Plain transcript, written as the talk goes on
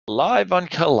Live on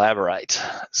Collaborate.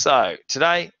 So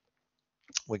today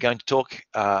we're going to talk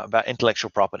about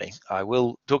intellectual property. I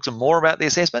will talk some more about the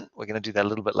assessment. We're going to do that a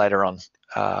little bit later on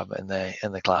in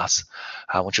the class,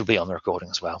 which will be on the recording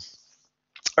as well.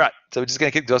 All right, so we're just going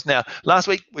to kick this. Now, last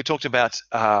week we talked about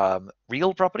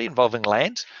real property involving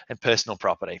land and personal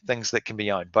property, things that can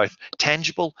be owned, both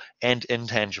tangible and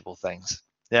intangible things.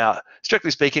 Now,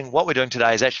 strictly speaking, what we're doing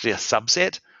today is actually a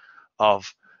subset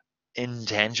of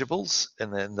intangibles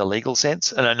in the legal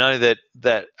sense, and I know that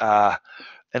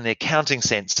in the accounting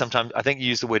sense, sometimes I think you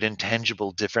use the word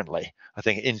intangible differently. I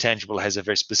think intangible has a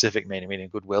very specific meaning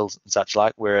goodwill and such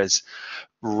like, whereas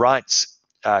rights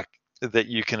that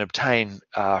you can obtain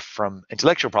from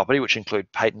intellectual property, which include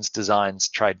patents, designs,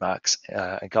 trademarks,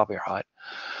 and copyright,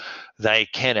 they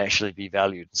can actually be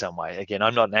valued in some way. Again,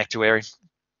 I'm not an actuary.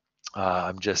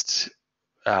 I'm just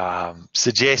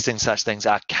suggesting such things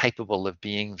are capable of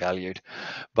being valued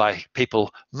by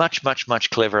people much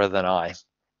cleverer than I.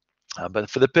 But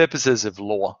for the purposes of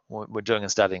law, we're doing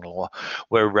and studying law,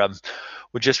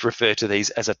 we just refer to these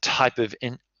as a type of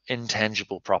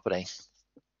intangible property.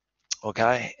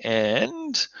 Okay,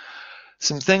 and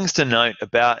some things to note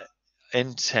about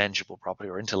intangible property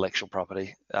or intellectual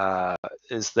property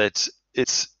is that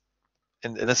it's,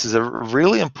 and this is a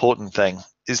really important thing,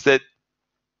 is that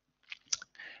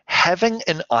having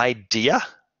an idea,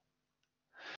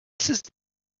 this is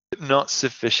not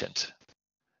sufficient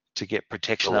to get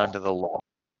protection under the law.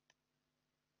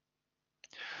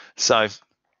 So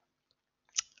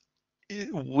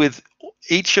with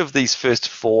each of these first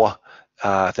four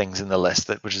things in the list,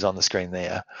 which is on the screen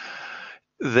there,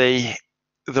 the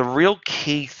real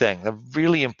key thing, the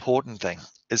really important thing,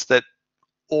 is that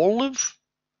all of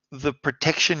the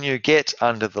protection you get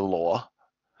under the law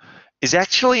is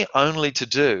actually only to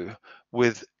do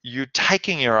with you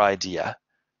taking your idea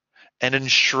and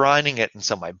enshrining it in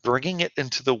some way, bringing it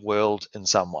into the world in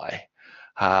some way.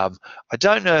 I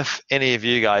don't know if any of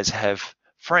you guys have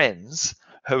friends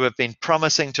who have been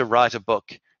promising to write a book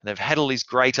and they've had all these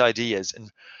great ideas. And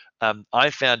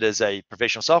I found as a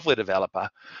professional software developer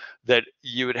that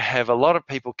you would have a lot of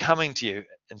people coming to you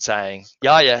and saying,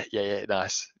 yeah,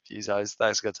 nice, use those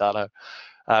Gazzano.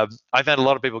 I found a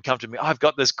lot of people come to me, I've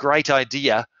got this great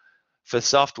idea for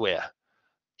software.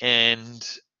 And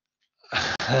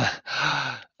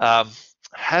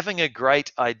having a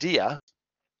great idea,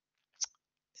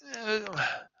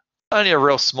 only a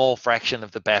real small fraction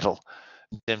of the battle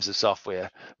in terms of software.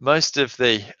 Most of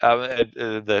the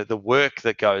work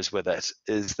that goes with it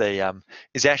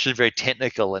is actually very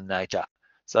technical in nature.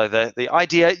 So the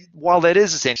idea, while that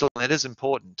is essential and that is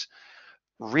important,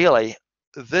 really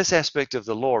this aspect of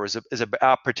the law is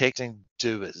about protecting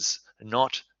doers,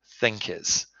 not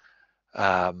thinkers.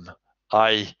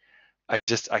 I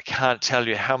can't tell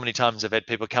you how many times I've had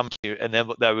people come to you and then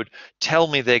they would tell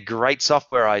me their great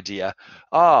software idea.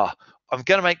 I'm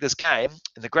going to make this game,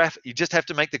 and you just have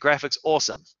to make the graphics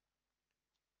awesome.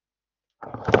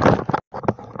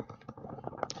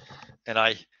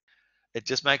 And it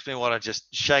just makes me want to just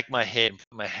shake my head,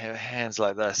 put my hands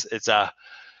like this. It's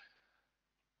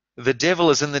the devil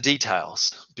is in the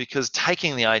details, because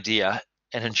taking the idea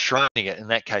and enshrining it, in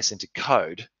that case, into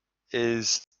code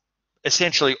is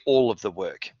essentially all of the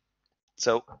work.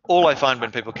 So all I find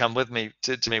when people come with me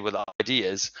to me with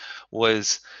ideas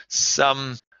was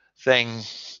some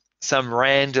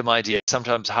random idea,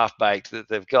 sometimes half-baked, that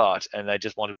they've got, and they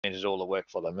just wanted me to do all the work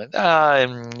for them. And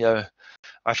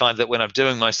I find that when I'm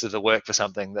doing most of the work for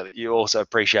something, that you also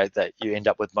appreciate that you end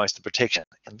up with most of the protection.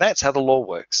 And that's how the law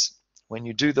works. When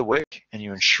you do the work and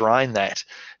you enshrine that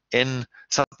in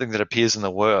something that appears in the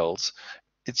world,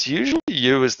 it's usually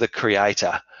you as the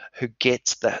creator who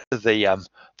gets the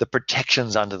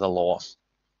protections under the law.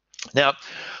 Now,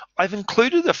 I've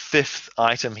included a fifth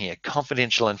item here,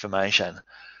 confidential information.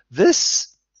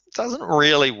 This doesn't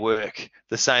really work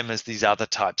the same as these other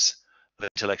types of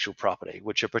intellectual property,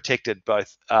 which are protected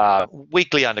both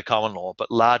weakly under common law,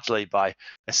 but largely by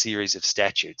a series of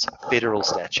statutes, federal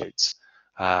statutes,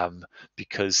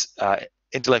 because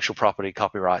intellectual property,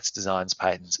 copyrights, designs,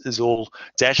 patents it's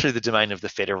actually the domain of the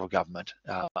federal government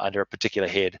under a particular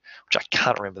head, which I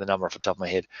can't remember the number off the top of my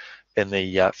head, in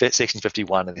the section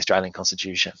 51 of the Australian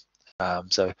Constitution.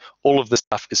 So all of this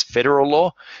stuff is federal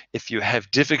law. If you have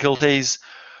difficulties,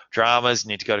 dramas, you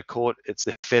need to go to court, it's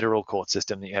the federal court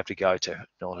system that you have to go to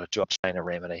in order to obtain a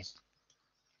remedy.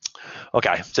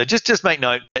 Okay, so just make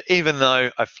note that even though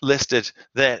I've listed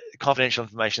that confidential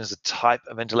information as a type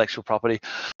of intellectual property,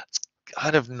 it's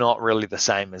kind of not really the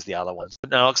same as the other ones.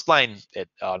 But I'll explain it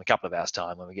in a couple of hours'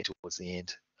 time when we get towards the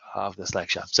end of this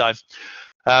lecture. So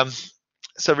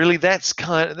So really, that's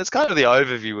kind of the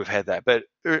overview we've had that. But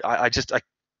I'm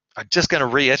just going to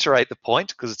reiterate the point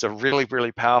because it's a really,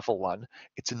 really powerful one.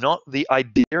 It's not the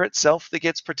idea itself that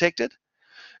gets protected.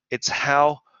 It's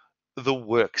how the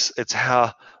works. It's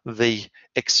how the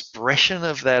expression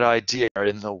of that idea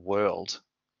in the world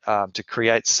to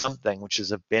create something which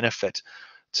is a benefit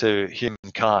to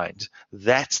humankind.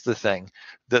 That's the thing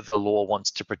that the law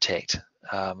wants to protect.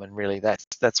 And really,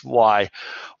 that's why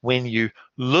when you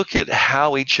look at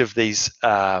how each of these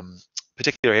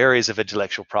particular areas of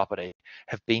intellectual property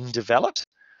have been developed,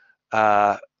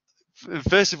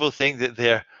 first of all, think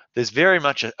that there's very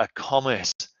much a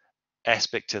commerce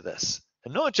aspect to this.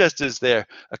 And not just is there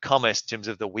a commerce in terms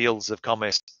of the wheels of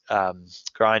commerce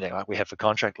grinding like we have for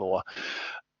contract law,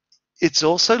 it's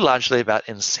also largely about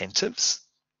incentives.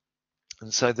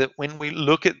 And so that when we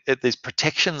look at these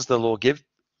protections the law give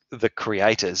the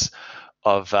creators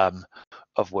of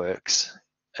works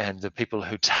and the people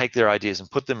who take their ideas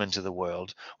and put them into the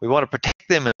world, we want to protect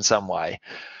them in some way.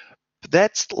 But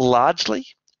that's largely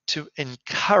to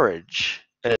encourage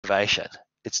innovation.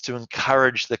 It's to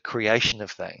encourage the creation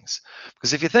of things.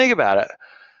 Because if you think about it,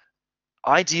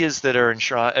 ideas that are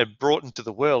brought into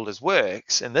the world as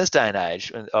works in this day and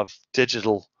age of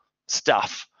digital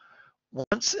stuff,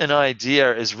 once an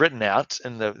idea is written out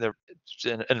in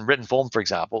in written form, for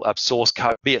example, of source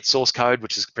code, be it source code,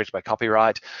 which is protected by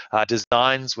copyright,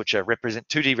 designs, which are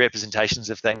 2D representations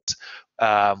of things,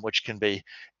 which can be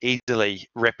easily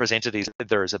represented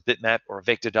either as a bitmap or a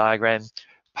vector diagram,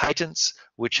 patents,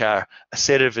 which are a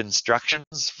set of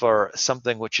instructions for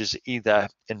something which is either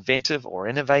inventive or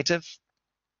innovative,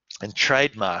 and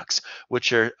trademarks,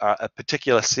 which are a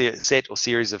particular set or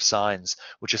series of signs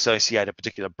which associate a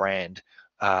particular brand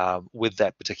with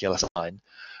that particular sign.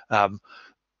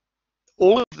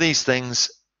 All of these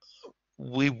things,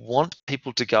 we want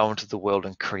people to go into the world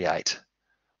and create.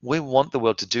 We want the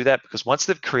world to do that because once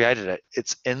they've created it,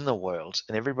 it's in the world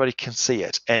and everybody can see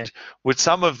it. And with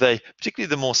some of particularly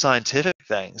the more scientific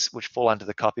things, which fall under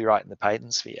the copyright and the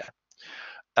patent sphere,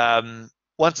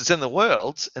 once it's in the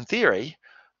world, in theory,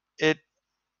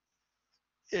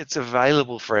 it's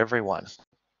available for everyone.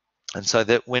 And so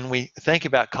that when we think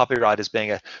about copyright as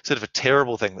being a sort of a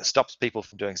terrible thing that stops people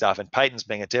from doing stuff, and patents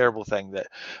being a terrible thing that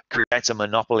creates a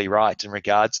monopoly right in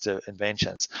regards to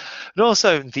inventions, it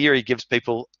also in theory gives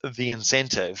people the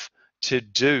incentive to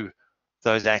do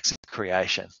those acts of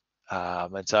creation.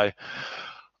 And so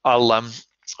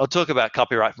I'll talk about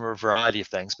copyright from a variety of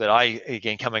things, but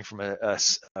again, coming from a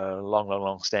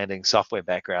long standing software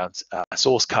background,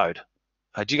 source code.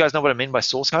 Do you guys know what I mean by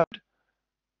source code?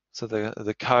 So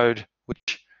the code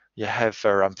which you have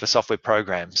for software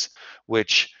programs,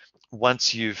 which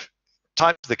once you've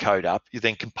typed the code up, you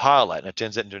then compile it and it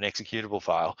turns it into an executable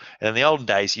file. And in the olden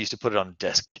days, you used to put it on a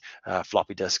disk, a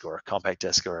floppy disk or a compact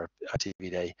disk or a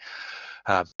DVD.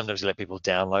 Sometimes you let people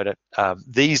download it.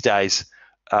 These days,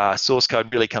 source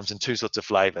code really comes in two sorts of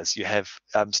flavors. You have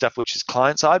stuff which is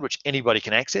client-side, which anybody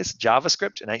can access,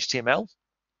 JavaScript and HTML.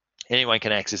 Anyone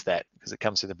can access that because it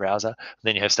comes through the browser. And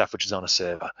then you have stuff which is on a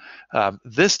server.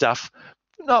 This stuff,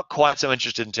 not quite so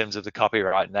interested in terms of the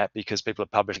copyright and that because people are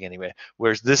publishing anywhere,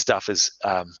 whereas this stuff is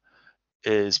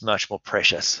much more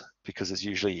precious because it's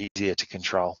usually easier to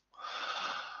control.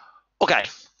 Okay.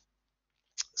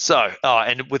 So,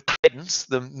 and with patents,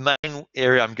 the main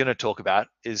area I'm going to talk about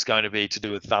is going to be to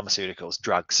do with pharmaceuticals,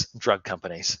 drugs, drug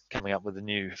companies coming up with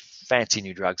the fancy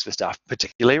new drugs for stuff,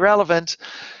 particularly relevant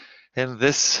in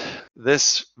this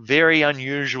very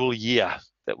unusual year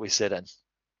that we sit in.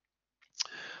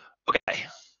 Okay,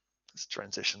 let's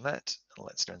transition that.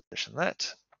 Let's transition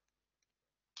that.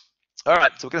 All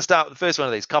right, so we're going to start with the first one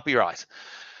of these, copyright.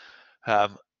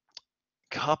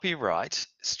 Copyright,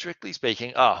 strictly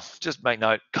speaking, just make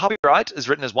note, copyright is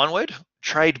written as one word,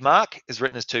 trademark is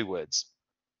written as two words.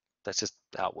 That's just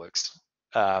how it works.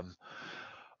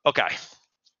 Okay.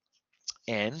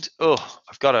 And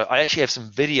I actually have some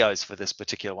videos for this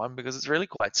particular one because it's really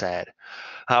quite sad.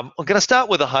 I'm going to start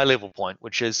with a high-level point,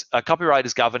 which is copyright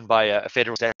is governed by a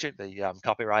federal statute, the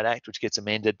Copyright Act, which gets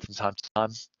amended from time to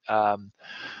time.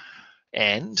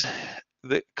 And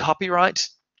the copyright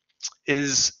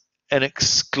is an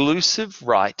exclusive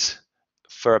right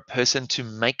for a person to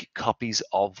make copies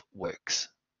of works.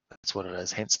 That's what it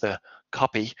is, hence the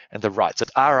copy and the right. So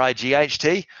it's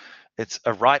R-I-G-H-T. It's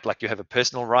a right, like you have a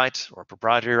personal right or a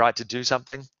proprietary right to do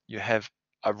something. You have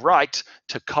a right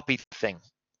to copy the thing.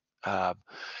 In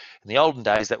the olden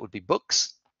days, that would be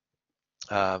books.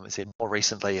 More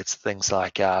recently, it's things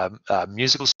like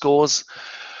musical scores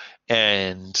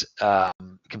and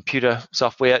computer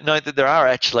software. No, there are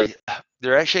actually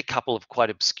a couple of quite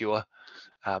obscure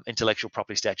intellectual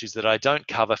property statutes that I don't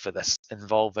cover for this,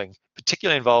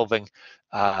 particularly involving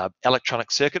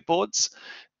electronic circuit boards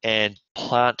and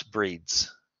plant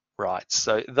breeds rights.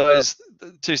 So those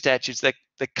two statutes, they're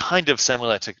kind of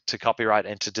similar to copyright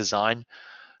and to design,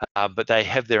 but they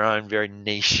have their own very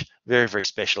niche, very, very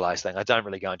specialized thing. I don't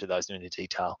really go into those in any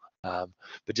detail, but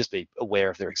just be aware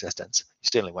of their existence. You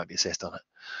certainly won't be assessed on it.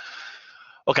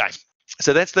 Okay,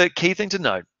 so that's the key thing to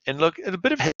note. And look, a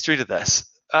bit of history to this.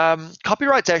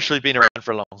 Copyright's actually been around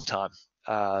for a long time.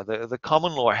 The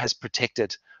common law has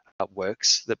protected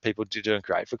works that people do and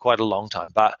create for quite a long time,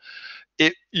 but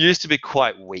it used to be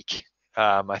quite weak.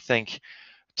 I think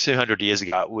 200 years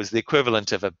ago, it was the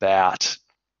equivalent of about,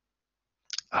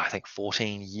 I think,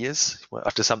 14 years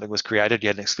after something was created, you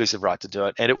had an exclusive right to do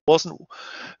it, and it wasn't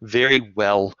very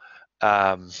well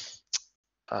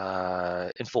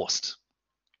enforced,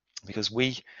 because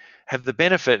we have the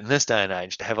benefit in this day and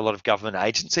age to have a lot of government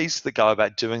agencies that go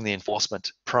about doing the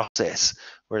enforcement process,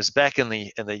 whereas back in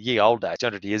the ye old days,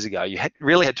 200 years ago, you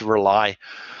really had to rely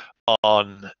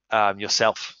on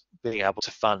yourself being able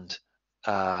to fund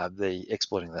the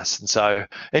exploiting this. And so,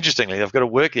 interestingly, they've got a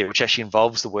work there which actually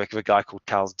involves the work of a guy called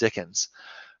Charles Dickens.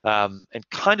 And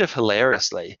kind of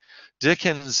hilariously,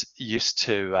 Dickens used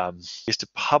to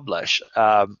publish,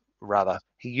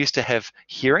 he used to have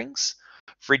hearings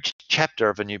for each chapter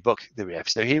of a new book that we have.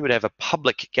 So he would have a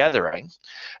public gathering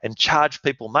and charge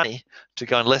people money to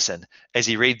go and listen as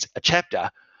he reads a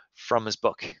chapter from his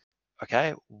book.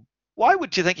 Okay, why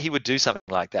would you think he would do something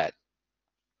like that?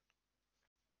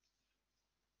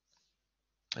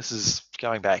 This is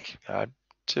going back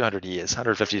 200 years,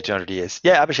 150 to 200 years.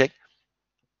 Yeah, Abhishek.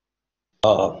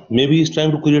 Maybe he's trying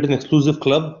to create an exclusive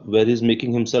club where he's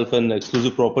making himself an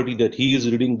exclusive property that he is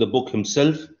reading the book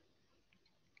himself.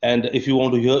 And if you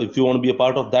want to be a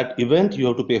part of that event, you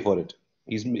have to pay for it.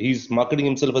 He's marketing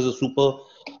himself as a super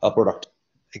product.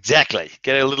 Exactly.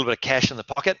 Get a little bit of cash in the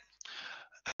pocket.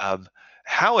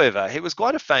 However, he was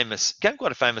became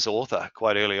quite a famous author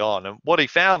quite early on. And what he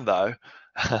found, though,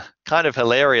 kind of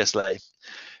hilariously,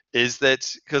 is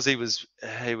that because he was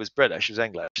British, he was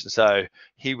English, so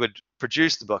he would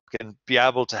produce the book and be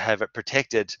able to have it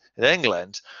protected in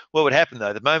England. What would happen,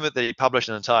 though, the moment that he published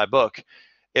an entire book,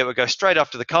 it would go straight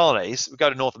off to the colonies, it would go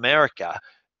to North America,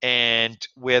 and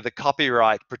where the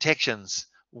copyright protections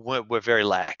were very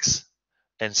lax.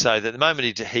 And so that the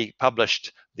moment he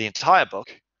published the entire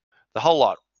book, the whole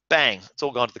lot, bang, it's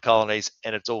all gone to the colonies,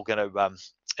 and it's all going to, and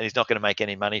he's not going to make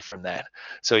any money from that.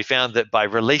 So he found that by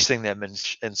releasing them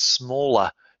in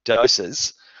smaller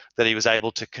doses, that he was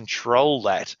able to control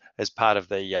that as part of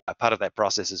that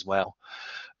process as well.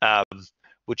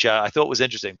 Which I thought was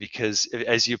interesting, because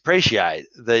as you appreciate,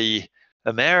 the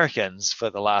Americans for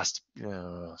the last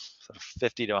sort of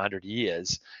 50 to 100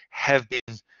 years have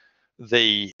been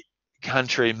the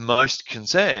country most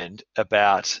concerned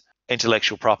about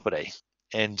intellectual property,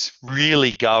 and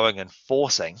really going and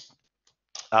forcing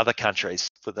other countries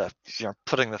for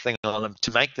putting the thing on them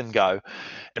to make them go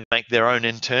and make their own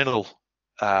internal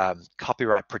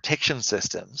copyright protection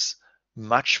systems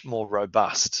much more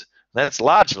robust. That's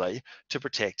largely to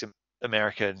protect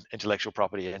American intellectual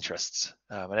property interests.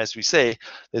 And as we see,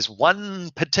 there's one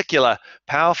particular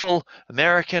powerful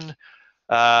American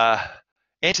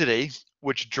entity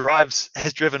which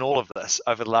has driven all of this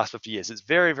over the last 50 years. It's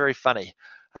very, very funny.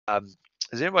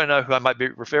 Does anybody know who I might be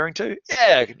referring to?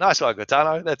 Yeah, nice one,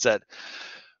 Gaetano. That's it.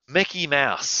 Mickey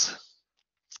Mouse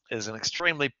is an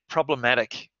extremely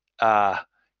problematic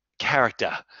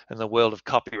character in the world of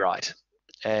copyright.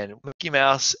 And Mickey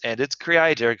Mouse and its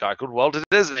creator, a guy called Walter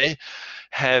Disney,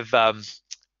 have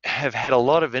had a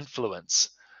lot of influence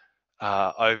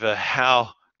over how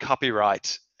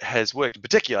copyright has worked,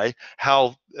 particularly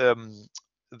how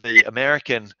the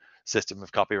American system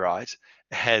of copyright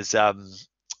has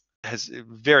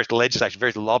various legislation,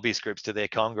 various lobbyist groups to their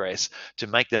Congress to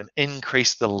make them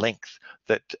increase the length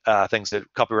that things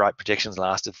that copyright protections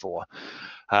lasted for.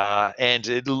 And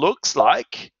it looks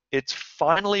like it's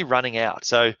finally running out.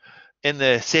 So in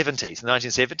the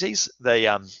 1970s,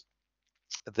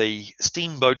 the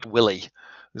Steamboat Willie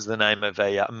was the name of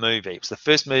a movie. It was the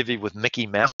first movie with Mickey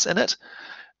Mouse in it.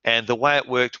 And the way it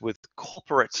worked with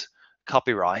corporate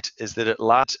copyright is that it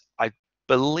lasted, I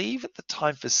believe at the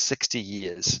time, for 60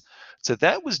 years. So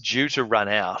that was due to run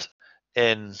out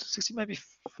in 60, maybe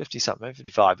 50 something, maybe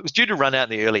 55. It was due to run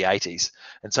out in the early 80s.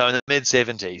 And so in the mid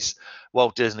 70s,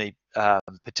 Walt Disney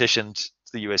petitioned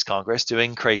the US Congress to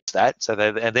increase that.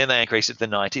 And then they increased it to the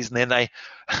 90s. And then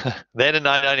then in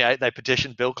 1998, they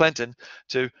petitioned Bill Clinton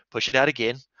to push it out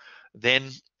again. Then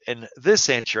in this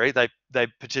century, they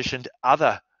petitioned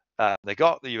other they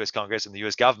got the US Congress and the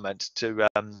US government to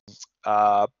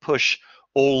push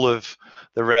all of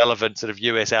the relevant sort of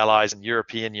US allies and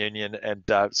European Union and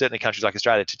certainly countries like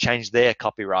Australia to change their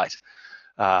copyright.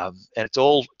 And it's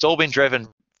all been driven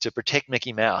to protect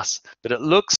Mickey Mouse. But it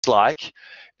looks like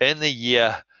in the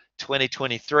year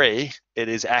 2023, it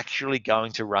is actually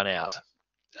going to run out.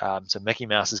 So Mickey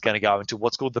Mouse is going to go into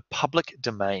what's called the public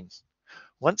domain.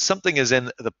 Once something is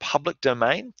in the public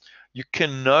domain, you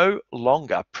can no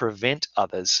longer prevent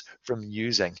others from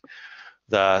using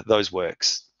those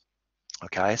works.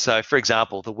 Okay, so for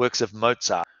example, the works of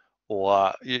Mozart,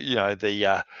 or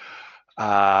the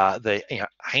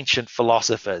ancient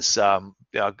philosophers,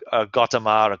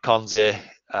 Gautama, Conze,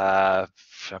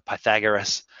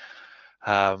 Pythagoras,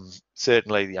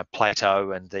 certainly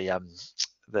Plato and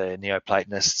the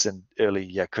Neoplatonists and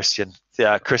early Christian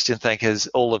thinkers,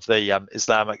 all of the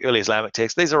early Islamic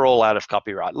texts. These are all out of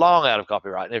copyright, long out of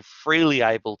copyright, and they're freely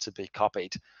able to be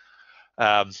copied.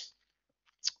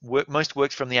 Most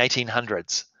works from the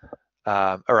 1800s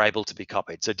are able to be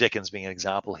copied. So Dickens being an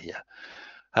example here.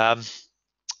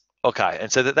 Okay,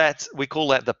 and so we call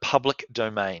that the public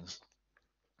domain.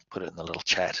 Put it in the little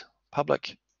chat.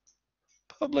 Public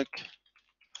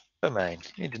domain.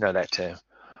 You need to know that too.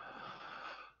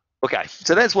 Okay,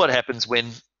 so that's what happens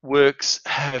when works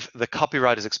have the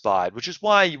copyright is expired, which is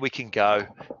why we can go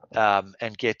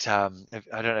and get, I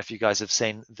don't know if you guys have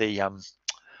seen the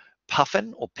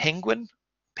Puffin or Penguin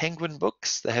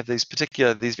books. They have these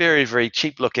very, very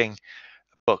cheap looking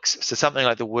books. So something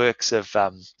like the works of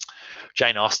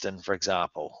Jane Austen, for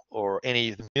example, or any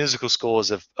of the musical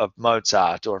scores of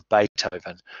Mozart or of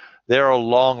Beethoven. They're all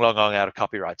long out of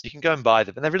copyright. You can go and buy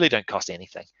them, and they really don't cost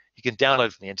anything. You can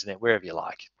download from the internet wherever you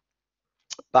like.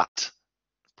 But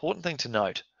important thing to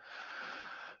note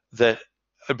that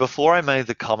before I made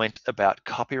the comment about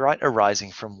copyright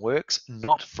arising from works,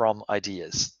 not from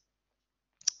ideas.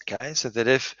 Okay, so that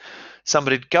if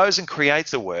somebody goes and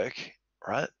creates a work,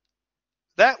 right,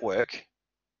 that work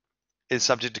is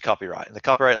subject to copyright, and the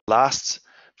copyright lasts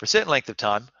for a certain length of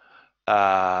time.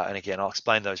 And again, I'll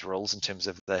explain those rules in terms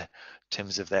of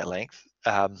that length.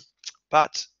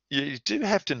 But you do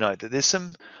have to note that there's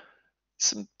some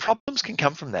problems can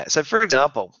come from that. So, for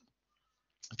example,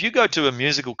 if you go to a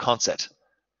musical concert,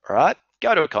 all right,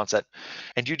 go to a concert,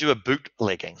 and you do a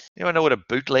bootlegging. Anyone know what a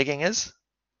bootlegging is?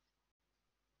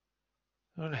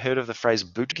 Anyone heard of the phrase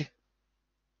bootleg?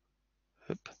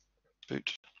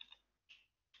 Boot.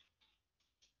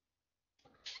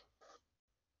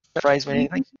 Phrase mean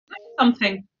anything?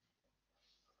 Something.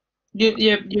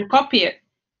 You copy it.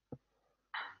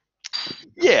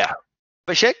 Yeah.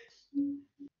 Bashek?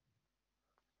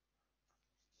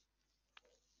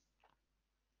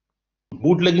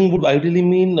 Bootlegging would ideally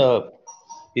mean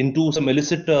into some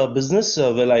illicit business.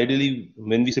 Well, ideally,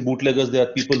 when we say bootleggers, they are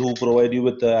people who provide you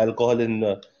with alcohol in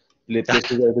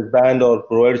places where it is banned, or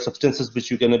provide substances which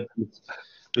can.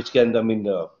 I mean,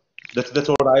 that's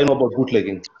what I know about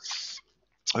bootlegging.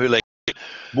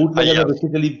 Bootleggers are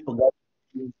basically.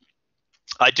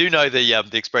 I do know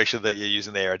the expression that you're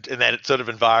using there in that sort of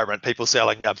environment, people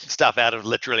selling stuff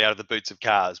literally out of the boots of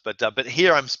cars. But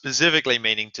here I'm specifically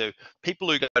meaning to people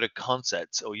who go to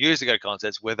concerts or used to go to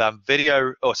concerts with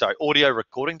audio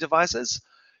recording devices,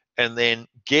 and then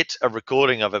get a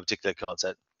recording of a particular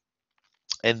concert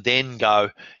and then go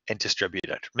and distribute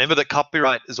it. Remember that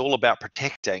copyright is all about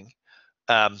protecting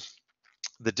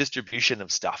the distribution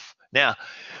of stuff. Now,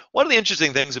 one of the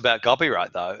interesting things about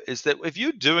copyright, though, is that if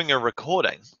you're doing a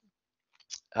recording,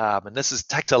 and this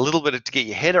takes a little bit to get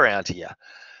your head around here,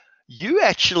 you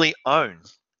actually own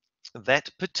that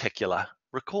particular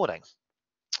recording.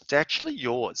 It's actually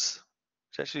yours.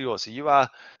 So you are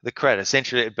the creator.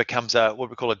 Essentially, it becomes what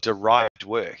we call a derived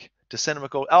work. To cinema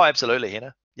call? Oh, absolutely,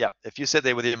 Hannah. Yeah, if you sit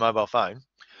there with your mobile phone,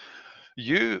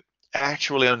 you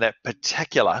actually own that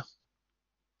particular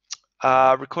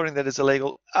recording that is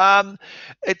illegal.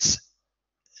 It's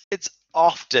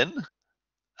often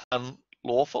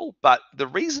unlawful, but the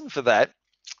reason for that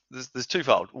there's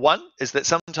twofold. One is that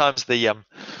sometimes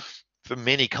for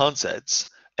many concerts,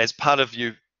 as part of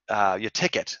your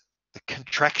ticket, the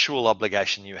contractual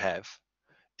obligation you have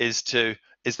is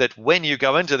that when you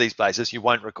go into these places, you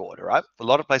won't record. All right, a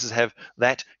lot of places have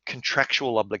that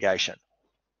contractual obligation.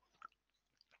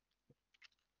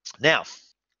 Now,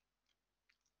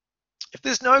 if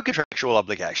there's no contractual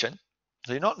obligation,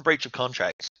 so you're not in breach of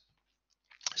contract,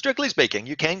 strictly speaking,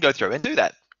 you can go through and do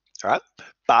that, all right?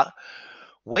 But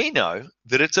we know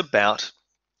that it's about,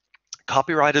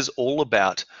 copyright is all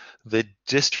about the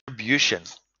distribution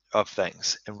of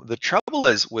things. And the trouble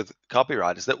is with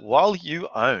copyright is that while you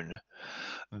own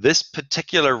this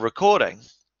particular recording,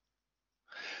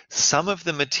 some of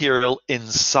the material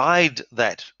inside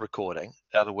that recording,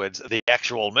 in other words, the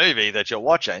actual movie that you're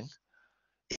watching,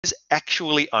 is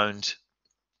actually owned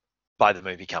by the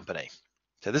movie company.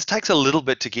 So this takes a little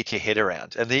bit to get your head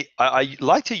around. And I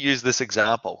like to use this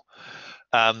example.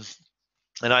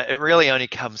 It really only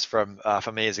comes from,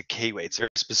 for me as a Kiwi. It's a very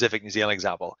specific New Zealand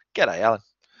example. G'day,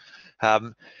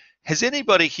 Alan. Has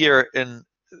anybody here,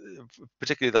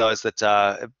 particularly those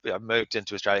that moved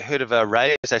into Australia, heard of a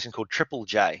radio station called Triple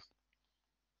J?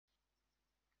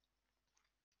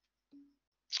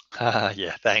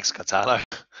 Yeah, thanks, Gonzalo.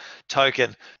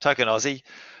 Token Aussie.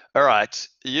 All right,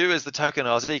 you as the token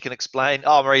Aussie can explain.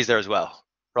 Oh, Marie's there as well.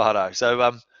 Righto.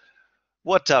 So,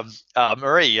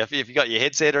 Marie, if you got your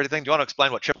headset or anything, do you want to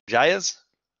explain what Triple J is?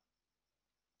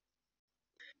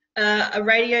 A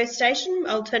radio station,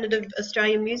 alternative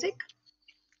Australian music.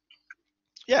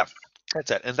 Yeah,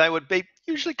 that's it. And they would be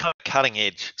usually kind of cutting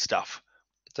edge stuff.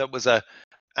 So it was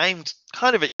aimed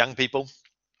kind of at young people,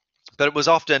 but it was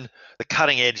often the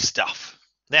cutting edge stuff.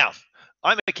 Now,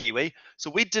 I'm a Kiwi, so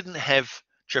we didn't have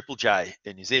Triple J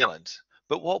in New Zealand.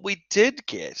 But what we did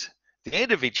get at the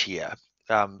end of each year,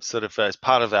 sort of as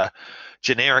part of a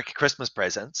generic Christmas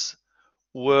presents,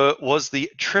 was the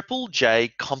Triple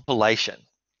J compilation.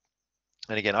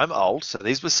 And again, I'm old, so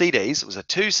these were CDs. It was a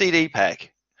 2 CD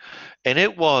pack. And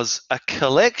it was a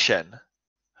collection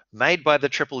made by the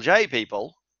Triple J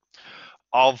people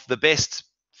of the best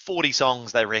 40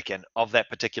 songs, they reckon, of that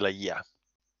particular year.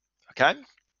 Okay?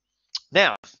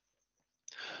 Now,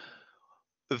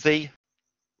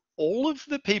 all of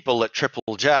the people at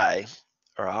Triple J,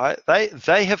 all right,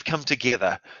 they have come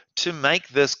together to make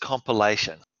this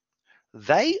compilation.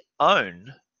 They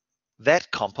own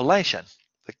that compilation,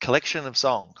 the collection of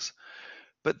songs,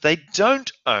 but they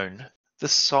don't own the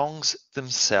songs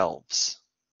themselves.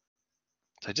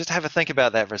 So just have a think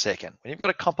about that for a second. When you've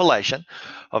got a compilation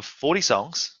of 40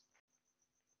 songs,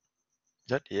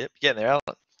 yep, getting there, Alan,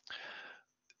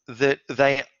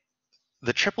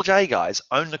 the Triple J guys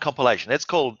own the compilation. It's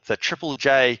called the Triple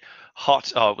J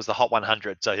Hot. Oh, it was the Hot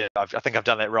 100. So yeah, I think I've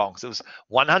done that wrong. So it was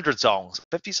 100 songs,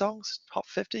 50 songs, Hot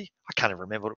 50. I can't even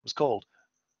remember what it was called.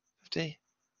 50,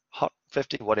 Hot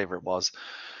 50, whatever it was.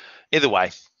 Either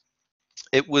way,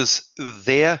 it was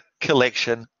their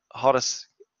collection, hottest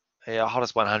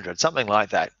 100, something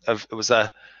like that. It was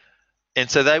and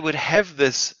so they would have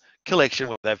this collection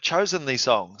where they've chosen these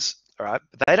songs. All right,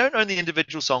 but they don't own the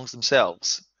individual songs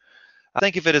themselves. I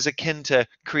think of it as akin to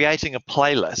creating a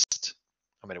playlist.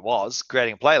 I mean, it was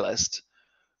creating a playlist,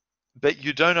 but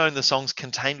you don't own the songs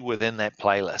contained within that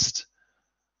playlist.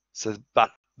 So,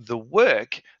 but the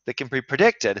work that can be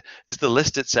protected is the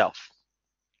list itself.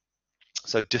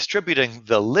 So distributing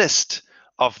the list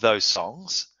of those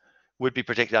songs would be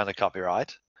protected under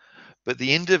copyright, but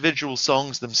the individual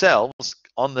songs themselves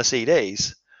on the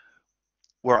CDs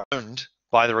were owned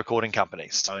by the recording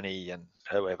companies, Sony and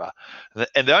whoever.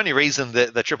 And the only reason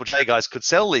that the Triple J guys could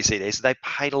sell these CDs, they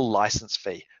paid a license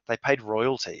fee. They paid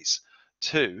royalties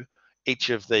to each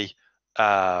of the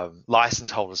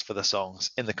license holders for the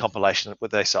songs in the compilation where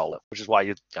they sold it, which is why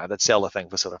they'd sell the thing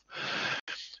for sort of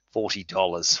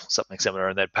 $40, something similar,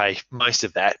 and they'd pay most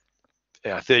of that.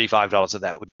 $35 of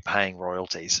that would be paying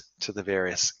royalties to the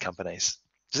various companies.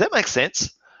 Does that make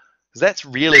sense? Because that's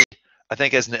really, I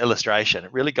think, as an illustration,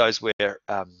 it really goes where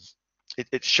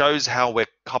it shows how where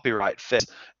copyright fits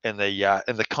in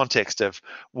the context of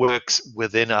works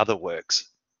within other works.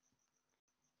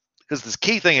 Because this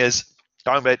key thing is,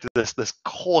 going back to this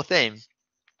core theme,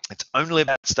 it's only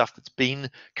about stuff that's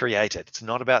been created. It's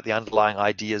not about the underlying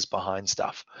ideas behind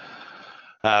stuff.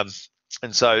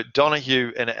 And so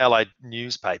Donahue and Allied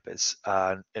newspapers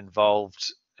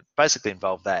basically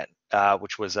involved that,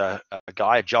 which was a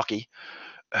jockey,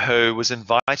 who was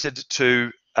invited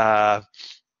to,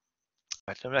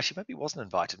 actually maybe he wasn't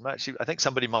invited. Actually, I think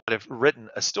somebody might have written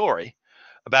a story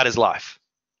about his life.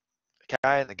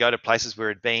 Okay, and they go to places where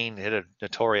he'd been, he had a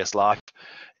notorious life,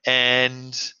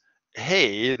 and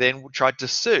he then tried to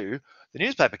sue the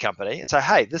newspaper company and say,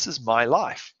 hey, this is my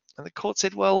life. And the court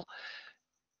said, well,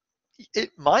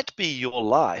 it might be your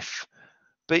life,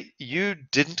 but you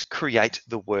didn't create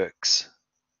the works.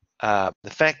 The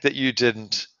fact that you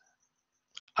didn't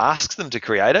ask them to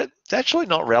create it, it's actually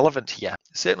not relevant here.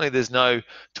 Certainly there's no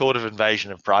tort of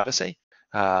invasion of privacy.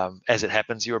 As it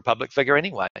happens, you're a public figure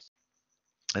anyway.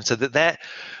 And so that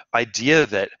idea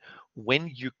that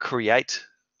when you create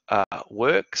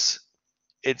works,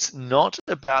 it's not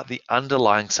about the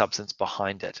underlying substance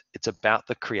behind it. It's about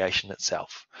the creation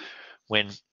itself. When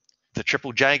the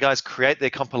Triple J guys create their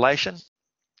compilation,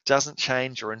 doesn't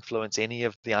change or influence any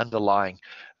of the underlying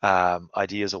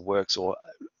ideas or works or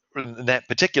in that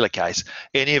particular case,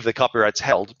 any of the copyrights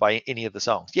held by any of the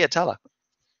songs. Yeah, Tala.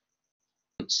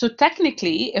 So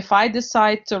technically, if I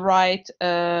decide to write,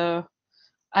 I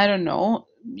don't know,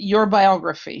 your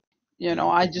biography, you know,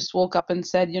 I just woke up and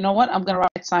said, you know what, I'm going to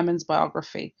write Simon's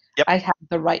biography. Yep. I have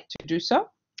the right to do so.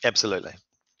 Absolutely.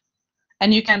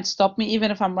 And you can't stop me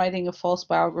even if I'm writing a false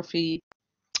biography.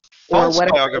 False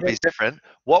biography is different.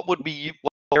 What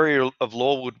area of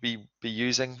law would be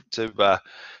using to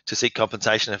seek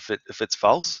compensation if it's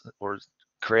false or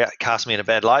cast me in a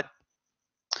bad light?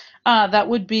 That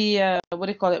would be what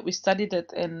do you call it? We studied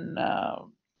it in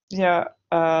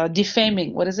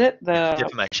defaming. What is it?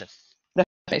 Defamation.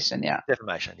 Defamation, yeah.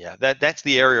 Defamation, yeah. That's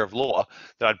the area of law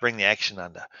that I'd bring the action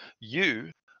under.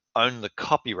 You own the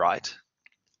copyright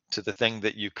to the thing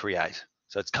that you create.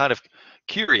 So it's kind of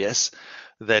curious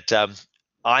that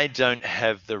I don't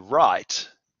have the right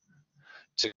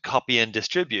to copy and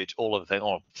distribute all of the,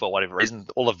 or for whatever reason,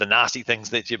 all of the nasty things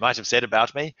that you might have said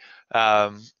about me.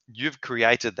 You've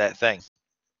created that thing.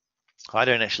 I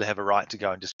don't actually have a right to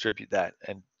go and distribute that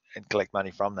and collect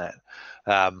money from that.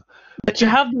 But you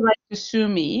have the right to sue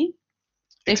me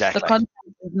exactly. if the content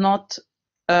is not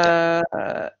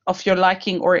of your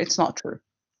liking or it's not true.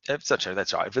 If it's not true,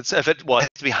 that's right. If it has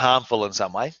to be harmful in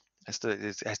some way,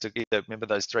 it has to remember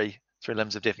those three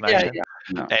limbs of defamation. Yeah,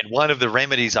 no. And one of the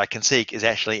remedies I can seek is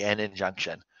actually an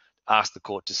injunction. Ask the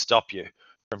court to stop you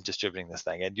from distributing this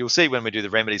thing. And you'll see when we do the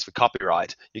remedies for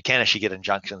copyright, you can actually get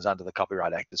injunctions under the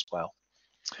Copyright Act as well.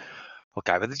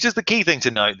 Okay, but it's just the key thing to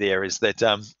note there is that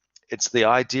it's the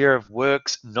idea of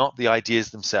works, not the ideas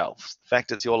themselves. The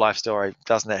fact it's your life story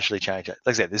doesn't actually change it.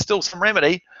 Like I said, there's still some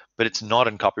remedy, but it's not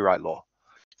in copyright law.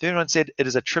 The other one said it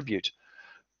is a tribute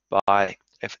by,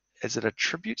 is it a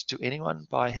tribute to anyone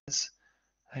by his,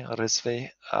 hang on,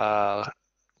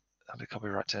 under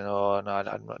copyright term, oh no,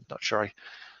 I'm not sure. I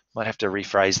might have to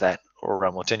rephrase that, or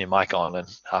we'll turn your mic on and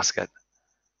ask it.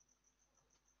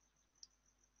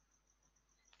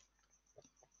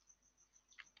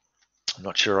 I'm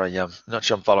not sure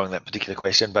I'm following that particular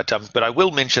question, but I will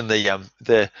mention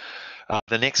the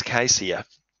next case here,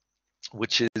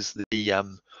 which is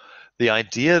the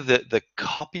idea that the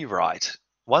copyright,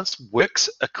 once works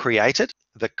are created,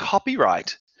 the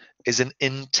copyright is an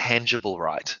intangible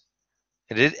right.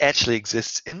 And it actually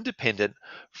exists independent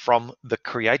from the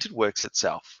created works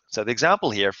itself. So the example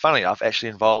here, funnily enough, actually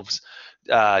involves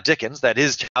Dickens. That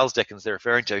is Charles Dickens they're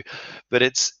referring to, but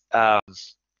it's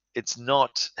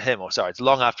not him, or sorry, it's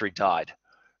long after he died.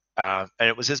 And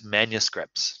it was his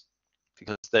manuscripts,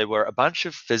 because they were a bunch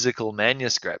of physical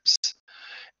manuscripts.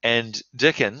 And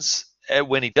Dickens,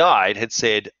 when he died, had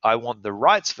said, I want the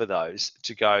rights for those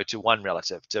to go to one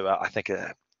relative, to I think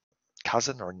a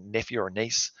cousin or nephew or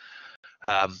niece.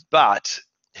 But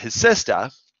his sister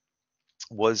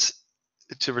was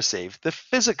to receive the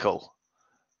physical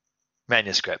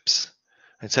manuscripts.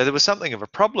 And so there was something of a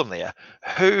problem there.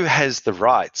 Who has the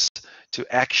rights to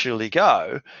actually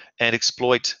go and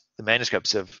exploit the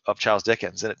manuscripts of Charles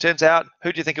Dickens? And it turns out,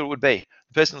 who do you think it would be?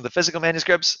 The person with the physical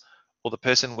manuscripts or the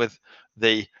person with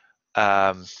the,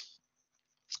 I'll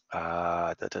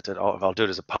do it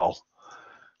as a poll.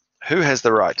 Who has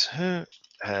the right? Who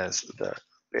has the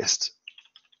best?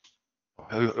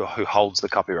 Who holds the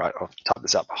copyright? I'll type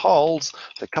this up. Holds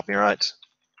the copyright.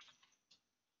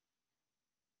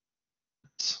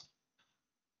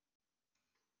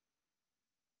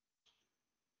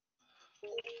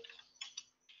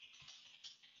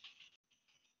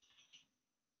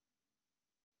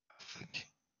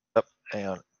 Oh, hang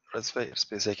on. Just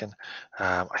be a second.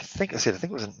 I think it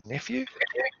was a nephew.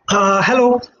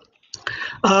 Hello.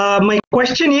 My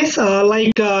question is,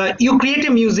 you create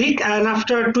a music, and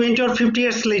after 20 or 50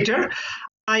 years later,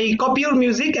 I copy your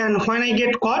music, and when I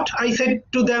get caught, I said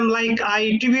to them, like,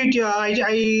 I'm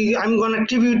gonna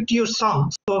tribute your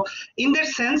song. So in that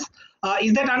sense,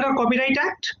 is that under Copyright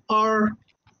Act, or?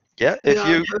 Yeah, if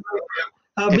you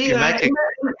make it.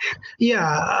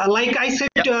 Yeah, like I said,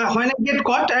 when I get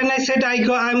caught, and I said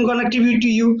I'm gonna tribute to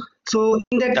you. So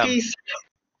in that case,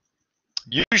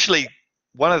 usually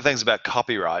one of the things about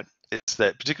copyright is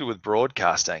that, particularly with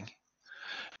broadcasting,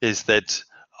 is that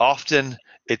often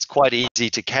it's quite easy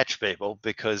to catch people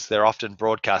because they're often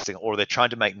broadcasting or they're trying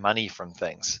to make money from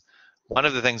things. One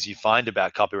of the things you find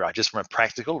about copyright, just from a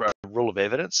practical rule of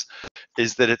evidence,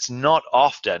 is that it's not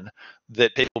often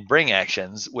that people bring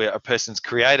actions where a person's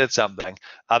created something,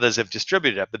 others have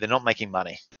distributed it, but they're not making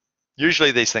money.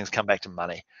 Usually these things come back to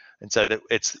money. And so that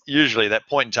it's usually that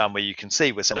point in time where you can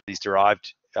see with some of these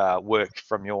derived work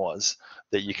from yours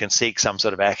that you can seek some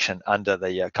sort of action under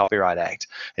the Copyright Act.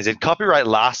 Is it copyright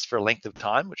lasts for a length of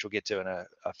time, which we'll get to in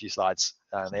a few slides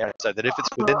there, so that if it's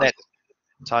within that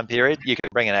time period, you can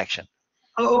bring an action.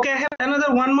 Okay, I have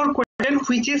another one more question,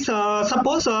 which is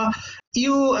suppose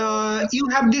you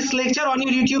have this lecture on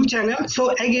your YouTube channel.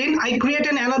 So again, I create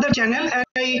another channel and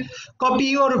I copy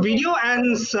your video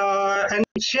and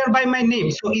share by my name.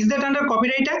 So is that under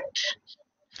Copyright Act?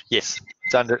 Yes,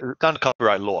 it's under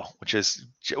copyright law, which is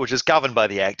governed by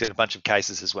the Act in a bunch of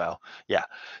cases as well. Yeah.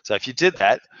 So if you did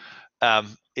that,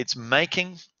 it's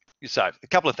making so a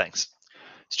couple of things.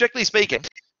 Strictly speaking,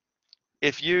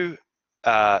 if you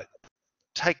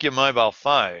take your mobile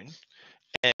phone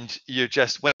and you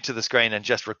just went to the screen and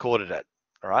just recorded it,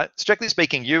 all right? Strictly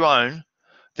speaking, you own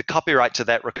the copyright to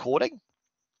that recording,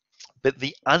 but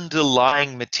the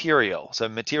underlying material, so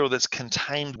material that's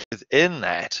contained within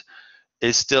that,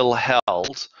 is still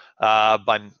held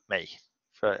by me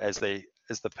as the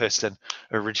person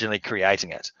originally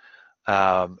creating it,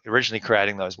 originally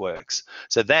creating those works.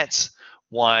 So that's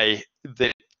why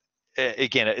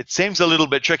again, it seems a little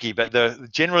bit tricky, but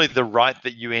generally the right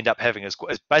that you end up having is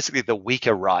basically the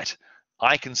weaker right.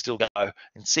 I can still go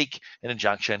and seek an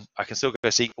injunction. I can still go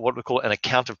seek what we call an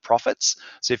account of profits.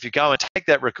 So if you go and take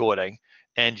that recording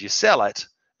and you sell it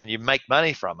and you make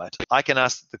money from it, I can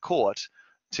ask the court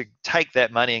to take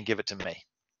that money and give it to me.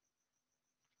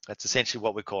 That's essentially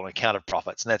what we call an account of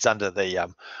profits, and that's under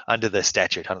the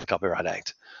statute, under the Copyright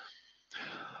Act.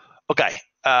 Okay.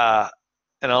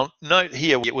 And I'll note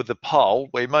here with the poll,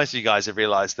 where most of you guys have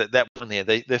realized that one there,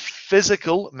 the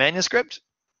physical manuscript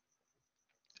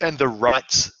and the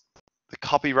rights, the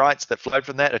copyrights that flowed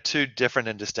from that are two different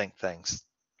and distinct things.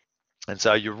 And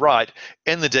so you're right,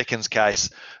 in the Dickens case,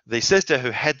 the sister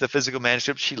who had the physical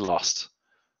manuscript, she lost.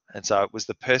 And so it was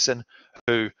the person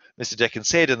who Mr. Dickens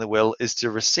said in the will is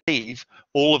to receive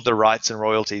all of the rights and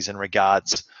royalties in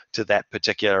regards to that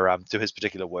particular, to his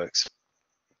particular works.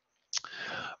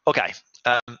 Okay.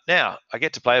 Now I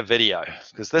get to play a video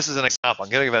because this is an example.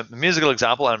 I'm going to give a musical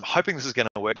example, and I'm hoping this is going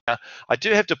to work. Now, I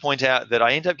do have to point out that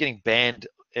I end up getting banned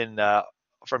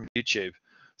from YouTube,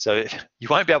 so you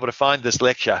won't be able to find this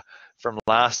lecture from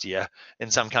last year in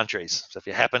some countries. So if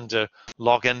you happen to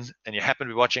log in and you happen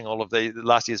to be watching all of the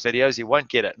last year's videos, you won't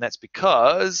get it, and that's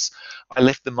because I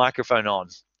left the microphone on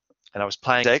and I was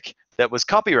playing music that was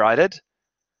copyrighted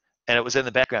and it was in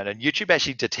the background, and YouTube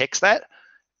actually detects that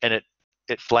and it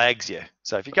flags you.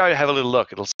 So if you go to have a little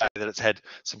look, it'll say that it's had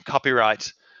some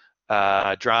copyright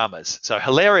dramas. So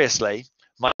hilariously,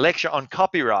 my lecture on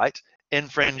copyright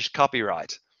infringed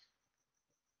copyright.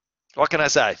 What can I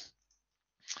say?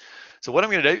 So what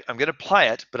I'm going to do, I'm going to play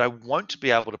it, but I won't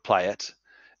be able to play it.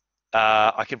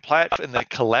 I can play it in the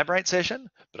Collaborate session,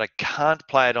 but I can't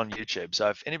play it on YouTube. So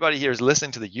if anybody here is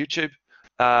listening to the YouTube,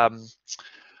 I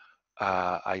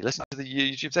listen to the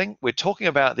YouTube thing. We're talking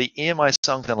about the EMI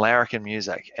songs and larrikin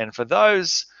music. And for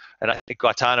those, and I think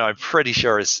Gaetano, I'm pretty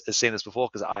sure has seen this before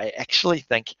because I actually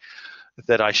think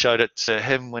that I showed it to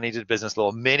him when he did business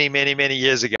law many, many, many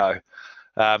years ago.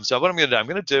 So what I'm going to do, I'm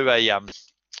going to do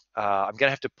I'm going to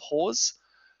have to pause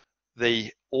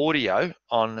the audio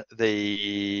on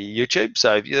the YouTube.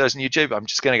 So if you're on YouTube, I'm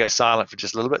just going to go silent for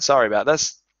just a little bit. Sorry about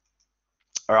this.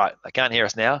 All right, they can't hear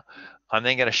us now. I'm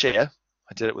then going to share.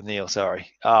 I did it with Neil, sorry.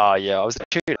 Oh, yeah, I was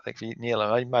shooting, I think, for Neil.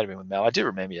 I might have been with Mel. I do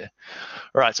remember you.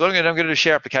 All right, so what I'm going to do is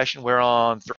share application. We're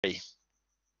on 3.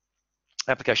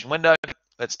 Application window.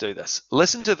 Let's do this.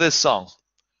 Listen to this song.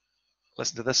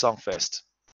 Listen to this song first.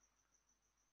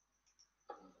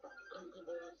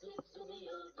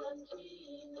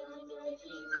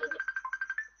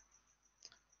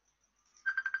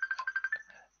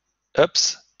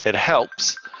 Oops, it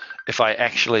helps if I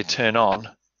actually turn on.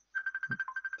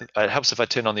 It helps if I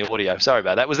turn on the audio. Sorry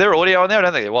about that. Was there audio on there? I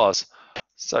don't think there was.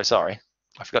 So sorry.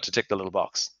 I forgot to tick the little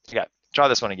box. Okay, try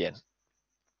this one again.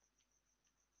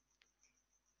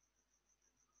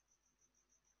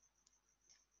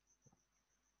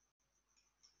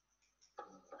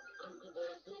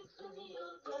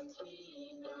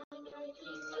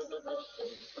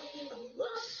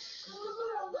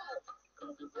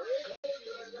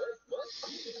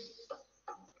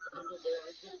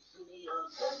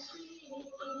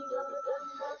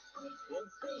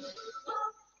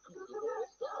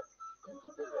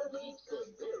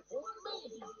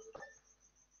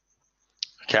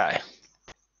 Okay.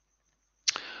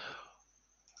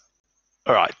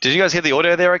 All right. Did you guys hear the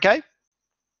audio there okay?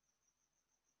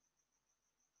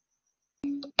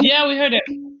 Yeah, we heard it.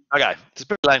 Okay. It's a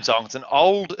pretty lame song. It's an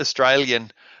old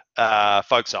Australian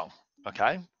folk song.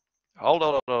 Okay.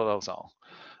 Hold song.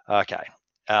 Okay.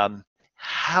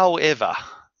 However,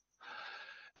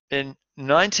 in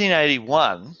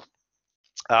 1981,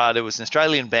 there was an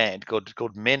Australian band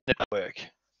called Men at Work,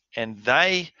 and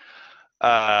they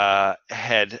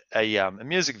had a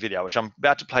music video, which I'm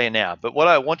about to play now. But what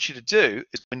I want you to do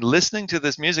is, when listening to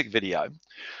this music video,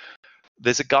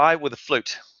 there's a guy with a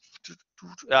flute. It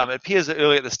appears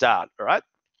early at the start, all right?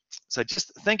 So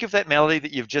just think of that melody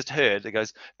that you've just heard. It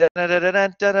goes dun dun dun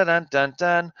dun dun dun dun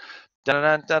dun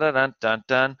dun dun dun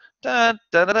dun dun dun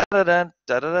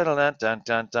dun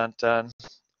dun dun dun.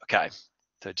 Okay,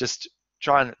 so just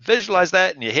try and visualize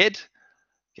that in your head.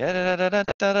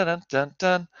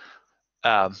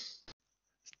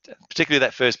 Particularly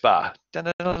that first bar.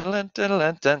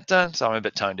 So I'm a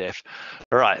bit tone deaf.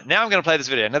 All right, now I'm going to play this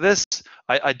video. Now this,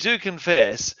 I do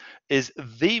confess, is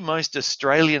the most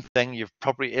Australian thing you've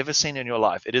probably ever seen in your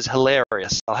life. It is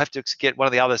hilarious. I'll have to get one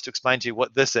of the others to explain to you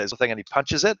what this is. And he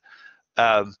punches it.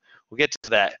 We'll get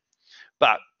to that.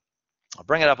 But I'll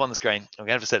bring it up on the screen. I'm going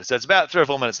to have to set it. So it's about 3 or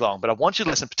 4 minutes long. But I want you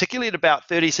to listen, particularly at about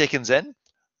 30 seconds in,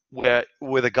 where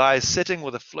the guy is sitting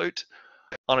with a flute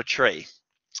on a tree.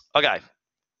 Okay,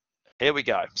 here we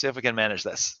go. See if we can manage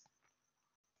this.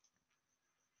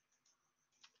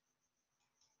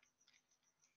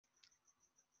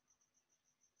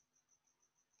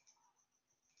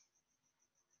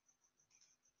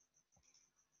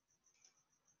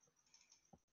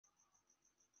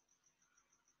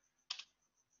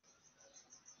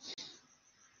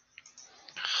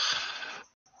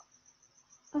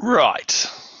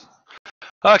 Right.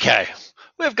 Okay,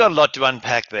 we've got a lot to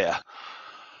unpack there.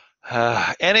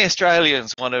 Any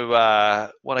Australians want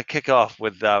to kick off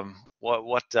with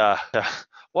what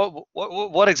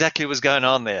exactly was going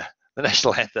on there? The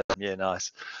national anthem. Yeah,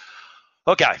 nice.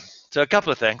 Okay, so a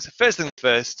couple of things. First thing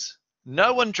first,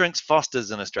 no one drinks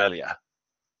Fosters in Australia.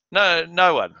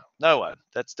 No one.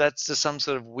 That's just some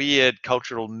sort of weird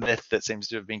cultural myth that seems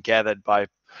to have been gathered by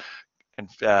and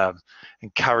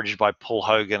encouraged by Paul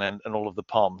Hogan and all of the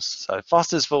Poms. So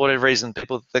Fosters, for whatever reason,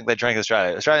 people think they drink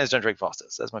Australia. Australians don't drink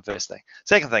Fosters. That's my first thing.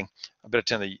 Second thing, I'm going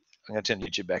to turn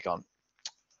YouTube back on.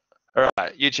 All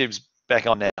right, YouTube's back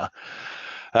on now.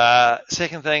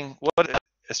 Second thing, what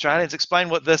Australians, explain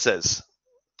what this is.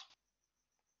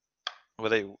 Will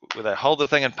they hold the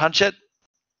thing and punch it?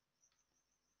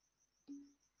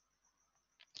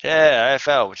 Yeah,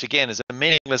 AFL, which again is a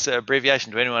meaningless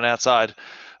abbreviation to anyone outside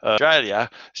Australia.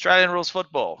 Australian rules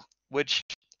football, which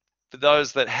for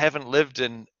those that haven't lived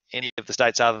in any of the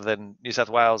states other than New South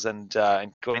Wales and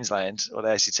Queensland or the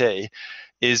ACT,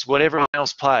 is what everyone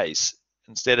else plays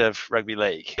instead of rugby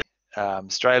league.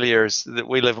 Australia is that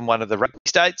we live in one of the rugby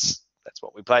states. That's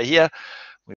what we play here.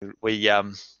 We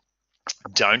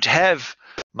don't have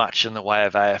much in the way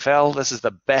of AFL. This is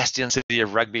the bastion city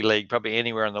of rugby league, probably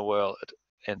anywhere in the world.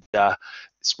 And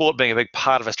sport being a big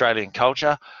part of Australian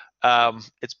culture,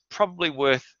 it's probably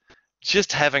worth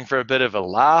just having for a bit of a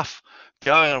laugh,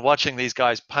 going and watching these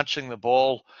guys punching the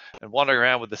ball and wandering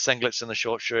around with the singlets and the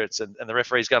short shirts, and the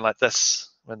referee's going like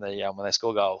this when they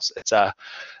score goals. It's a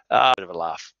bit of a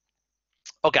laugh.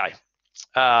 Okay,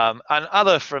 and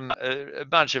other from a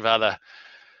bunch of other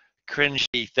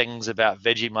cringy things about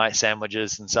Vegemite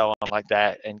sandwiches and so on like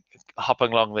that, and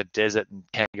hopping along the desert and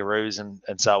kangaroos and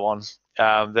so on.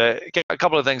 A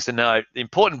couple of things to note. The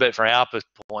important bit from our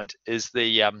point is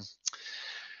the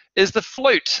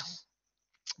flute,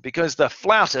 because the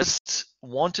flautists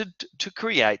wanted to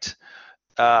create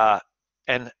a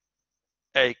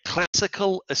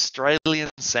classical Australian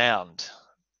sound.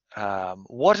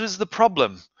 What is the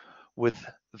problem with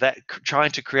that,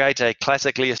 trying to create a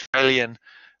classically Australian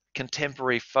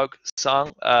contemporary folk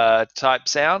song type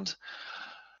sound?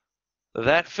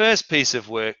 That first piece of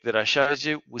work that I showed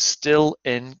you was still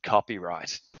in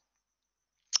copyright.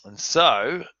 And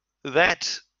so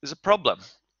that is a problem,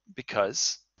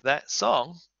 because that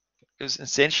song is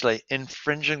essentially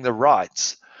infringing the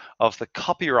rights of the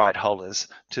copyright holders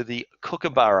to the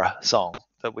Kookaburra song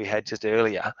that we had just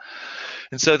earlier.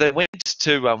 And so they went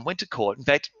to court. In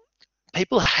fact,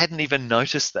 people hadn't even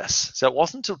noticed this. So it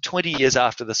wasn't until 20 years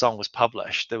after the song was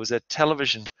published. There was a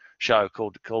television show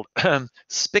called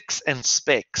Spicks and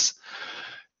Specs,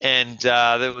 and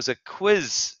there was a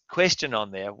quiz question on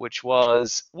there, which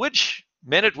was, which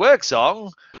Men at Work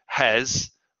song has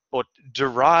or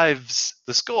derives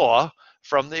the score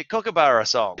from the Kookaburra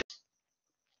song?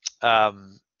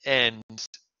 And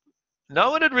no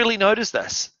one had really noticed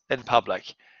this in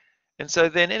public. And so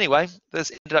then anyway,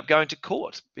 this ended up going to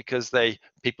court, because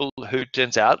people who,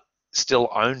 turns out, still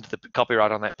owned the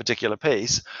copyright on that particular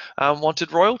piece,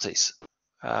 wanted royalties.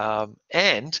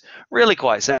 And really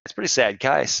quite sad. It's a pretty sad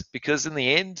case because in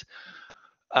the end,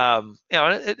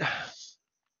 it's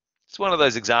one of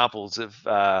those examples of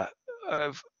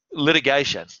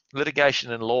litigation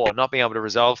and law not being able to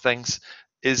resolve things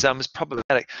is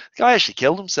problematic. The guy actually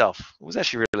killed himself. It was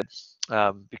actually really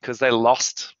because they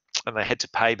lost and they had to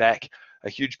pay back a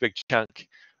huge big chunk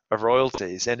of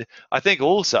royalties. And I think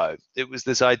also it was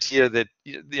this idea that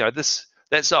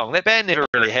that song, that band never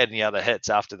really had any other hits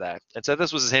after that. And so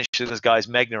this was essentially this guy's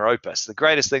magnum opus, the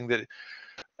greatest thing that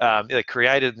they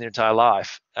created in their entire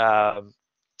life. Yeah,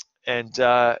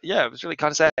 it was really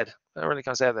kind of sad. Really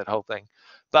kind of sad, that whole thing.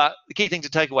 But the key thing to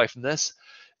take away from this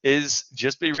is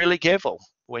just be really careful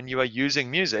when you are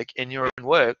using music in your own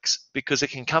works, because it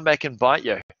can come back and bite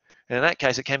you. And in that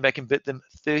case, it came back and bit them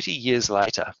 30 years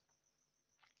later,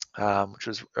 which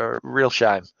was a real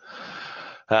shame.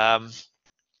 And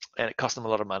it cost them a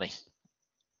lot of money.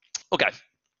 Okay,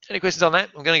 any questions on that?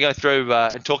 I'm going to go through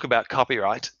and talk about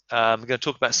copyright. I'm going to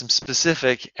talk about some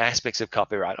specific aspects of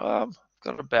copyright. I've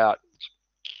got about,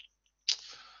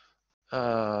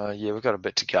 yeah, we've got a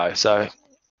bit to go. So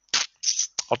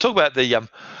I'll talk about the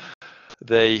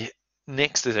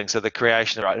next thing, so the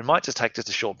creation. Right, it might just take just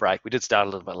a short break. We did start a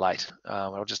little bit late.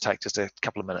 I'll just take just a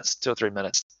couple of minutes, 2 or 3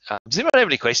 minutes. Does anyone have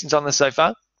any questions on this so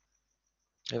far?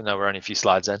 Even though we're only a few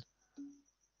slides in.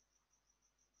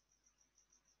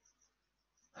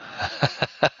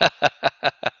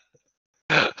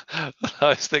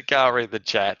 Those that can't read the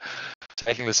chat,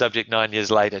 taking the subject 9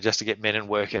 years later just to get men in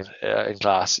work in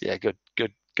class. Yeah, good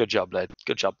job, lad.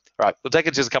 Good job. All right, we'll take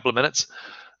it just a couple of minutes.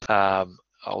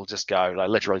 I'll just go like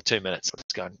literally 2 minutes.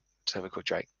 Let's go and just have a quick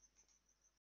break.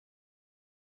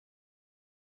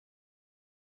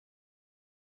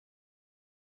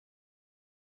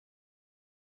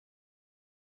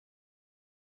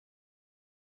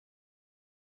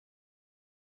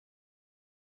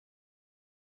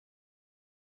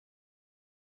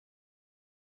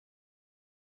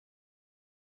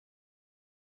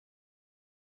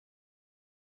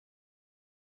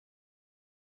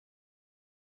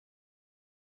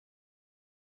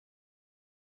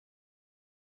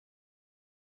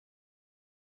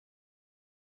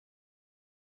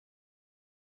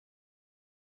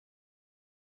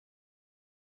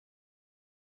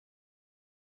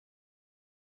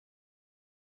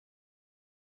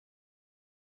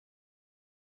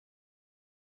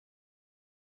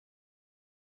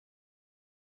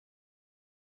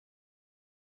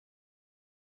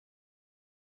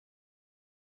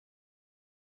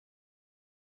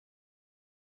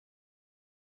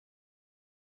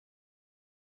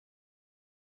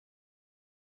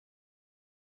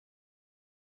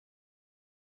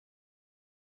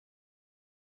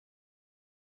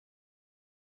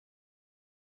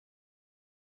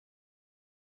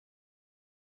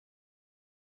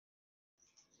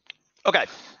 Okay,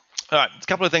 all right. A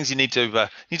couple of things you need to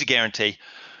guarantee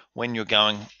when you're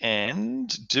going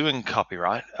and doing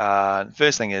copyright.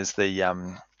 First thing is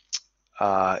the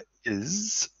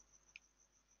is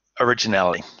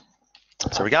originality.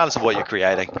 So regardless of what you're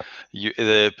creating,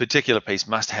 the particular piece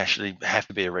must actually have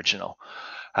to be original.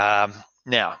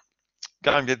 Now,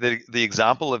 going to the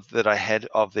example that I had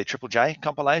of the Triple J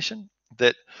compilation,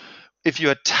 that if you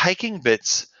are taking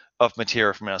bits of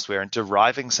material from elsewhere and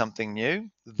deriving something new,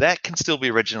 that can still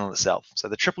be original itself. So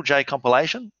the Triple J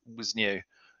compilation was new,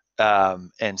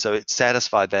 and so it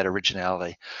satisfied that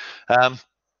originality.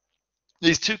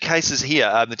 These two cases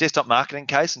here, the desktop marketing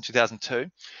case in 2002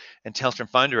 and Telstra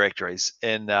phone directories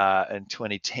in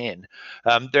 2010,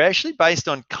 they're actually based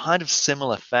on kind of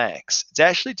similar facts. It's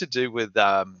actually to do with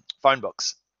phone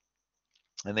books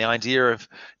and the idea of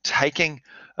taking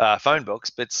phone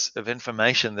books, bits of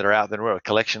information that are out there, a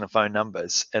collection of phone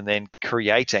numbers, and then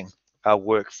creating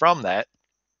work from that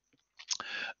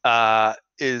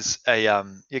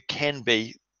it can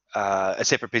be a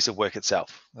separate piece of work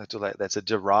itself. That's a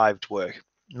derived work,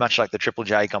 much like the Triple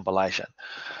J compilation.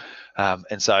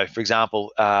 And so, for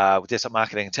example, with desktop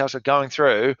marketing and Telstra, going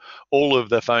through all of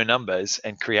the phone numbers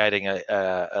and creating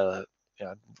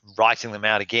writing them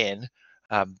out again,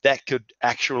 that could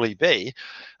actually be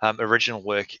original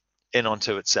work in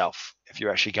onto itself if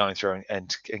you're actually going through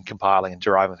and compiling and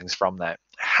deriving things from that.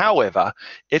 However,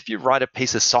 if you write a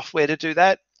piece of software to do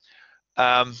that,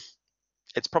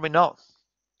 it's probably not.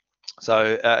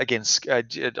 So again, I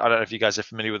don't know if you guys are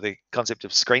familiar with the concept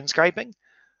of screen scraping.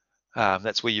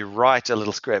 That's where you write a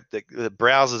little script that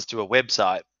browses to a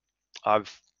website.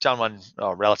 I've done one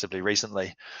relatively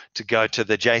recently to go to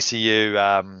the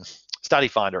JCU Study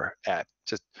Finder app.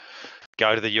 Just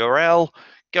go to the URL,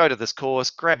 go to this course,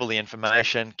 grab all the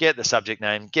information, get the subject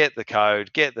name, get the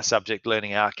code, get the subject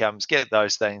learning outcomes, get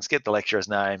those things, get the lecturer's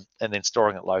name, and then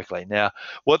storing it locally. Now,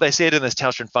 what they said in this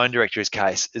Telstra phone directories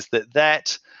case is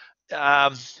that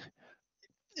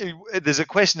there's a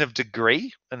question of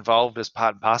degree involved as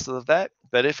part and parcel of that.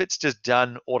 But if it's just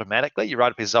done automatically, you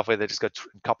write a piece of software that just goes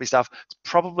copy stuff, it's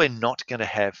probably not going to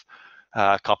have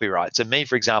copyright. So me,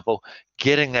 for example,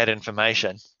 getting that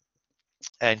information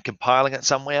and compiling it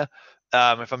somewhere,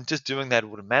 if I'm just doing that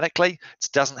automatically, it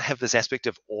doesn't have this aspect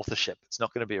of authorship. It's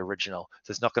not going to be original,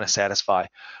 so it's not going to satisfy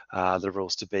the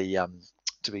rules to be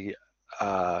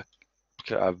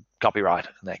copyright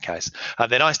in that case.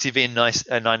 The Nice TV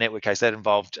and Nine Network case, that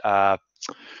involved,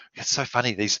 it's so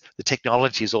funny, the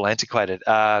technology is all antiquated.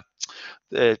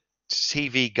 The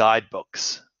TV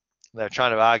guidebooks. They're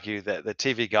trying to argue that the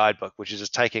TV guidebook, which is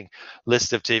just taking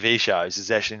lists of TV shows,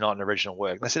 is actually not an original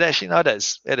work. And I said, actually, no, it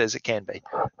is. It is. It can be.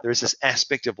 There is this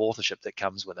aspect of authorship that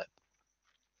comes with it.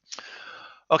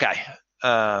 Okay.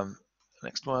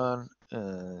 Next one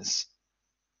is...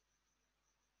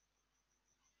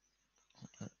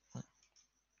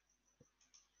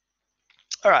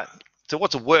 All right. So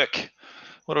what's a work?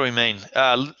 What do we mean?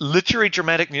 Literary,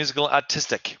 dramatic, musical,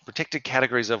 artistic, protected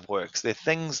categories of works. They're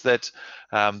things that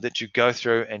that you go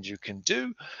through and you can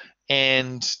do,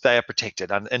 and they are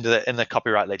protected in the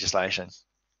copyright legislation.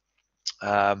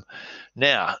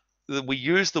 Now, we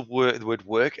use the word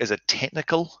work as a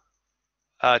technical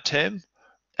term,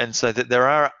 and so that there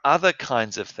are other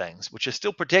kinds of things which are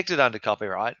still protected under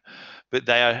copyright, but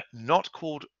they are not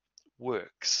called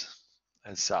works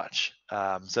as such.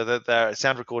 So that there are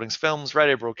sound recordings, films,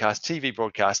 radio broadcasts, TV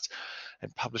broadcasts,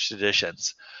 and published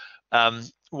editions.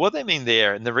 What they mean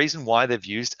there, and the reason why they've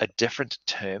used a different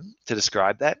term to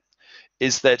describe that,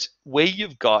 is that where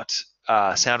you've got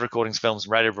sound recordings, films,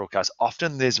 and radio broadcasts,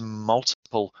 often there's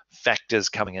multiple factors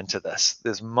coming into this.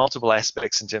 There's multiple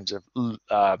aspects in terms of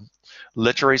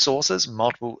literary sources,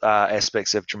 multiple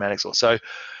aspects of dramatic source. So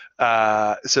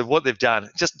what they've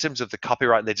done, just in terms of the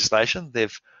copyright legislation,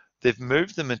 they've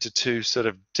moved them into two sort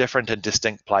of different and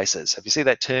distinct places. If you see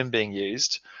that term being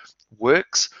used,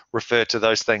 works refer to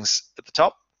those things at the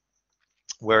top,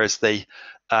 whereas the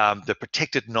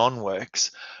protected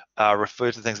non-works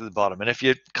refer to things at the bottom. And if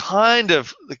you kind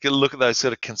of look at those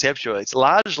sort of conceptually, it's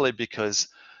largely because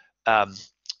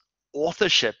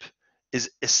authorship is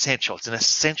essential. It's an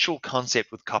essential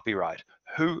concept with copyright,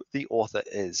 who the author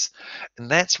is. And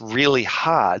that's really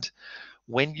hard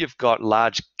when you've got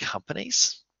large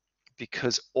companies,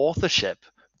 because authorship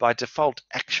by default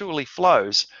actually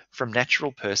flows from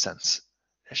natural persons.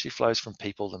 It actually flows from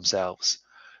people themselves.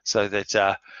 So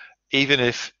that even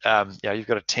if you've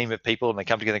got a team of people and they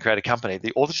come together and create a company,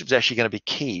 the authorship is actually going to be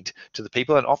keyed to the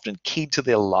people and often keyed to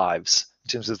their lives in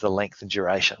terms of the length and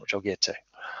duration, which I'll get to.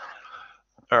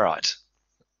 All right.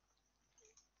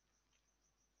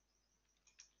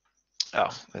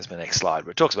 Oh, there's my next slide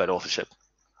where it talks about authorship.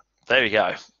 There you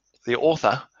go. The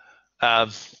author.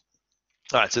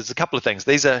 All right, so there's a couple of things.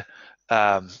 These are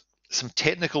some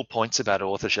technical points about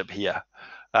authorship here.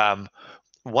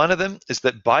 One of them is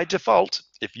that by default,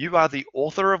 if you are the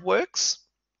author of works,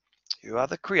 you are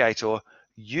the creator,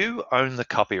 you own the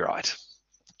copyright.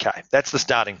 Okay, that's the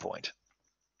starting point.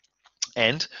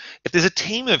 And if there's a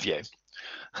team of you,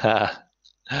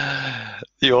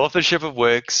 the authorship of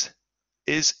works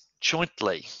is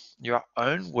jointly, your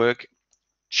own work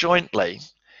jointly,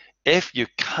 if you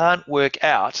can't work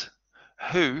out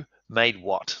who made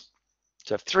what.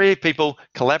 So if three people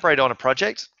collaborate on a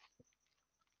project,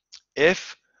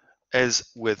 if,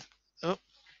 as with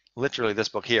literally this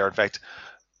book here, in fact,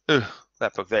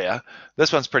 that book there,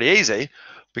 this one's pretty easy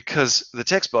because the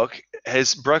textbook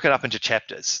has broken up into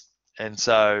chapters. And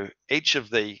so each of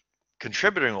the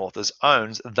contributing authors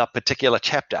owns the particular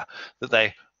chapter that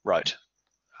they wrote.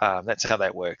 That's how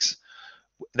that works.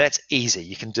 That's easy.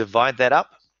 You can divide that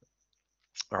up.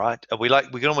 All right, we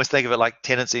can almost think of it like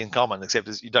tenancy in common, except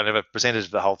as you don't have a percentage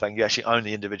of the whole thing. You actually own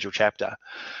the individual chapter.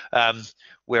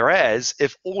 Whereas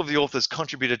if all of the authors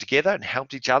contributed together and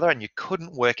helped each other and you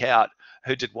couldn't work out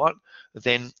who did what,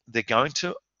 then they're going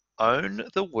to own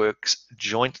the works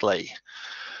jointly.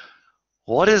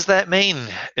 What does that mean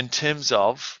in terms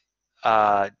of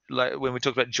like when we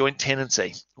talk about joint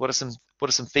tenancy? What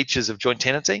are some features of joint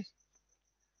tenancy?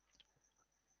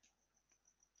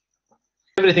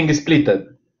 Everything is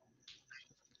splitted.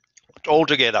 All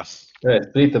together. Yeah,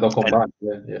 splitted or combined.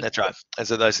 Yeah. That's right. And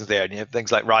so those things there, and you have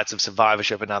things like rights of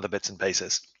survivorship and other bits and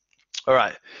pieces. All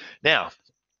right. Now,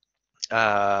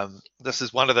 this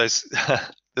is one of those.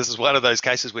 This is one of those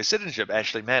cases where citizenship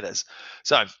actually matters.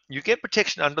 So you get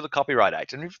protection under the Copyright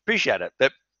Act, and we appreciate it.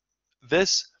 That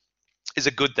this is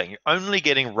a good thing. You're only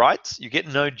getting rights. You get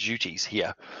no duties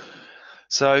here.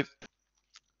 So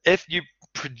if you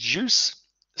produce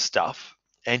stuff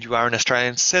and you are an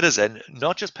Australian citizen,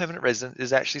 not just permanent resident,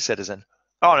 is actually citizen.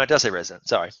 Oh, no, it does say resident.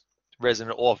 Sorry,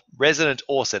 resident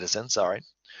or citizen. Sorry.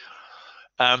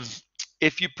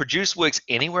 If you produce works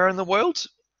anywhere in the world,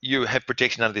 you have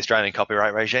protection under the Australian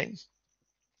copyright regime.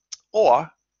 Or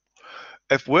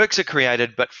if works are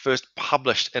created but first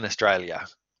published in Australia,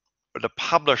 the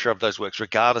publisher of those works,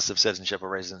 regardless of citizenship or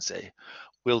residency,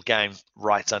 will gain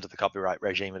rights under the copyright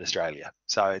regime in Australia.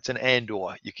 So it's an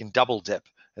and/or. You can double dip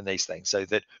in these things. So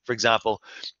that, for example,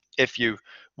 if you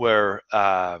were,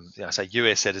 say,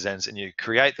 US citizens and you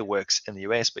create the works in the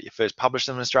US, but you first publish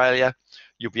them in Australia,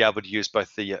 you'll be able to use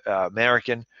both the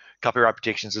American copyright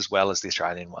protections as well as the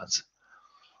Australian ones.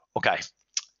 Okay,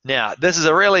 now this is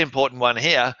a really important one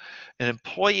here. An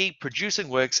employee producing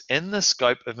works in the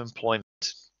scope of employment.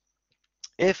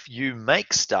 If you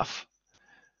make stuff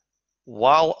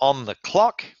while on the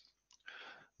clock,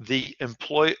 the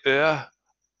employer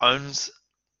owns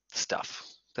stuff.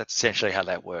 That's essentially how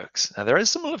that works. Now, there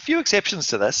is a few exceptions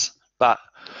to this, but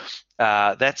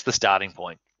that's the starting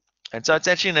point. And so it's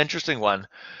actually an interesting one.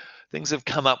 Things have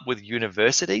come up with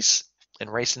universities in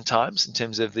recent times in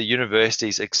terms of the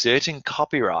universities exerting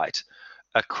copyright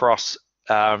across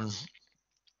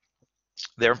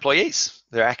their employees,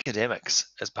 their academics,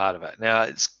 as part of it. Now,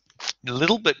 it's a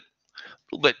little bit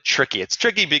tricky. It's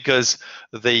tricky because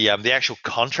the actual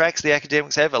contracts the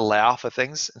academics have allow for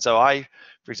things. And so I,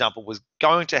 for example, was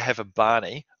going to have a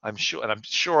Barney. I'm sure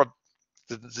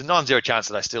there's a non-zero chance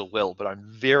that I still will, but I'm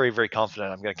very, very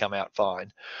confident I'm going to come out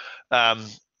fine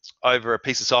over a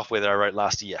piece of software that I wrote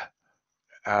last year,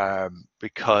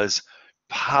 because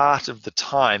part of the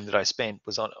time that I spent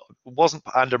wasn't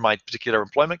under my particular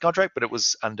employment contract, but it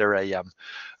was under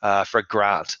for a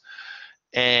grant,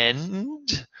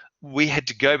 and we had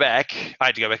to go back. I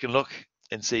had to go back and look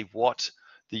and see what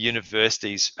the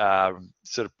university's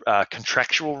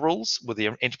contractual rules with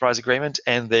the enterprise agreement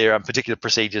and their particular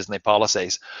procedures and their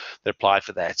policies that applied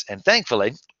for that. And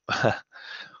thankfully,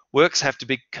 works have to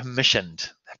be commissioned,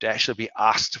 have to actually be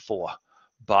asked for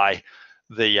by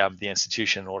the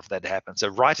institution in order for that to happen. So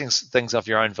writing things of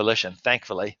your own volition,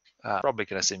 thankfully, probably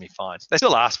going to see me fine. They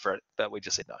still asked for it, but we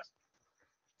just said no.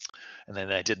 And then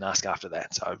they didn't ask after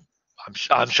that. So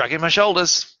I'm shrugging my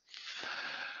shoulders.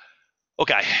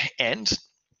 Okay, and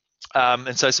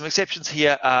so some exceptions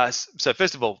here. So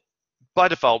first of all, by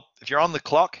default, if you're on the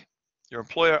clock, your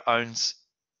employer owns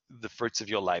the fruits of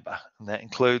your labor, and that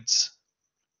includes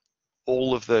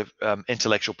all of the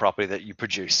intellectual property that you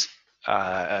produce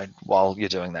while you're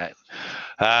doing that.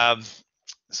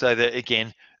 So that,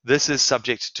 again, this is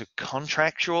subject to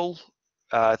contractual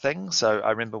things. So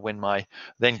I remember when my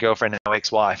then girlfriend, now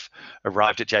ex-wife,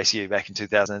 arrived at JCU back in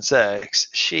 2006,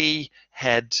 she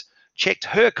had checked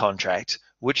her contract,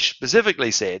 which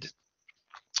specifically said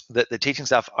that the teaching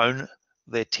staff own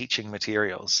their teaching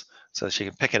materials, so she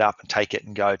can pick it up and take it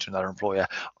and go to another employer.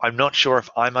 I'm not sure if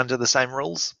I'm under the same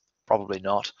rules. Probably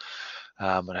not.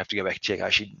 I'd have to go back and check.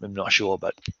 Actually, I'm not sure,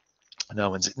 but no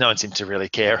one seemed to really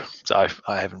care, so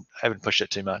I haven't pushed it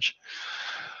too much.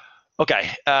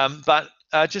 Okay, but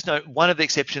just note, one of the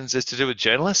exceptions is to do with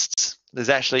journalists. There's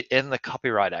actually in the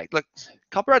Copyright Act. Look,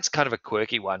 copyright's kind of a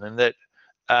quirky one in that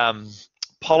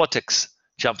politics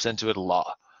jumps into it a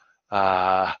lot,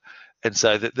 and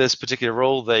so this particular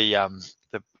rule, the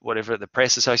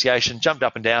Press Association jumped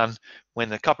up and down when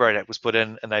the Copyright Act was put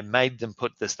in, and they made them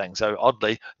put this thing. So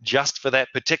oddly, just for that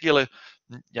particular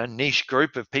niche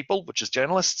group of people, which is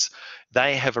journalists,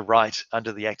 they have a right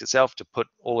under the Act itself to put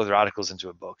all of their articles into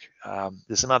a book.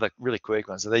 There's some other really quirky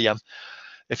ones. So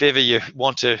if ever you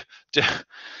want to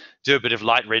do a bit of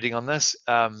light reading on this,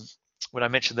 when I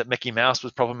mentioned that Mickey Mouse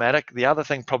was problematic, the other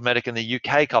thing problematic in the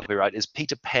UK copyright is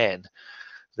Peter Pan.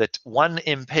 That one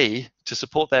MP to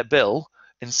support that bill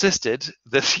insisted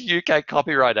that the UK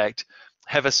Copyright Act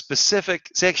have a specific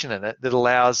section in it that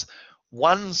allows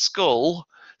one school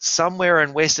somewhere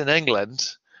in Western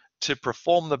England to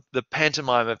perform the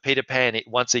pantomime of Peter Pan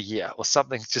once a year, or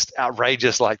something just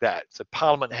outrageous like that. So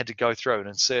Parliament had to go through and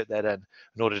insert that in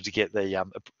order to get the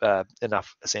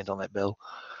enough assent on that bill.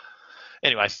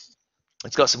 Anyway,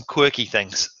 it's got some quirky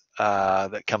things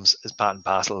that comes as part and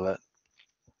parcel of it.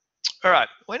 All right,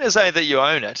 when I say that you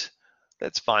own it,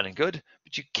 that's fine and good,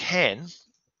 but you can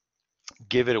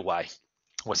give it away.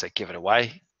 What's that? Give it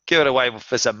away? Give it away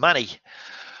for some money,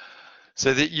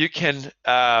 so that you can.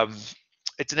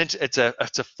 It's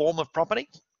a form of property.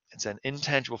 It's an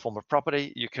intangible form of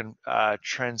property. You can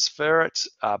transfer it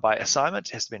by assignment.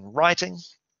 It has to be in writing.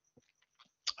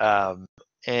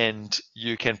 and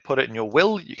you can put it in your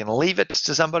will. You can leave it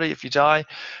to somebody if you die,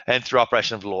 and through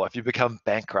operation of law, if you become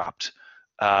bankrupt,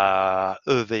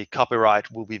 the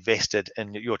copyright will be vested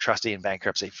in your trustee in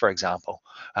bankruptcy, for example,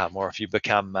 or if you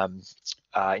become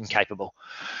incapable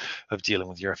of dealing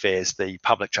with your affairs, the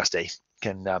public trustee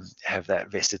can have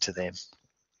that vested to them.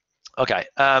 Okay,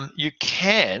 you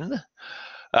can,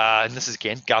 and this is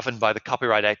again governed by the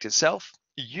Copyright Act itself,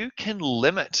 you can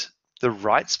limit the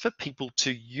rights for people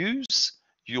to use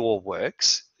your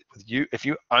works. If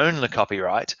you own the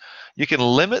copyright, you can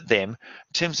limit them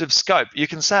in terms of scope. You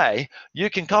can say, you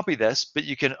can copy this, but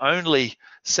you can only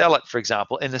sell it, for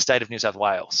example, in the state of New South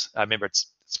Wales. Remember, it's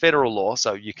federal law,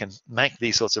 so you can make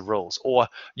these sorts of rules. Or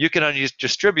you can only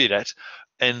distribute it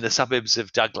in the suburbs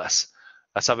of Douglas,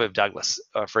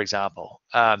 for example.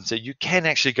 So you can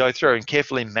actually go through and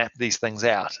carefully map these things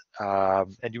out.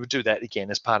 And you would do that, again,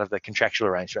 as part of the contractual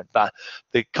arrangement. But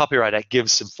the Copyright Act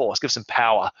gives some force, gives some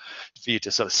power for you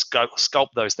to sort of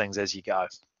sculpt those things as you go.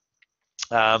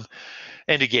 And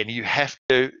again, you have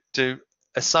to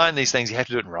assign these things, you have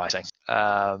to do it in writing.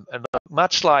 And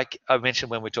much like I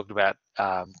mentioned when we talked about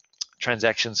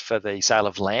transactions for the sale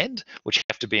of land, which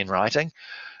have to be in writing,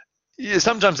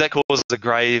 sometimes that causes a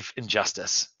grave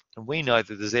injustice. And we know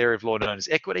that there's an area of law known as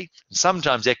equity. And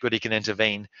sometimes equity can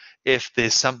intervene if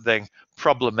there's something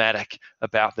problematic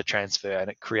about the transfer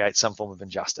and it creates some form of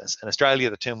injustice. In Australia,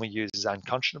 the term we use is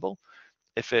unconscionable.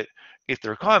 If the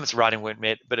requirements of writing weren't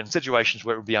met, but in situations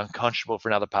where it would be unconscionable for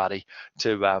another party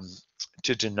to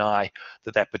deny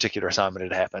that particular assignment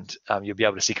had happened, you'll be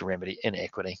able to seek a remedy in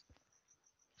equity.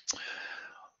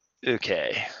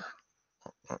 Okay.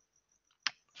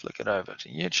 Flick it over to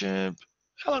YouTube.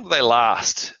 How long do they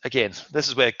last? Again, this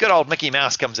is where good old Mickey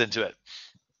Mouse comes into it.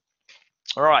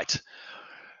 All right.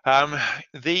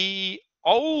 The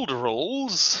old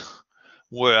rules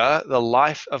were the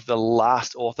life of the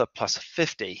last author plus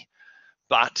 50.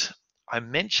 But I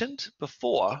mentioned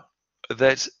before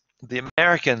that the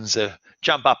Americans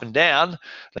jump up and down.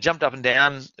 They jumped up and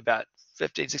down about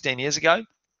 15, 16 years ago.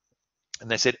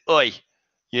 And they said, oi,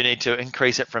 you need to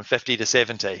increase it from 50 to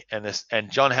 70.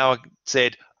 And John Howard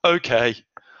said, okay.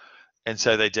 And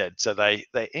so they did. So they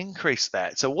increased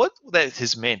that. So what that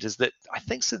has meant is that I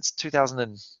think since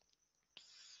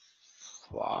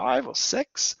 2005 or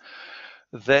 6,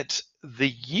 that the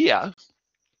year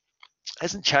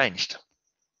hasn't changed.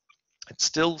 It's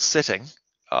still sitting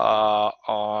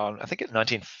on, I think, at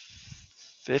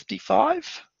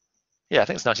 1955. Yeah, I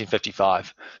think it's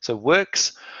 1955. So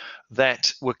works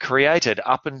that were created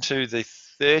up into the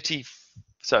 30.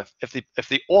 So if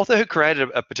the author who created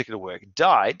a particular work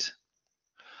died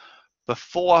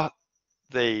before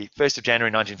the 1st of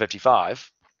January 1955,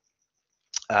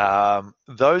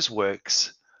 those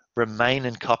works remain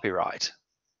in copyright.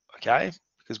 Okay,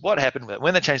 because what happened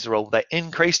when they changed the rule, they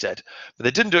increased it, but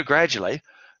they didn't do it gradually.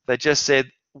 They just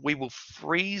said we will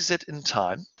freeze it in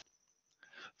time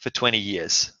for 20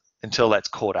 years until that's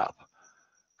caught up.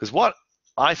 Because what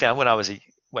I found when I was a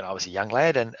young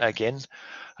lad, and again,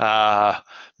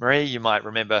 Marie, you might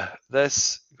remember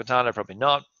this, Quintana probably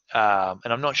not, and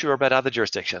I'm not sure about other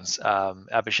jurisdictions.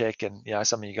 Abhishek and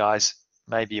some of you guys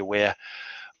may be aware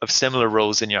of similar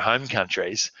rules in your home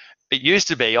countries. It used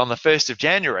to be on the 1st of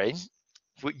January,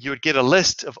 you would get a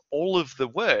list of all of the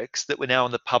works that were now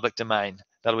in the public domain.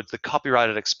 In other words, the copyright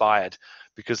had expired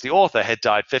because the author had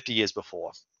died 50 years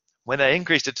before. When they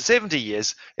increased it to 70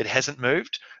 years, it hasn't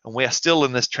moved, and we are still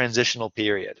in this transitional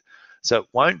period. So it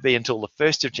won't be until the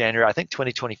 1st of January, I think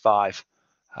 2025.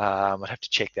 I'd have to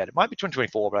check that. It might be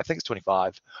 2024, but I think it's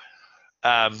 25.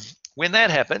 When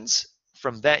that happens,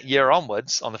 from that year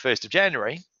onwards, on the 1st of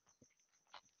January,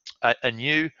 a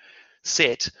new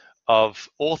set of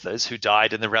authors who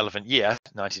died in the relevant year,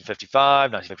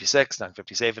 1955, 1956,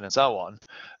 1957, and so on,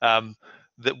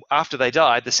 that after they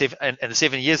died, the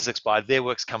 7 years has expired, their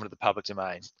works come into the public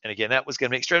domain. And again, that was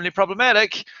going to be extremely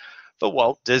problematic for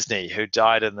Walt Disney, who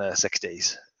died in the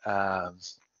 60s.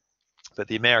 But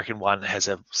the American one has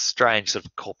a strange sort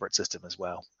of corporate system as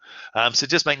well. So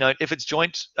just make note, if it's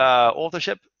joint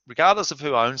authorship, regardless of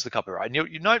who owns the copyright, and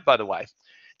you note, by the way, it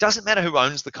doesn't matter who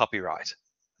owns the copyright.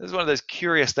 This is one of those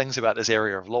curious things about this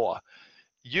area of law.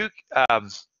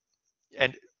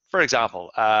 And for example,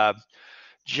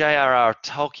 J.R.R.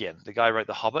 Tolkien, the guy who wrote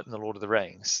The Hobbit and The Lord of the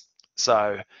Rings.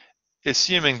 So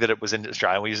assuming that it was in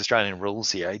Australia, we use Australian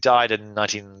rules here, he died in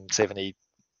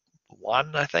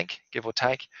 1971, I think, give or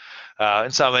take.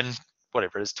 And so in,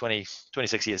 whatever it is,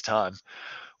 26 years' time,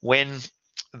 when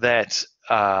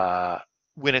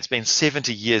it's been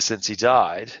 70 years since he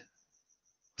died,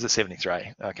 was it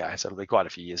 73? Okay, so it'll be quite a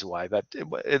few years away. But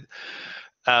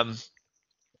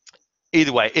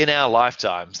either way, in our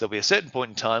lifetimes, there'll be a certain point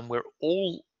in time where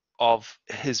all of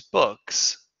his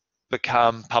books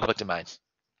become public domain.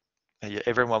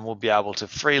 Everyone will be able to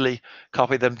freely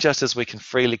copy them, just as we can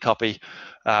freely copy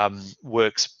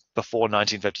works before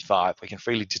 1955. We can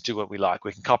freely just do what we like.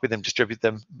 We can copy them, distribute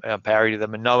them, parody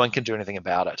them, and no one can do anything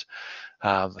about it,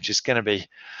 which is going to be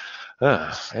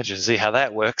interesting to see how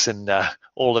that works and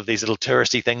all of these little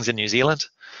touristy things in New Zealand.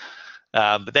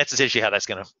 But that's essentially how that's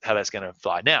going to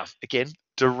fly. Now, again,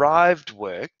 derived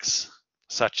works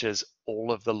such as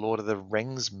all of the Lord of the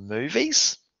Rings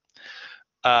movies,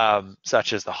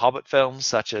 such as the Hobbit films,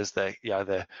 such as the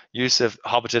use of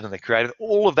Hobbiton and the creative,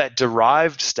 all of that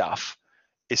derived stuff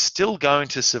is still going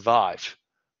to survive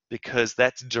because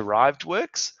that's derived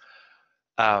works.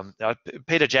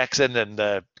 Peter Jackson and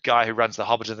the guy who runs the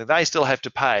Hobbiton thing, they still have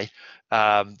to pay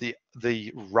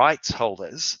the rights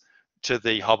holders to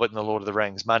the Hobbit and the Lord of the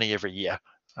Rings money every year.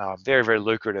 Very, very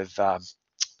lucrative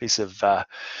piece of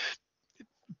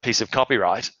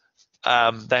copyright.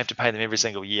 They have to pay them every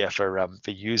single year for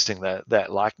using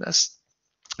that likeness.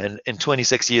 And in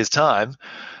 26 years' time,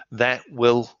 that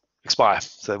will expire.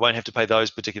 So they won't have to pay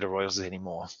those particular royalties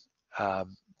anymore.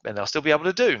 And they'll still be able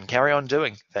to do and carry on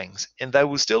doing things. And they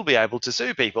will still be able to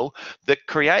sue people that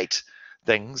create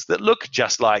things that look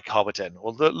just like Hobbiton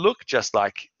or that look just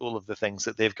like all of the things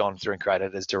that they've gone through and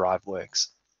created as derived works.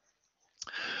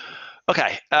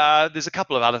 Okay, there's a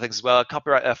couple of other things as well.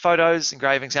 Copyright photos,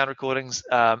 engraving, sound recordings.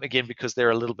 Again, because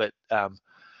they're a little bit,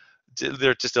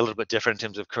 they're just a little bit different in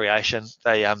terms of creation.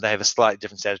 They have a slightly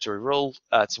different statutory rule.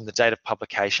 It's from the date of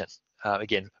publication.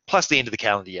 Again, plus the end of the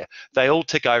calendar year. They all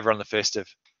tick over on the 1st of.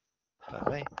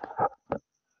 Pardon me.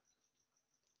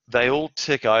 They all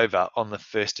tick over on the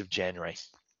 1st of January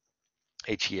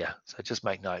each year. So just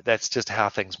make note. That's just how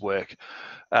things work.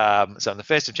 So on the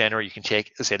 1st of January, you can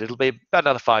check. As I said, it'll be about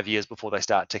another 5 years before they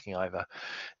start ticking over.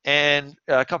 And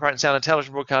copyright and sound and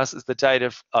television broadcast is the date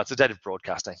of, it's the date of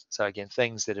broadcasting. So again,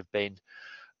 things that have been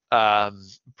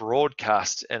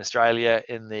broadcast in Australia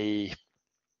in the,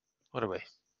 what are we,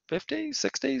 50s,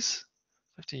 60s,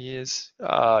 50 years?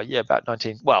 Yeah, about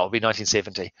it'll be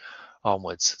 1970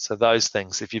 onwards. So those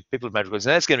things, if people have made recordings,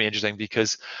 and that's going to be interesting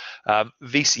because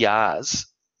VCRs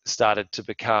started to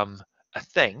become a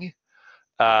thing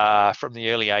from the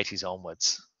early 80s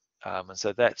onwards. And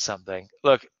so that's something.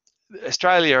 Look,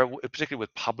 Australia, particularly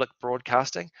with public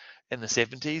broadcasting in the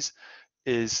 70s,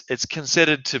 it's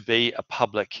considered to be a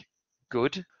public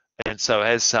good. And so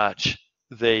as such,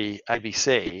 the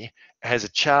ABC has a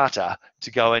charter to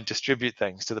go and distribute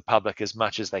things to the public as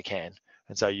much as they can.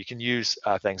 And so you can use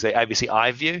things, the ABC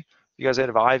iView, you guys heard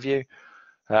of iView?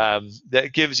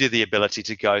 That gives you the ability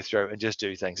to go through and just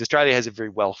do things. Australia has a very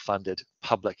well-funded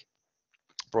public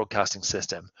broadcasting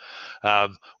system.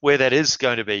 Where that is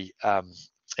going to be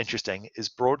interesting is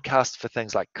broadcast for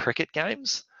things like cricket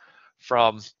games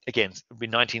from, again, it'll be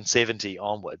 1970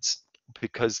 onwards,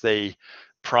 because the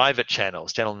private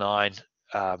channels, Channel 9,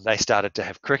 they started to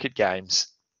have cricket games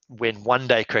when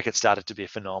one-day cricket started to be a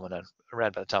phenomenon around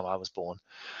about the time I was born.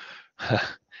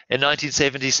 In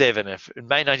 1977, in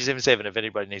May 1977, if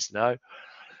anybody needs to know.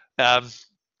 And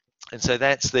so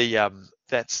that's the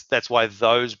that's why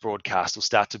those broadcasts will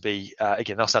start to be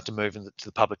again, they'll start to move into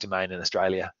the public domain in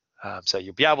Australia. So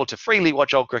you'll be able to freely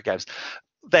watch old cricket games.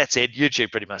 That said,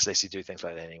 YouTube pretty much lets you do things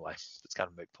like that anyway. It's kind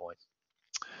of a moot point.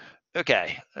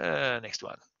 Okay, next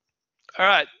one. All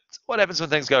right, so what happens when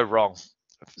things go wrong?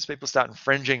 If people start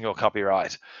infringing your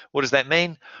copyright, what does that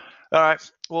mean? All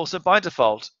right, well, so by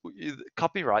default,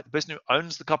 copyright, the person who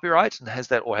owns the copyright and has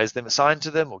that, or has them assigned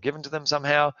to them or given to them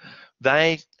somehow,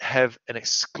 they have an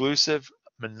exclusive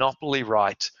monopoly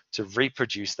right to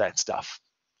reproduce that stuff.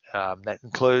 That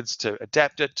includes to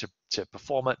adapt it, to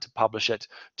perform it, to publish it,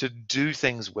 to do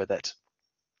things with it.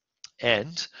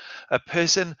 And a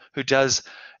person who does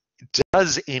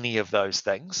any of those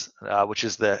things, which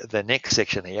is the next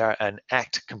section here, an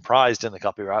act comprised in the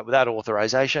copyright without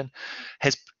authorization,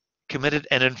 has committed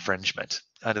an infringement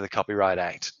under the Copyright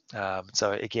Act.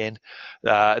 So again,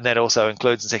 and that also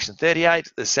includes in section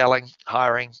 38, the selling,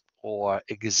 hiring, or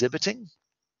exhibiting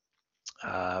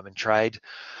in trade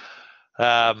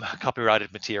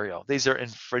copyrighted material. These are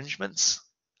infringements,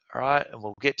 all right? And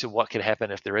we'll get to what can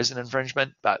happen if there is an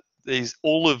infringement, but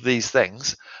all of these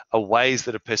things are ways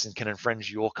that a person can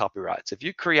infringe your copyrights. If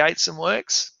you create some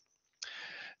works,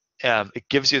 it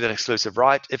gives you that exclusive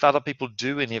right. If other people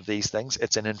do any of these things,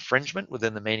 it's an infringement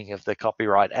within the meaning of the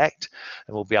Copyright Act,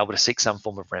 and we'll be able to seek some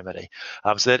form of remedy.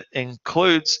 So that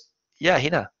includes, yeah,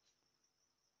 Hina.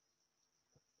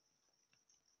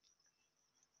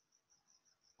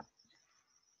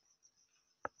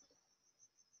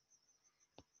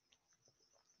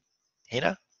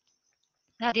 Hina?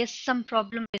 Yeah, there's some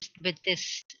problem with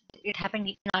this. It happened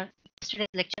in our yesterday's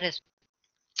lecture as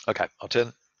well. Okay, I'll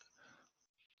turn.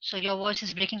 So your voice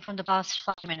is breaking from the past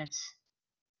 5 minutes.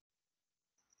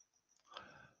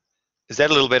 Is that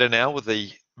a little better now with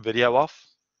the video off?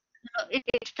 No,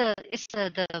 it's the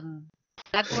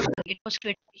Blackboard. It was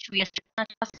created issue yesterday in our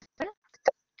class as well.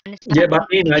 And it's Yeah, but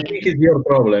happening I again. think it's your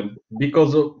problem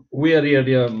because we are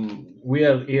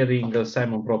hearing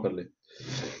Simon properly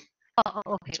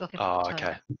Okay. Oh, Sorry.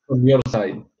 okay. from your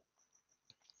side.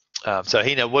 So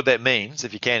Hina, what that means,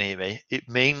 if you can hear me, it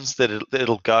means that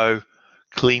it'll go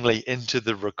cleanly into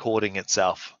the recording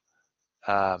itself.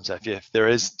 So if there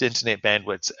is internet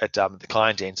bandwidth at the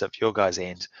client end, so at your guys'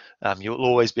 end, you'll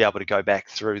always be able to go back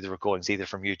through the recordings either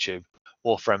from YouTube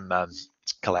or from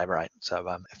Collaborate. So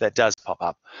if that does pop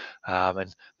up,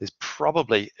 and there's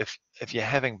probably, if you're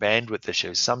having bandwidth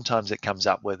issues, sometimes it comes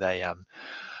up with a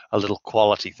little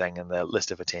quality thing in the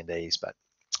list of attendees, but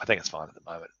I think it's fine at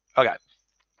the moment. Okay.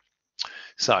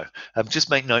 So just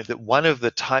make note that one of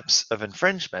the types of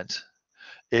infringement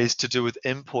is to do with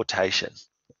importation.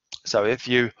 So if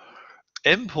you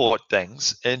import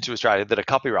things into Australia that are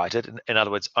copyrighted, in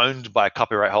other words, owned by a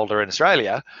copyright holder in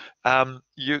Australia,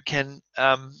 you can,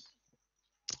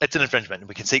 it's an infringement and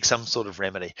we can seek some sort of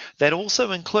remedy. That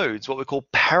also includes what we call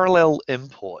parallel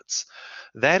imports.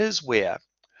 That is where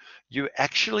you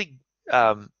actually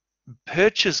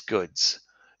purchase goods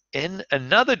in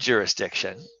another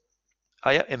jurisdiction. Oh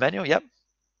yeah, Emmanuel, yep.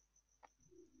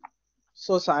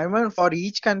 So Simon, for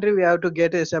each country we have to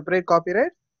get a separate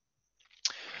copyright?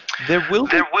 There will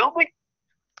be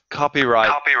copyright.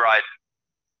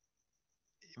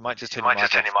 You might just turn your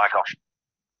mic off.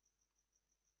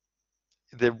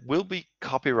 There will be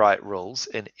copyright rules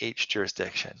in each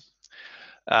jurisdiction.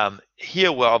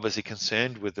 Here we're obviously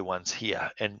concerned with the ones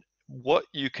here, and what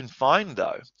you can find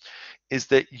though is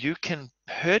that you can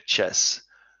purchase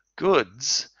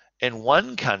goods in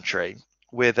one country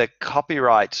where the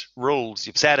copyright rules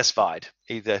you've satisfied,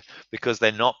 either because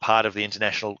they're not part of the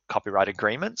international copyright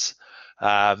agreements,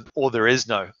 or there is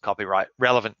no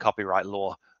relevant copyright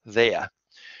law there.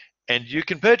 And you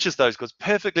can purchase those goods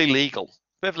perfectly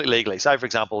legally. So for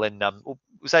example, in we'll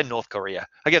say North Korea,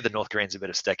 I give the North Koreans a bit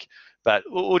of stick, but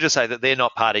we'll just say that they're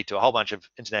not party to a whole bunch of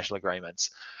international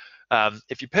agreements.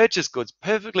 If you purchase goods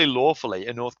perfectly lawfully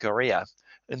in North Korea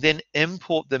and then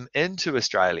import them into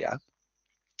Australia,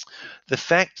 the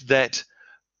fact that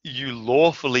you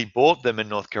lawfully bought them in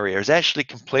North Korea is actually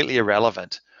completely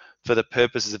irrelevant for the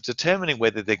purposes of determining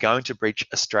whether they're going to breach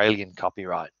Australian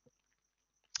copyright.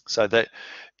 So that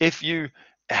if you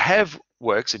have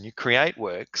works and you create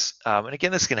works, and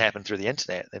again, this can happen through the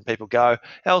internet, then people go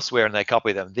elsewhere and they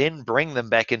copy them, then bring them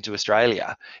back into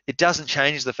Australia, it doesn't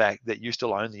change the fact that you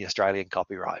still own the Australian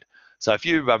copyright. So if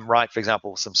you write, for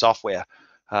example, some software,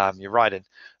 you write it,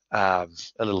 a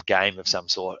little game of some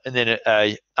sort, and then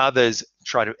others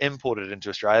try to import it into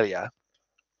Australia,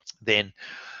 then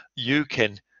you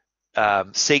can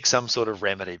seek some sort of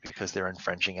remedy because they're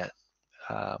infringing it.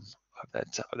 Hope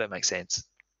that makes sense.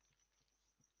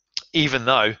 Even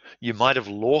though you might have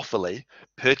lawfully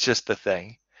purchased the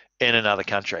thing in another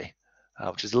country,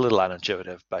 which is a little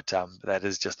unintuitive, but that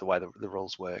is just the way the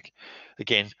rules work.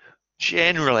 Again,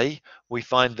 generally, we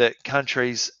find that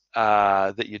countries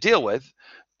that you deal with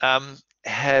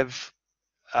have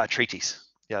treaties.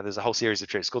 Yeah, there's a whole series of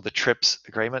treaties called the TRIPS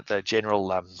agreement, the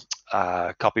General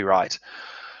Copyright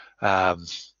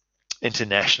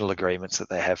international agreements that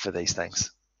they have for these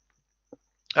things.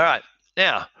 All right,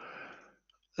 now,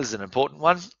 this is an important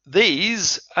one.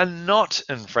 These are not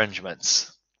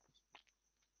infringements.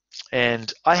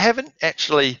 And I haven't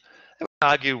actually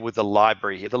argued with the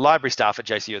library here. The library staff at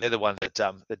JCU, they're the ones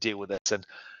that deal with this. And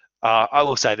I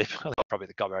will say they're probably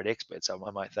the copyright experts, so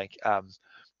I might think. At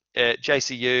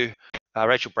JCU,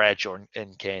 Rachel Bradshaw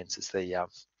in Cairns is the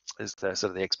sort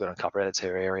of the expert on copyright. It's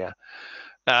her area.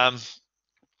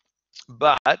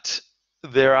 But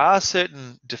there are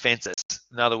certain defenses.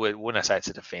 In other words, when I say it's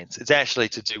a defense, it's actually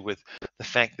to do with the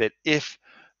fact that if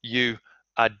you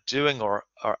are doing or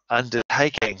are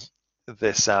undertaking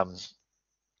this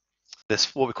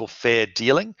this what we call fair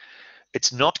dealing,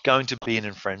 it's not going to be an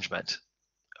infringement.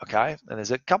 Okay, and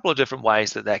there's a couple of different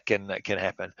ways that can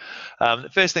happen. The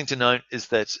first thing to note is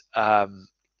that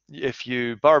if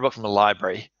you borrow a book from a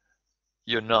library,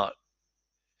 you're not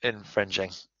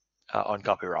infringing on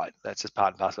copyright. That's just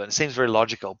part and parcel. And it seems very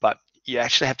logical, but you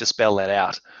actually have to spell that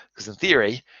out, because in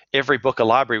theory, every book a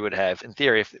library would have, in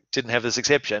theory, if it didn't have this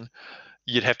exception,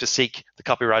 you'd have to seek the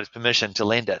copywriter's permission to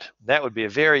lend it. That would be a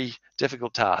very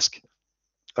difficult task.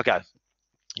 Okay,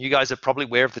 you guys are probably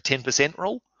aware of the 10%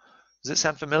 rule. Does it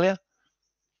sound familiar?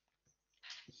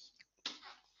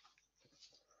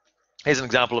 Here's an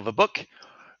example of a book.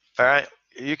 All right,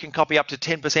 you can copy up to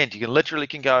 10%. You can literally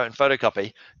go and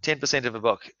photocopy 10% of a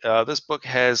book. This book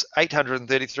has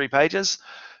 833 pages.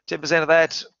 10% of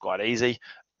that, quite easy,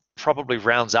 probably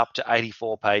rounds up to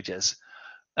 84 pages.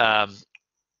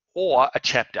 Or a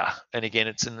chapter, and again,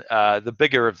 it's in the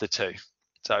bigger of the two.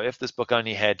 So if this book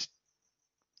only had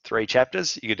 3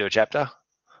 chapters, you could do a chapter.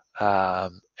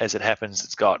 As it happens,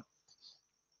 it's got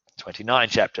 29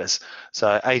 chapters,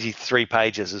 so 83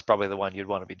 pages is probably the one you'd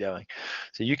want to be doing.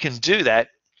 So you can do that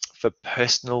for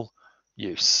personal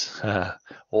use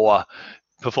or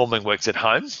performing works at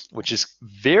home, which is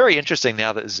very interesting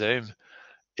now that Zoom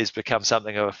has become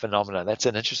something of a phenomenon. That's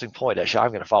an interesting point, actually.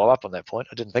 I'm going to follow up on that point.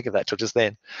 I didn't think of that till just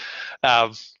then.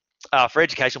 For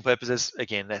educational purposes,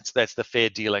 again, that's the fair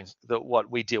dealing,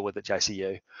 what we deal with at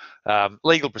JCU.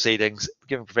 Legal proceedings,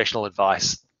 giving professional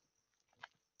advice,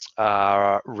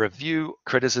 review,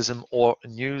 criticism, or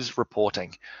news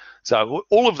reporting. So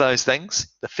all of those things,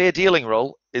 the fair dealing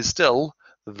rule is still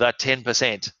the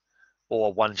 10%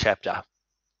 or 1 chapter,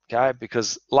 okay?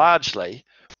 Because largely,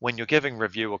 when you're giving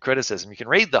review or criticism, you can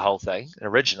read the whole thing,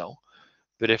 original,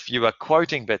 but if you are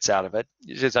quoting bits out of it,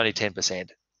 it's only 10%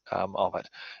 of it.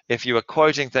 If you are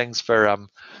quoting things for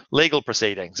legal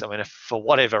proceedings, I mean, if for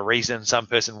whatever reason some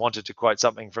person wanted to quote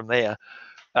something from there,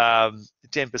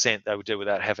 10% they would do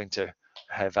without having to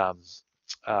have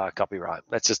copyright.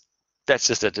 That's just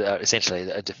essentially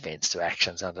a defense to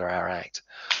actions under our Act.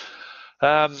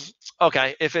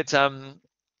 Okay, if it's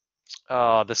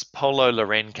this Polo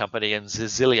Loren company in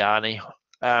Siciliani,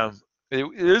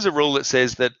 there's a rule that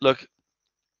says that, look,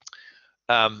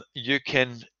 you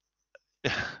can,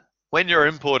 when you're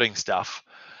importing stuff,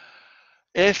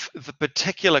 if the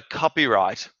particular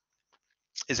copyright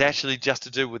is actually just to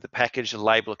do with the package, a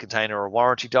label, a container, or a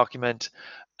warranty document,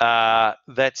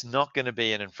 that's not going to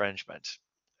be an infringement.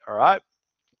 All right.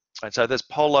 And so this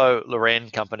Polo Loren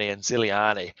company in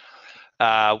Siciliani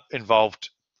involved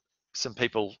some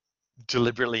people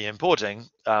deliberately importing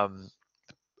Polo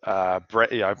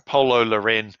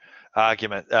Loren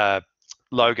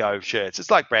logo shirts.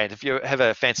 It's like brand. If you have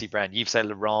a fancy brand, Yves Saint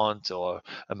Laurent or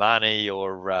Armani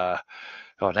or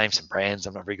name some brands.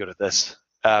 I'm not very good at this.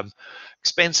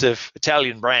 Expensive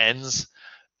Italian brands.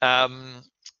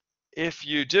 If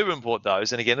you do import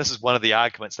those, and again, this is one of the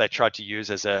arguments they tried to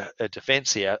use as a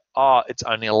defense here. Oh, it's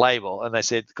only a label, and they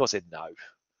said, of course, no.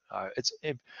 It's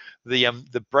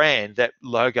the brand, that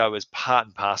logo is part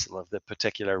and parcel of the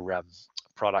particular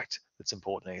product that's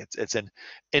important. It's an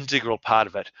integral part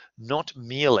of it, not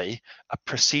merely a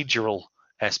procedural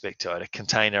aspect to it, a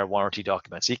container, a warranty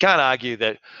document. So you can't argue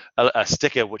that a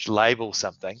sticker which labels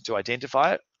something to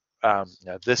identify it,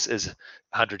 this is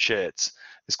 100 shirts,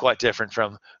 is quite different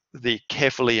from the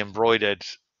carefully embroidered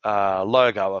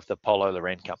logo of the Polo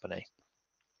Loren company.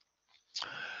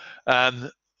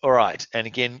 All right, and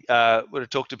again, when I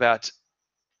talked about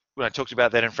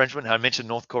that infringement, I mentioned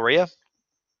North Korea.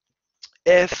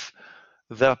 If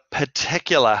the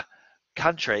particular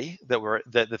country that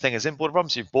the thing is imported from,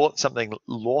 so you've bought something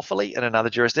lawfully in another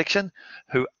jurisdiction,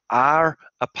 who are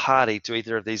a party to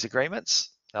either of these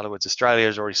agreements, in other words, Australia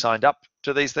has already signed up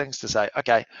to these things to say,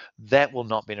 okay, that will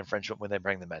not be an infringement when they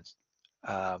bring them in,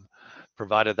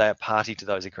 provided they are party to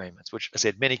those agreements, which I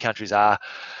said many countries are,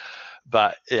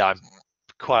 but yeah, I'm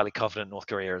quietly confident North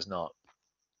Korea is not.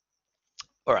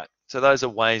 All right, so those are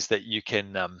ways that you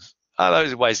can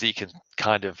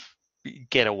kind of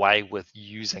get away with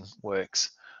using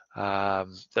works that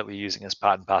we're using as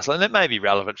part and parcel, and that may be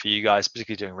relevant for you guys,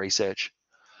 particularly doing research.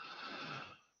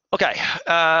 Okay,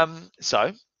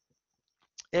 so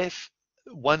if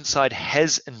one side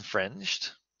has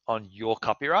infringed on your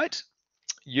copyright,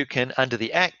 you can, under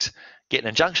the Act, get an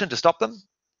injunction to stop them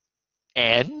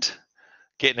and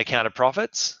get an account of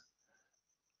profits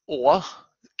or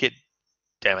get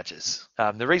damages.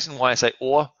 The reason why I say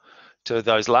or to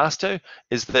those last two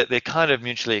is that they're kind of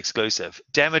mutually exclusive.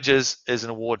 Damages is an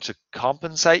award to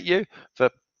compensate you for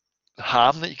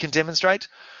harm that you can demonstrate,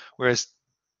 whereas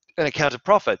an account of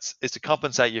profits is to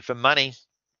compensate you for money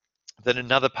that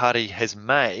another party has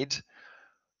made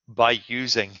by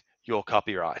using your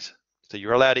copyright. So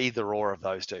you're allowed either or of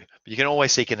those two, but you can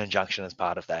always seek an injunction as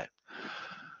part of that.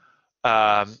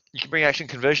 You can bring action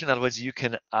conversion. In other words, you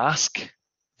can ask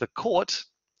the court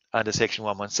under Section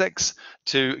 116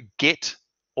 to get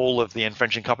all of the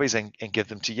infringing copies and give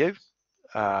them to you,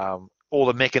 or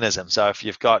the mechanism. So if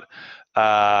you've got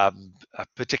a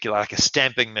particular, like a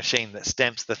stamping machine that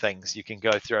stamps the things, you can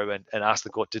go through and ask the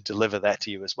court to deliver that to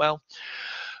you as well.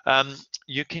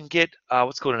 You can get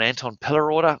what's called an Anton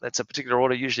Pillar order. That's a particular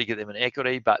order. Usually you get them in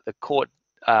equity, but the court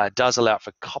does allow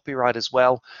for copyright as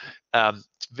well.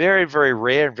 It's very, very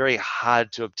rare and very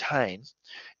hard to obtain.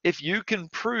 If you can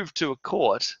prove to a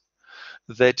court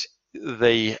that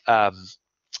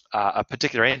a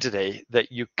particular entity,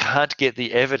 that you can't get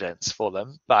the evidence for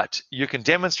them, but you can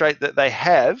demonstrate that they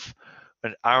have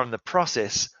and are in the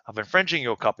process of infringing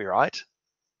your copyright.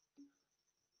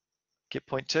 Get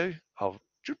point 2.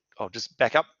 I'll just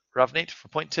back up, Ravneet, for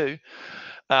point 2.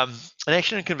 An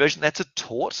action and conversion, that's a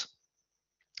tort.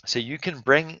 So you can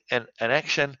bring an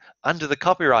action under the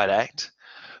Copyright Act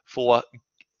for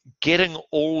getting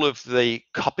all of the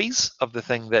copies of the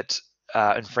thing that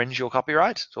infringe your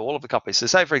copyright. So all of the copies. So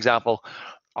say, for example,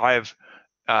 I've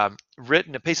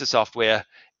written a piece of software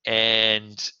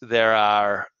and there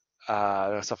are,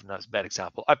 that's often not a bad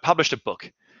example. I published a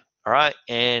book, all right?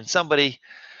 And somebody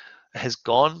has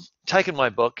taken my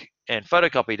book and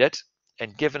photocopied it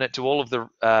and given it to all of the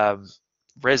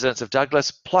residents of Douglas,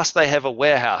 plus they have a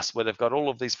warehouse where they've got all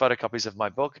of these photocopies of my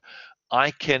book.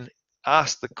 I can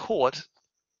ask the court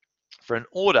for an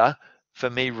order for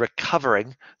me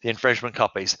recovering the infringement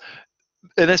copies.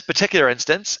 In this particular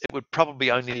instance, it would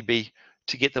probably only be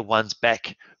to get the ones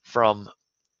back from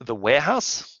the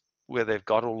warehouse where they've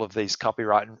got all of these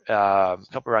copyright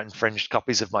infringed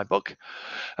copies of my book,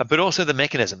 but also the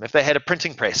mechanism. If they had a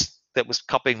printing press that was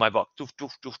copying my book,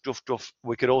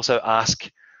 we could also ask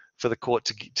for the court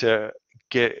to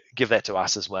give that to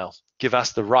us as well. Give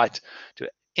us the right to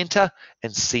enter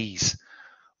and seize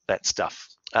that stuff.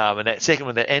 And that second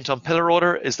one, the Anton Pillar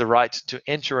order, is the right to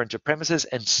enter into premises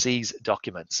and seize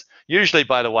documents. Usually,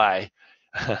 by the way,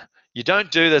 you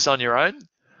don't do this on your own.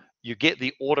 You get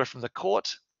the order from the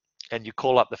court and you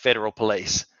call up the federal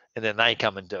police and then they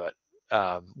come and do it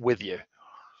with you.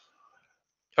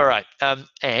 All right,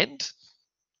 and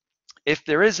if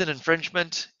there is an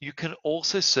infringement, you can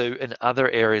also sue in other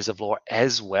areas of law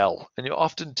as well, and you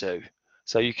often do.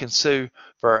 So you can sue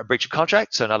for a breach of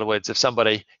contract. So in other words, if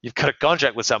you've got a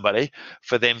contract with somebody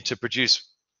for them to produce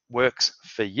works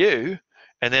for you,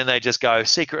 and then they just go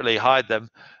secretly hide them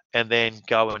and then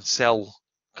go and sell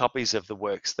copies of the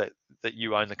works that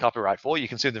you own the copyright for, you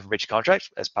can sue them for breach of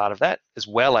contract as part of that, as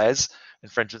well as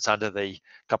infringements under the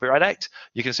Copyright Act.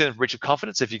 You can sue them for breach of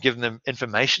confidence if you've given them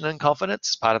information in confidence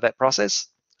as part of that process.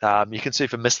 You can sue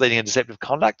for misleading and deceptive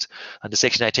conduct under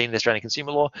Section 18 of the Australian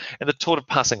Consumer Law, and the tort of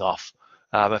passing off.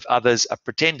 If others are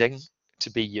pretending to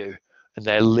be you and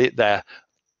they're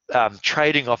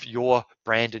trading off your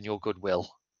brand and your goodwill.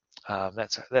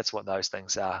 That's what those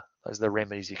things are. Those are the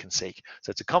remedies you can seek.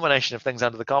 So it's a combination of things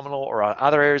under the common law or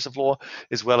other areas of law,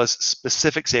 as well as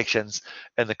specific sections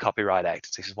in the Copyright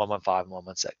Act, sections 115 and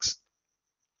 116.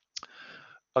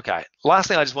 Okay, last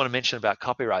thing I just want to mention about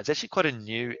copyright. It's actually quite a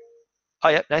new, oh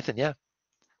yeah, Nathan, yeah.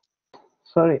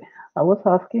 Sorry, I was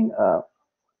asking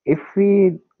if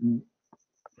we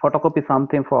photocopy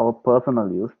something for our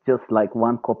personal use, just like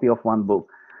one copy of one book,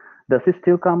 does it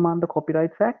still come under Copyright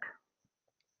Act?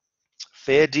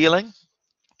 Fair dealing,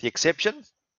 the exception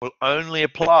will only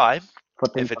apply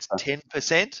if it's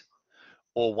 10%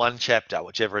 or one chapter,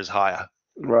 whichever is higher.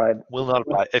 Right. Will not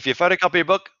apply. If you photocopy a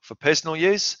book for personal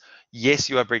use, yes,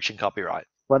 you are breaching copyright.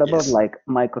 What about like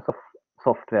Microsoft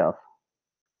softwares?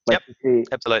 Yep,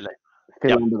 absolutely.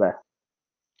 Still under that?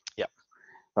 Yep.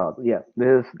 Yeah,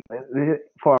 this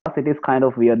for us it is kind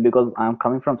of weird because I'm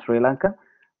coming from Sri Lanka.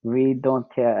 We don't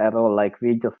care at all. Like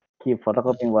we just keep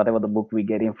photocopying whatever the book we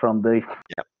get in from the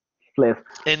place.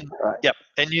 In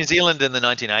New Zealand in the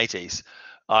 1980s,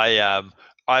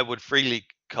 I would freely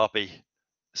copy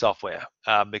software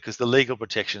because the legal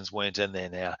protections weren't in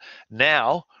there.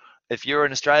 Now, if you're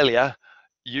in Australia,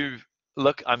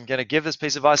 look, I'm going to give this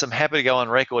piece of advice. I'm happy to go on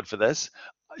record for this.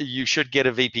 You should get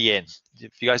a VPN.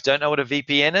 If you guys don't know what a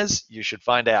VPN is, you should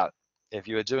find out. If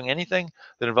you are doing anything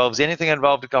that involves anything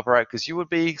involved in copyright, because you would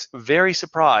be very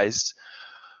surprised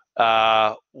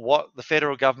what the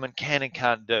federal government can and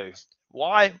can't do.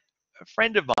 Why? A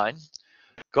friend of mine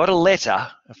got a letter,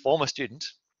 a former student,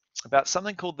 about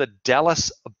something called the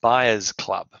Dallas Buyers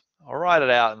Club. I'll write it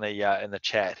out in the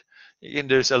chat. You can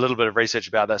do a little bit of research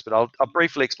about this, but I'll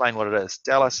briefly explain what it is.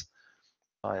 Dallas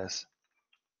Buyers.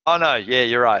 Oh no, yeah,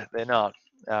 you're right. They're not,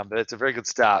 but it's a very good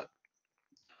start.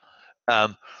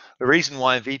 The reason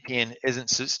why VPN isn't,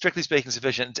 strictly speaking,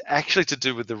 sufficient, it's actually to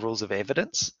do with the rules of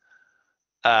evidence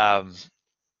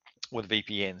with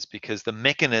VPNs, because the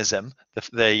mechanism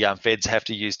the feds have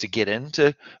to use to get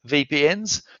into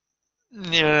VPNs,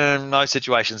 in most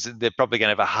situations, they're probably going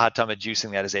to have a hard time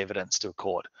adducing that as evidence to a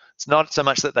court. It's not so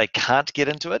much that they can't get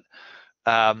into it.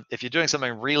 If you're doing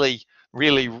something that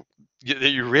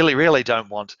you really don't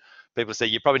want people say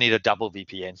you probably need a double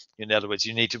VPN. In other words,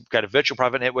 you need to go to virtual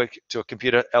private network to a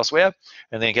computer elsewhere,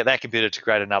 and then get that computer to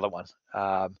create another one.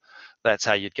 That's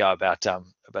how you'd go about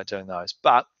doing those.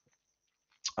 But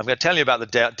I'm going to tell you about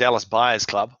the Dallas Buyers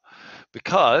Club,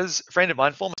 because a friend of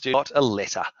mine, former student, got a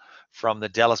letter from the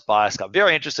Dallas Buyers Club.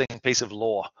 Very interesting piece of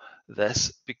law,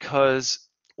 this, because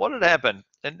what had happened,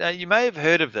 and you may have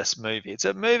heard of this movie. It's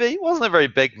a movie, it wasn't a very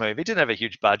big movie, it didn't have a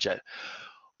huge budget.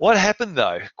 What happened,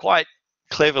 though, quite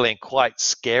cleverly and quite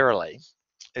scarily,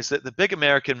 is that the big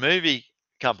American movie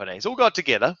companies all got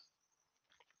together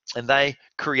and they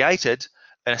created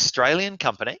an Australian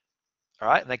company, all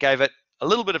right, and they gave it a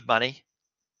little bit of money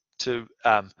to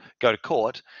go to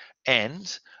court,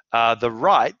 and the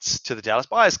rights to the Dallas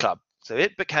Buyers Club. So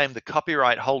it became the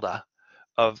copyright holder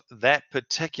of that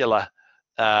particular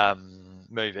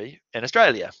movie in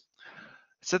Australia.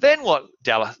 So then what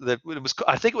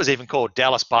I think it was even called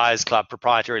Dallas Buyers Club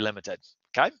Proprietary Limited,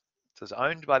 okay? So it's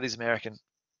owned by these American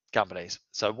companies.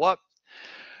 So what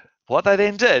they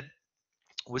then did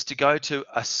was to go to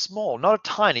a small, not a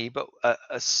tiny, but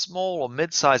a small or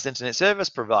mid-sized internet service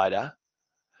provider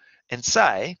and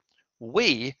say,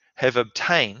 we have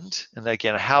obtained, and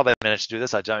again, how they managed to do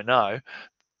this, I don't know,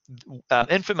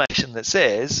 information that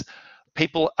says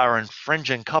people are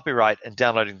infringing copyright and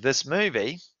downloading this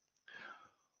movie.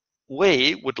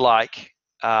 We would like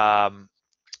an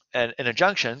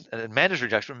injunction, a mandatory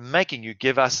injunction, making you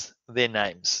give us their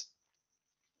names.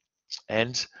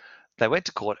 And they went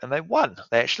to court and they won.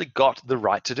 They actually got the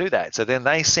right to do that. So then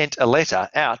they sent a letter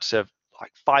out to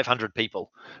like 500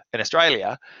 people in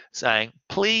Australia saying,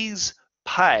 please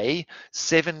pay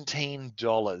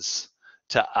 $17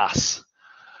 to us.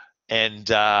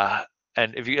 And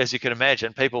as you can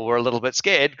imagine, people were a little bit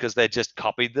scared because they just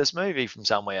copied this movie from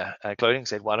somewhere, including,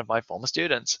 said, one of my former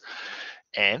students.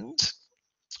 And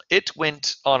it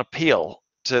went on appeal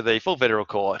to the full federal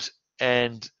court,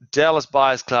 and Dallas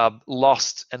Buyers Club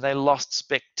lost, and they lost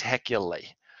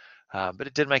spectacularly. But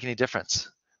it didn't make any difference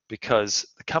because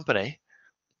the company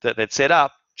that they'd set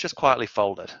up just quietly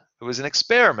folded. It was an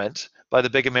experiment by the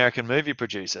big American movie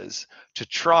producers to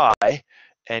try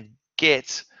and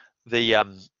get the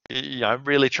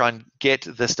really try and get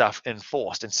the stuff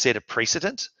enforced and set a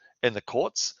precedent in the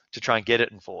courts to try and get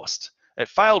it enforced. It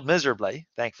failed miserably,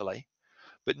 thankfully,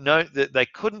 but no, they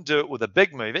couldn't do it with a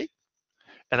big movie,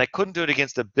 and they couldn't do it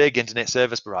against a big internet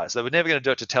service provider. So they were never going to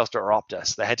do it to Telstra or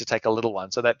Optus. They had to take a little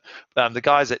one. So that the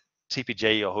guys at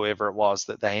TPG or whoever it was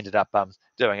that they ended up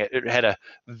doing it, it had a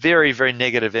very, very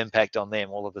negative impact on them,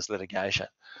 all of this litigation.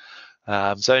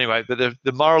 So anyway, but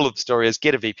the moral of the story is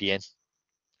get a VPN,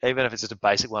 even if it's just a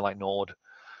basic one like Nord.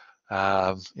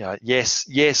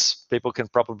 Yes, people can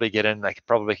probably get in. They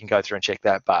probably can go through and check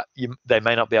that, but they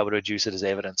may not be able to adduce it as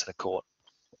evidence in a court.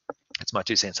 That's my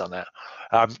 2 cents on that.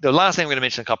 The last thing I'm going to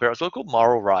mention in copyright is what are called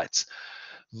moral rights.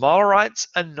 Moral rights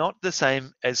are not the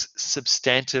same as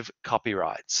substantive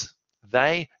copyrights.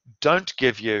 They don't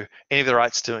give you any of the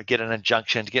rights to get an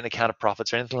injunction, to get an account of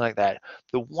profits or anything like that.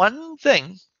 The one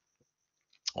thing,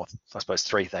 or I suppose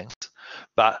 3 things,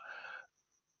 but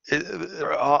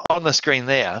on the screen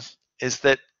there is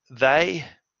that they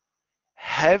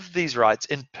have these rights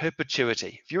in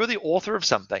perpetuity. If you are the author of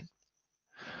something,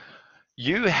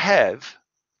 you have,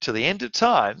 to the end of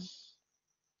time,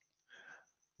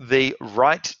 the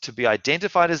right to be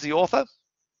identified as the author.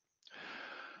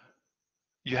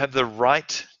 You have the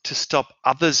right to stop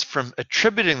others from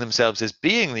attributing themselves as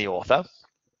being the author.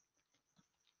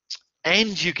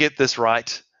 And you get this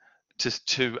right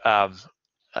to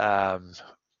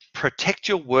protect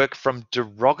your work from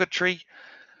derogatory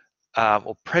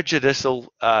or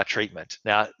prejudicial treatment.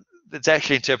 Now, it's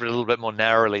actually interpreted a little bit more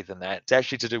narrowly than that. It's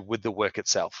actually to do with the work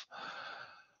itself.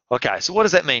 Okay, so what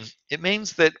does that mean? It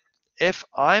means that if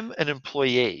I'm an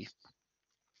employee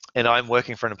and I'm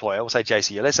working for an employer, we'll say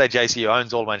JCU. Let's say JCU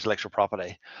owns all my intellectual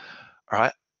property. All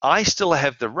right, I still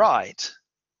have the right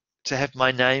to have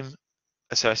my name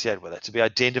associated with it, to be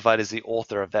identified as the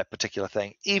author of that particular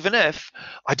thing, even if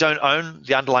I don't own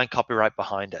the underlying copyright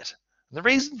behind it. And the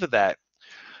reason for that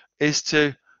is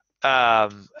to,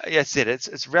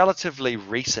 it's relatively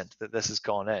recent that this has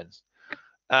gone in.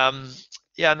 And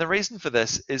the reason for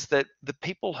this is that the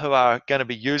people who are going to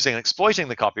be using and exploiting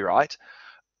the copyright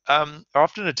are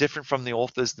often different from the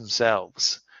authors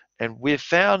themselves. And we've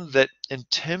found that in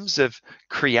terms of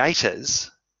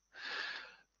creators,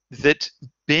 that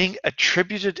being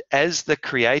attributed as the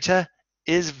creator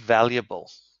is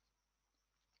valuable.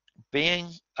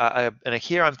 And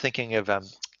here I'm thinking of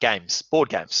games, board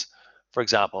games, for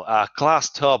example. Klaus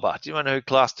Tauber. Do you know who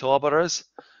Klaus Tauber is?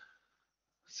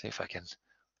 Let's see if I can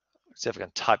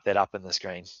type that up in the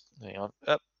screen. Hang on.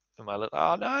 Oh, My little,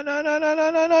 oh, no, no, no, no,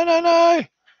 no, no, no, no, no.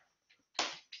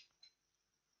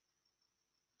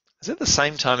 Is it the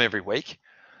same time every week?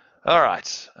 All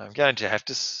right, I'm going to have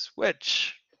to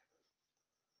switch.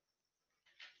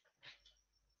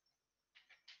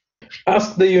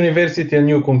 Ask the university a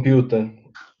new computer.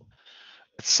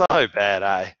 It's so bad,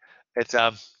 eh? It's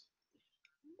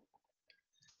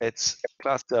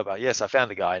Class Turbo. Yes, I found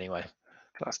the guy anyway.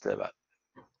 Class Turbo.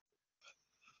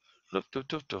 There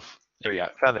we go.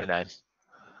 Found the name.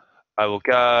 I will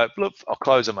go. Bloop, I'll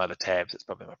close on my other tabs. It's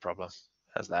probably my problem.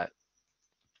 How's that?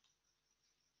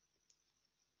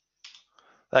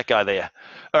 That guy there.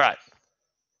 All right.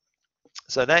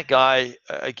 So that guy,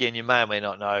 again, you may or may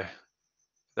not know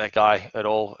that guy at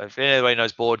all. If anybody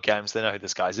knows board games, they know who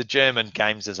this guy is. A German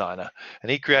games designer.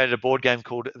 And he created a board game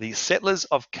called The Settlers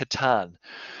of Catan,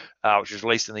 which was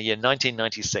released in the year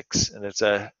 1996. And it's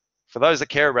for those that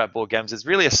care about board games, it's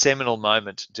really a seminal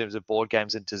moment in terms of board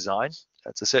games and design.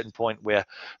 It's a certain point where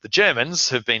the Germans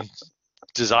have been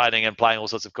designing and playing all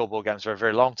sorts of cool board games for a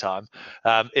very long time.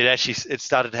 It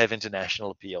started to have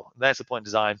international appeal. And that's the point in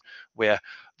design where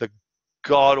the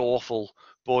god-awful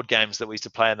board games that we used to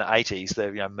play in the 80s,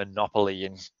 the Monopoly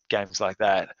and games like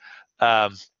that,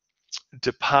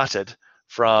 departed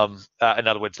from, in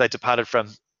other words, they departed from,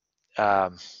 how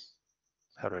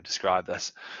do I describe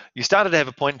this? You started to have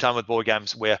a point in time with board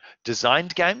games where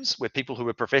designed games, where people who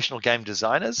were professional game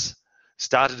designers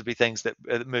started to be things that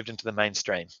moved into the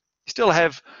mainstream. You still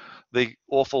have the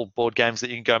awful board games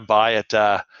that you can go and buy at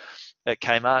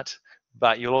Kmart,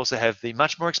 but you'll also have the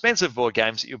much more expensive board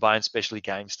games that you buy in specialty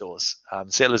game stores.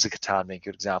 Settlers of Catan being a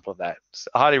good example of that. So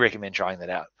I highly recommend trying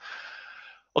that out.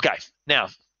 Okay, now,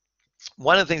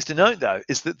 one of the things to note, though,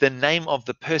 is that the name of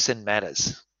the person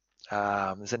matters.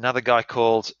 There's another guy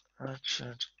called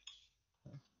Richard.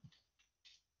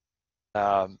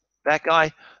 That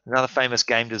guy, another famous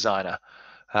game designer,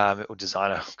 or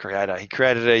creator. He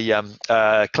created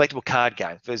a collectible card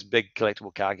game, first big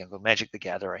collectible card game called Magic the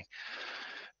Gathering.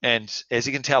 And as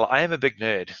you can tell, I am a big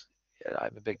nerd. Yeah,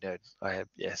 I'm a big nerd.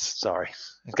 Yes, sorry,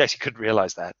 in case you couldn't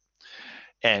realize that.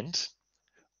 And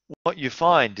what you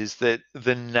find is that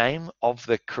the name of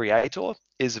the creator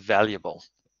is valuable.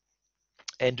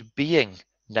 And being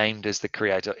named as the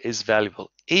creator is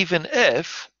valuable, even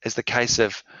if, as the case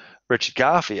of Richard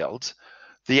Garfield,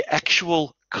 the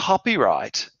actual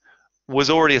copyright was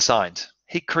already assigned.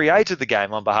 He created the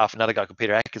game on behalf of another guy called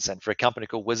Peter Atkinson for a company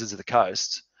called Wizards of the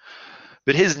Coast,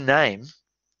 but his name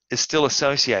is still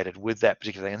associated with that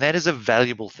particular thing, and that is a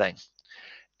valuable thing.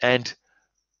 And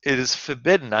it is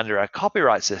forbidden under our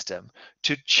copyright system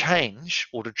to change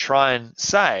or to try and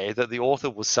say that the author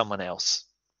was someone else,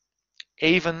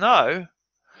 even though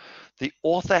the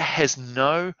author has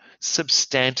no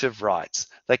substantive rights.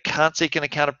 They can't seek an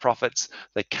account of profits,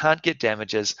 they can't get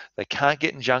damages, they can't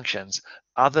get injunctions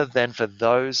other than for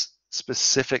those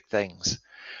specific things,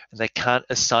 and they can't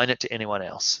assign it to anyone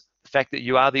else. The fact that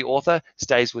you are the author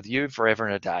stays with you forever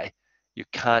and a day. You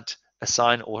can't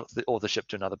assign the authorship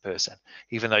to another person,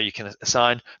 even though you can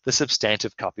assign the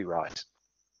substantive copyright.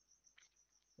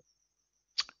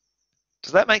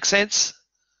 Does that make sense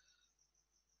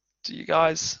to you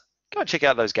guys? Go and check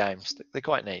out those games. They're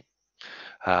quite neat.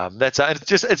 It's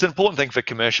an important thing for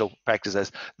commercial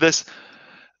practices. This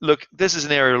is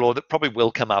an area of law that probably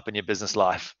will come up in your business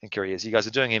life and careers. You guys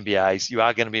are doing MBAs. You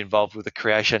are going to be involved with the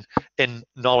creation in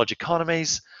knowledge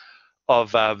economies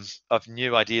of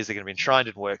new ideas that are going to be enshrined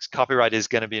in works. Copyright is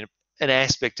going to be an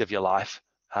aspect of your life.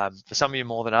 For some of you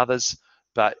more than others,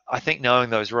 but I think knowing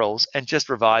those rules and just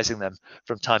revising them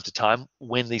from time to time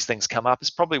when these things come up is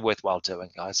probably worthwhile doing,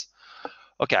 guys.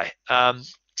 Okay, I'm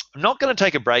not going to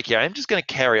take a break here. I'm just going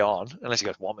to carry on, unless you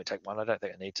guys want me to take one. I don't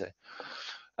think I need to.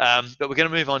 But we're going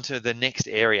to move on to the next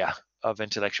area of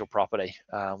intellectual property,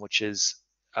 which is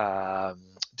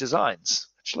designs,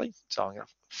 actually. So I'm going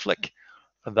to flick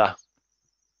it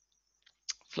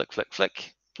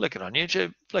on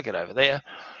YouTube, flick it over there.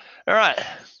 All right,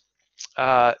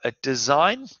 a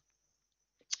design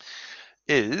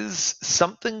is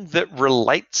something that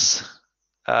relates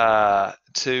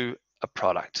to a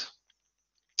product,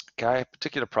 okay, a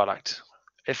particular product.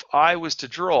 If I was to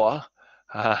draw,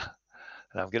 and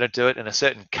I'm going to do it in a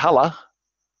certain color,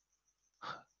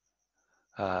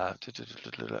 all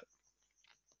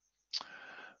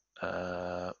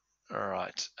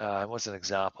right, what's an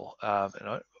example?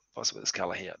 Possibly this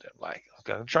color here I don't like.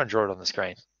 Okay, I'm going to try and draw it on the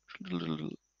screen.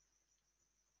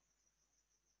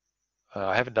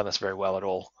 I haven't done this very well at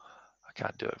all. I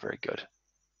can't do it very good.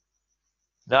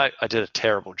 No, I did a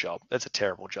terrible job. That's a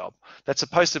terrible job. That's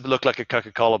supposed to look like a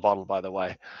Coca-Cola bottle, by the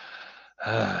way.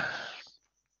 All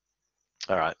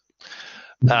right.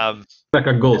 Like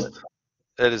a ghost.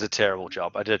 It is a terrible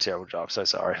job. I did a terrible job. So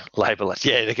sorry. Label it.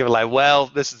 Yeah, to give a label. Well,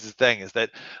 this is the thing: is that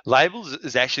labels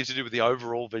is actually to do with the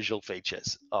overall visual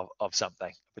features of something,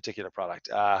 a particular product.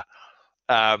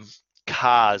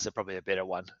 Cars are probably a better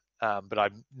one, but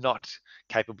I'm not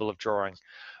capable of drawing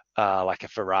like a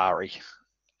Ferrari.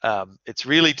 It's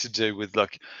really to do with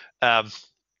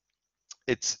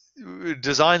it's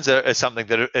designs are something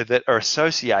that are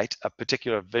associate a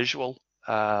particular visual,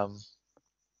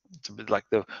 like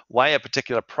the way a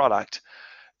particular product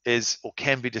is or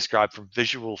can be described from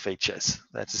visual features.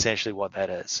 That's essentially what that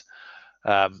is.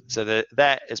 So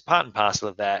that is part and parcel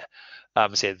of that.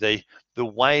 So the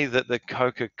way that the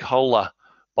Coca-Cola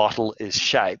bottle is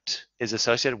shaped is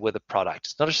associated with a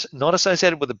product. It's not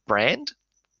associated with a brand.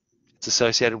 It's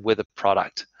associated with a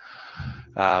product,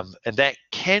 and that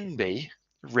can be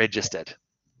registered.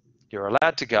 You're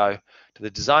allowed to go to the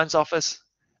designs office,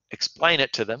 explain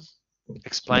it to them,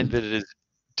 explain that it is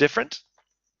different.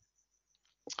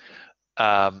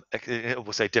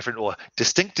 We'll say different or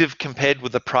distinctive compared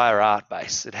with the prior art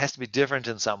base. It has to be different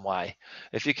in some way.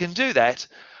 If you can do that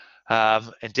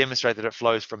and demonstrate that it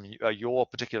flows from your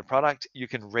particular product, you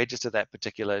can register that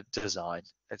particular design.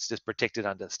 It's just protected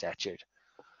under statute.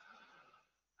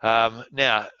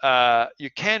 Now, you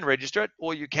can register it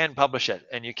or you can publish it,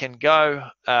 and you can go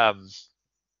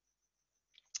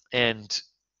and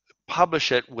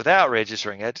publish it without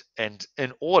registering it, and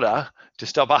in order to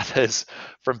stop others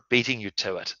from beating you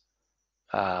to it.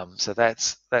 So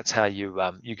that's how you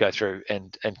you go through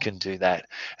and can do that.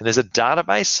 And there's a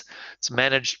database. It's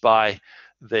managed by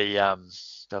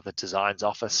the designs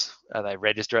office. They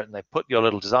register it and they put your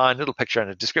little design, little picture,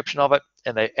 and a description of it,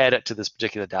 and they add it to this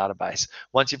particular database.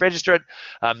 Once you register it,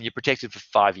 you're protected for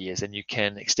 5 years, and you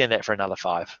can extend that for another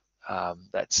 5.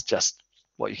 That's just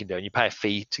what you can do, and you pay a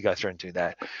fee to go through and do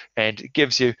that. And it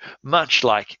gives you, much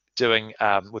like doing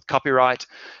with copyright,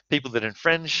 people that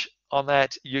infringe on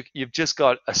that, you've just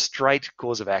got a straight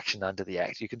cause of action under the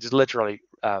Act. You can just literally,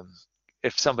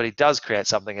 if somebody does create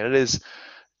something and it is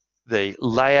the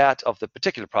layout of the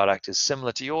particular product is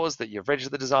similar to yours, that you've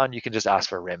registered the design, you can just ask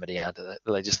for a remedy under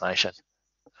the legislation.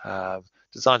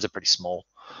 Designs are pretty small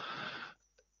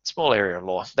area of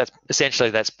law. That's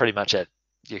pretty much it.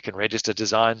 You can register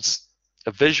designs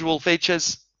of visual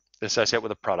features associated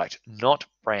with a product, not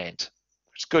brand.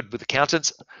 It's good with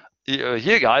accountants.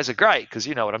 You guys are great because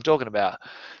you know what I'm talking about.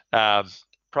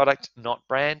 Product, not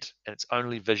brand, and it's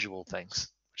only visual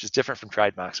things, which is different from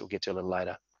trademarks. We'll get to a little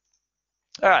later.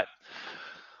 All right.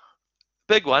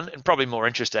 Big one, and probably more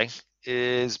interesting,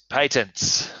 is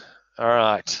patents. All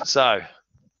right. So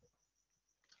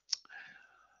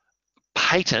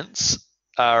patents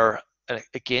are,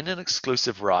 again, an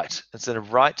exclusive right. It's a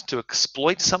right to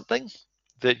exploit something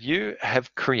that you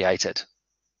have created.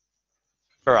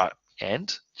 All right.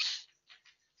 And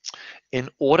in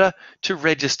order to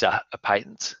register a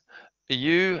patent,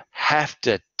 you have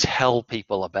to tell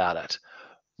people about it.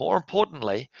 More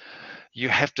importantly, you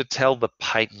have to tell the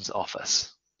patents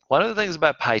office. One of the things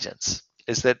about patents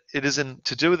is that it is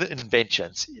to do with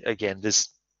inventions. Again, there's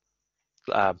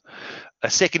a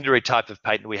secondary type of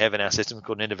patent we have in our system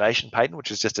called an innovation patent,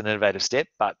 which is just an innovative step.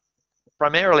 But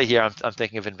primarily here, I'm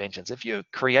thinking of inventions. If you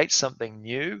create something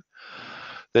new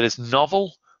that is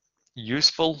novel,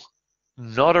 useful,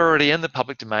 not already in the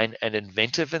public domain, and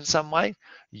inventive in some way,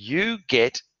 you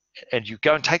get, and you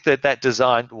go and take that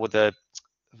design or the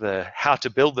how to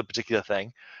build the particular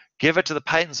thing, give it to the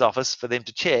patents office for them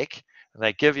to check, and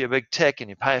they give you a big tick and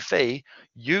you pay a fee.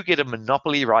 You get a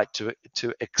monopoly right to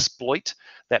exploit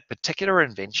that particular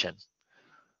invention.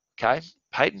 Okay,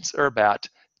 patents are about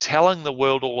telling the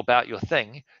world all about your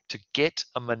thing to get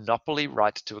a monopoly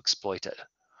right to exploit it.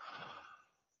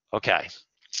 Okay,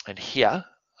 and here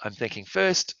I'm thinking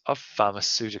first of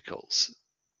pharmaceuticals,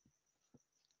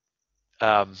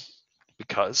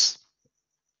 because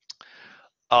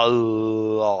a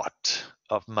lot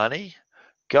of money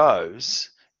goes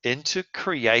into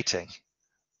creating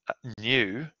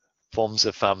new forms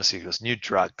of pharmaceuticals, new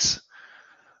drugs.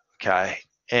 Okay,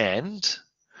 and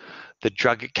the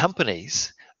drug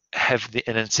companies have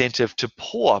an incentive to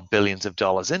pour billions of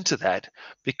dollars into that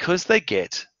because they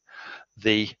get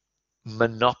the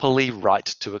monopoly right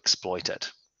to exploit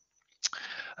it.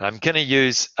 And I'm going to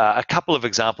use a couple of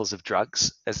examples of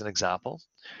drugs as an example.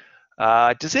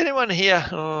 Does anyone here,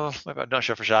 maybe I'm not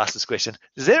sure if I should ask this question,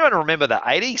 does anyone remember the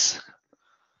 80s?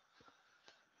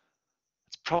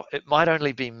 It might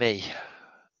only be me.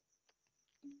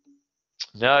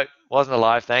 No, wasn't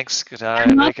alive, thanks.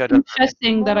 I'm not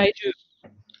confessing that I do.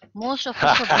 Most of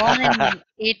us were born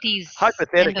in 80s.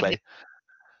 Hypothetically.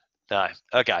 No,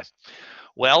 okay.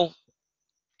 Well,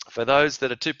 for those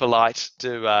that are too polite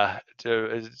to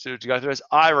go through this,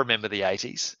 I remember the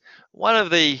 80s. One of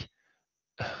the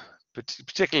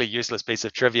particularly useless piece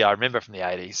of trivia I remember from the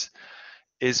 80s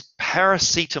is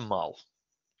paracetamol.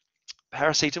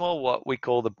 Paracetamol, what we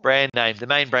call the brand name, the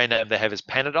main brand name they have is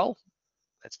Panadol.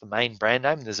 That's the main brand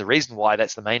name. There's a reason why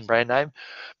that's the main brand name,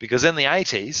 because in the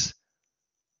 80s,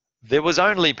 there was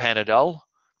only Panadol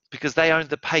because they owned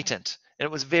the patent, and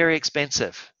it was very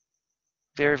expensive.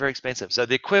 Very, very expensive. So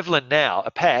the equivalent now,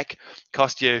 a pack,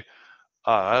 cost you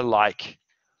like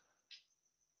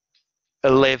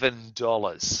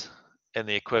 $11 in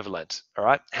the equivalent. All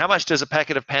right. How much does a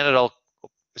packet of Panadol?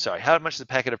 Sorry, how much does a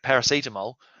packet of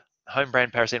paracetamol, home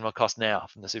brand paracetamol, cost now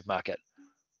from the supermarket?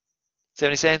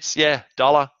 70 cents? Yeah,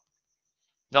 $1.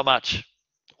 Not much.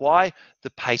 Why? The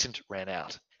patent ran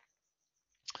out.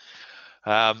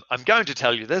 I'm going to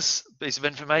tell you this piece of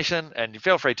information, and you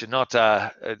feel free to not.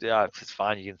 It's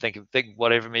fine. You can think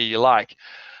whatever me you like.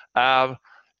 In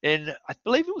I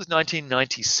believe it was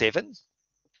 1997,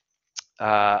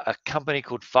 a company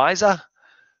called Pfizer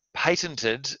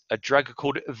patented a drug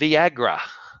called Viagra.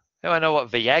 Anyone know what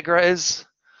Viagra is?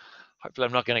 Hopefully,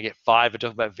 I'm not going to get fired for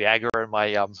talking about Viagra in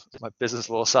my my business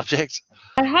law subject.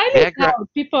 I highly Viagra. doubt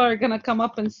people are going to come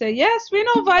up and say, yes, we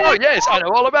know Viagra. Oh, yes, I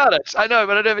know all about it. I know,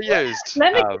 but I never used.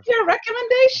 Let me give you a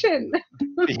recommendation.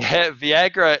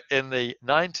 Viagra in the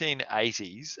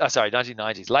 1980s, sorry,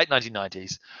 1990s, late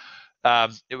 1990s.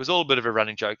 It was all a bit of a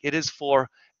running joke. It is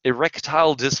for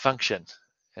erectile dysfunction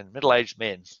in middle-aged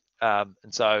men. And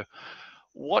so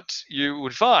what you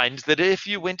would find that if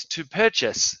you went to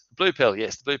purchase blue pill,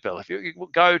 yes, the blue pill. If you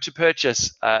go to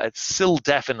purchase, it's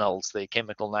sildenafil's the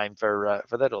chemical name for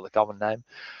that, or the common name.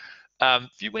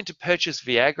 If you went to purchase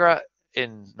Viagra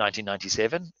in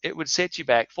 1997, it would set you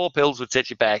back. 4 pills would set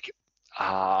you back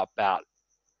about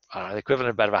the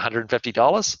equivalent of about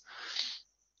 $150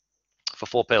 for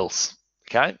 4 pills.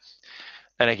 Okay.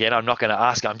 And again, I'm not going to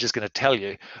ask. I'm just going to tell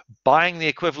you, buying the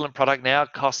equivalent product now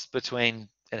costs between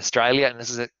in Australia, and this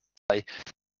is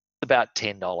about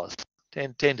 $10,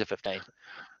 10 to 15.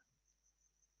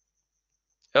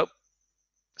 Oh,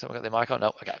 someone got their mic on?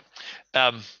 No, okay.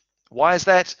 Why is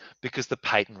that? Because the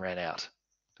patent ran out.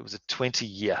 It was a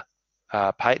 20-year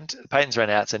patent. The patents ran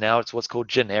out, so now it's what's called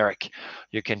generic.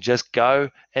 You can just go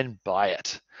and buy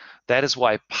it. That is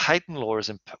why patent law is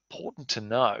important to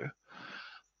know,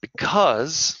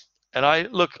 because, and I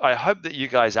hope that you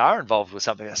guys are involved with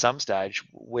something at some stage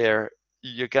where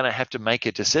you're going to have to make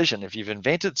a decision if you've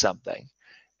invented something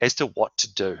as to what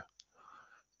to do.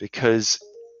 Because,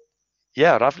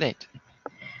 yeah, Ravneet.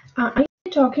 Are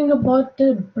you talking about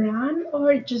the brand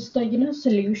or just the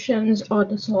solutions or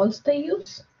the salts they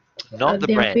use? Not the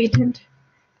They are brand. patent.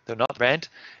 They're not the brand.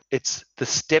 It's the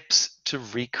steps to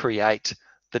recreate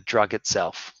the drug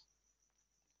itself.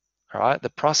 All right,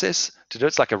 the process to do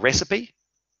it's like a recipe.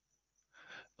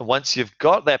 And once you've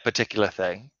got that particular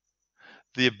thing,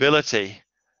 the ability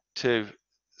to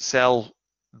sell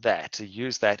that, to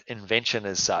use that invention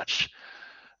as such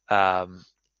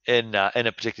in a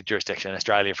particular jurisdiction, in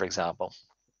Australia, for example.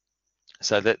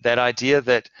 So that idea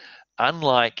that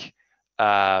unlike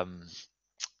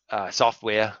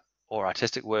software or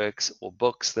artistic works or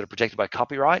books that are protected by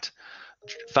copyright,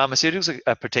 pharmaceuticals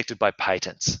are protected by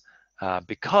patents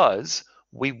because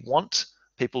we want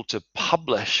people to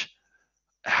publish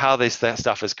how this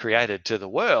stuff is created to the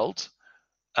world,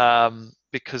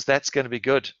 because that's going to be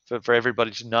good for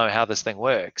everybody to know how this thing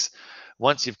works.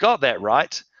 Once you've got that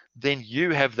right, then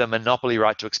you have the monopoly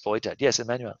right to exploit it. Yes,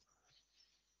 Emmanuel.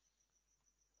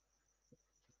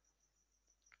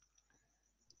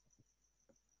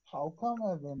 How come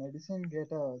the medicine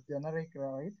get a generic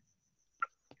right?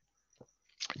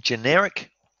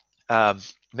 Generic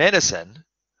medicine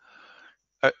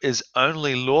is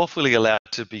only lawfully allowed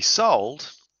to be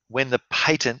sold when the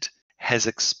patent has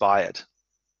expired.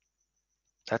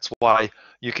 That's why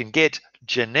you can get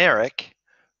generic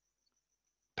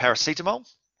paracetamol,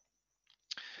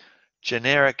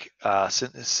 generic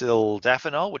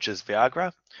sildenafil, which is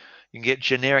Viagra. You can get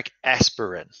generic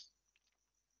aspirin.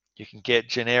 You can get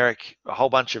generic, a whole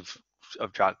bunch of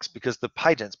drugs, because the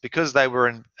patents, because they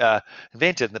were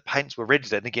invented and the patents were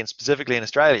registered, and again, specifically in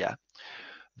Australia,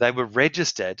 they were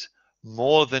registered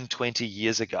more than 20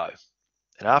 years ago.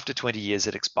 And after 20 years,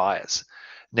 it expires.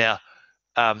 Now,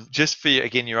 just for,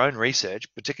 again, your own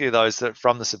research, particularly those that are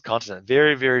from the subcontinent,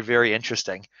 very, very, very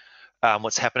interesting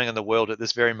what's happening in the world at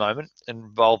this very moment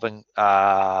involving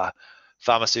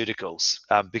pharmaceuticals,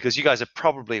 because you guys are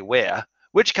probably aware,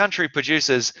 which country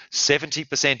produces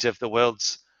 70% of the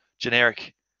world's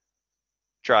generic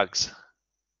drugs?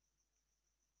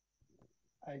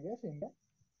 I guess India.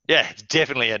 Yeah, it's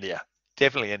definitely India.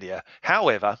 Definitely India.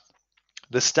 However,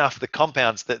 the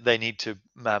compounds that they need to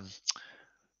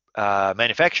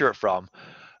manufacture it from,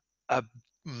 a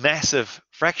massive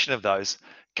fraction of those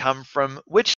come from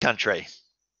which country?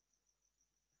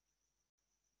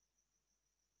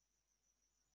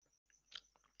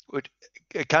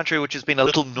 A country which has been a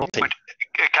little naughty.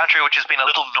 A country which has been a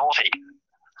little naughty.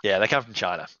 Yeah, they come from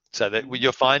China. So that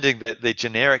you're finding that the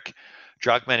generic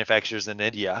drug manufacturers in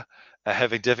India are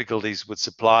having difficulties with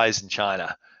supplies in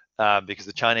China because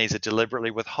the Chinese are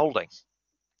deliberately withholding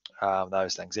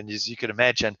those things. And as you can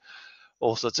imagine,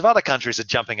 all sorts of other countries are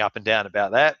jumping up and down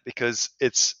about that because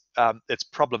it's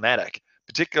problematic,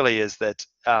 particularly is that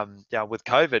with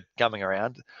COVID coming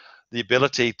around, the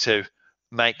ability to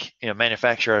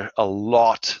manufacture a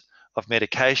lot of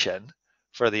medication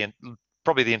for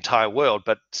probably the entire world,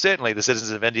 but certainly the citizens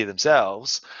of India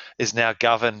themselves, is now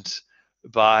governed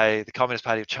by the Communist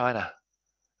Party of China.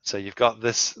 So you've got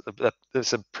there's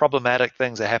some problematic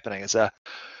things are happening. It's a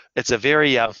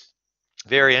very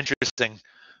very interesting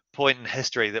point in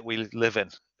history that we live in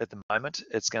at the moment.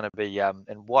 It's going to be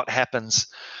and what happens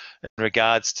in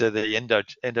regards to the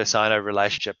Indo-Sino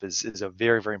relationship is a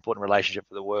very, very important relationship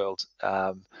for the world.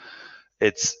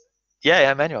 It's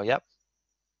Emmanuel. Yep.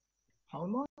 How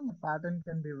long a patent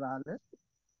can be valid?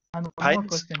 And one Patents? more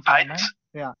question, Simon.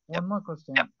 Yeah, Yep. one more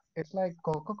question. Yep. It's like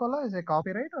Coca-Cola is a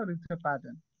copyright or it's a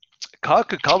patent?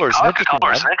 Coca-Cola is an interesting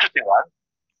Coca-Cola is an one. interesting one.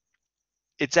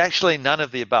 It's actually none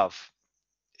of the above.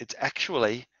 It's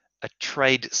actually a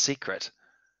trade secret,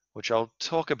 which I'll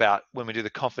talk about when we do the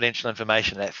confidential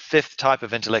information, that fifth type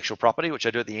of intellectual property, which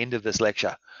I do at the end of this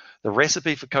lecture. The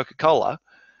recipe for Coca-Cola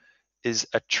is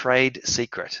a trade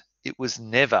secret. It was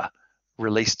never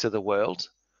released to the world,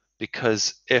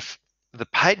 because if the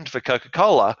patent for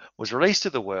Coca-Cola was released to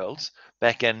the world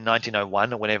back in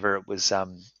 1901 or whenever it was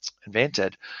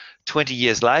invented, 20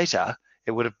 years later,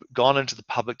 it would have gone into the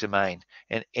public domain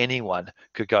and anyone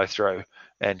could go through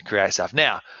and create stuff.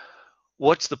 Now,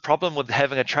 what's the problem with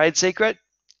having a trade secret?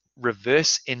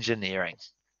 Reverse engineering.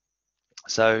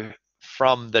 So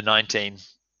from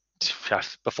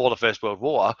before the First World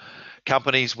War,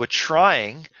 companies were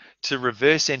trying to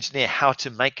reverse engineer how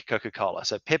to make Coca-Cola.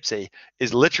 So Pepsi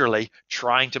is literally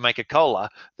trying to make a cola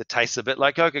that tastes a bit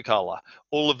like Coca-Cola.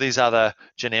 All of these other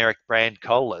generic brand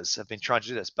colas have been trying to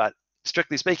do this, but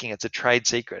strictly speaking, it's a trade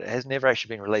secret. It has never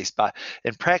actually been released, but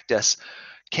in practice,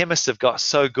 chemists have got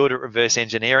so good at reverse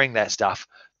engineering that stuff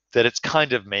that it's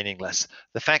kind of meaningless.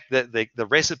 The fact that the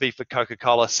recipe for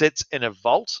Coca-Cola sits in a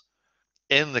vault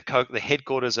in the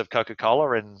headquarters of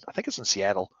Coca-Cola, and I think it's in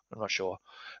Seattle, I'm not sure,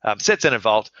 sits in a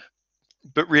vault,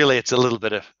 but really it's a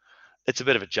bit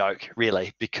of a joke,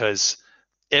 really, because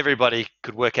everybody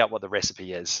could work out what the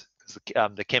recipe is,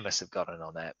 because the chemists have got in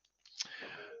on that.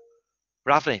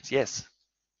 Ravneet, yes.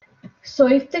 So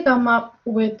if they come up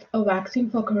with a vaccine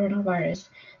for coronavirus,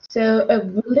 so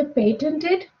will they patent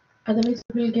it? Otherwise,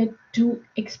 it will get too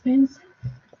expensive.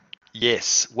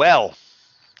 Yes. Well,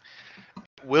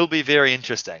 it will be very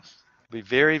interesting. It'll be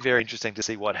very, very interesting to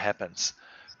see what happens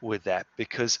with that,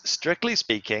 because strictly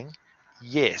speaking,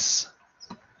 yes,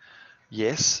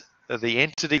 the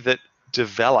entity that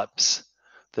develops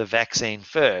the vaccine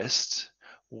first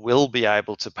will be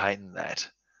able to patent that.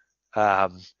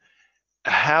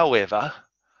 However,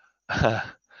 the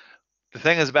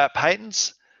thing is about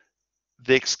patents,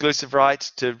 the exclusive right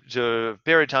to a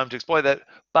period of time to exploit that,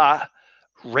 but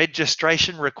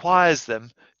registration requires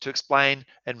them to explain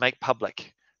and make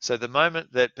public. So the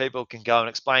moment that people can go and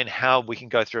explain how we can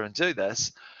go through and do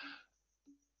this,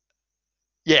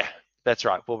 yeah, that's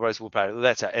right. Will Rose will pay.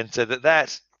 That's it. And so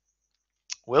that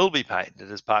will be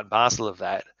patented as part and parcel of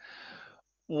that.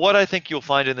 What I think you'll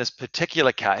find in this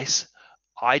particular case,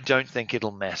 I don't think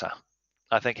it'll matter.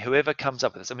 I think whoever comes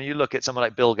up with this, I mean, you look at someone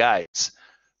like Bill Gates.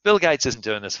 Bill Gates isn't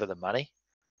doing this for the money.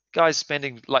 Guy's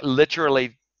spending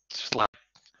literally like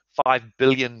 $5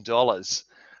 billion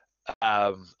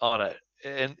on it.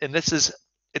 And it's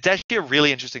actually a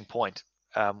really interesting point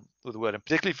with the word, and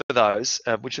particularly for those,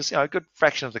 which is a good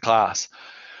fraction of the class,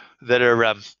 that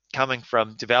are coming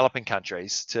from developing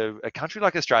countries to a country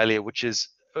like Australia, which is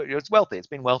it's wealthy. It's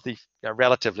been wealthy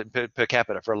relatively per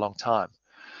capita for a long time.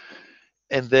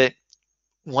 And that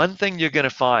one thing you're going to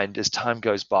find as time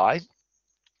goes by,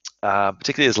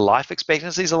 particularly as life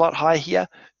expectancy is a lot higher here,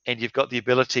 and you've got the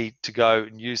ability to go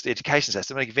and use the education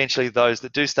system, and eventually those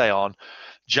that do stay on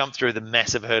jump through the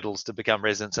massive hurdles to become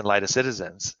residents and later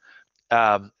citizens,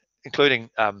 including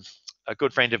a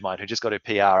good friend of mine who just got her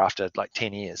PR after like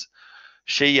 10 years.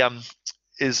 She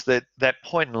is that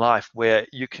point in life where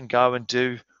you can go and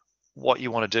do what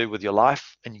you want to do with your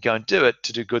life, and you go and do it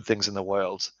to do good things in the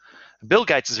world. Bill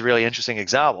Gates is a really interesting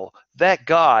example. That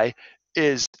guy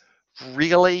is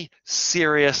really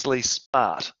seriously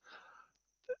smart.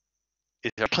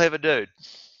 He's a clever dude.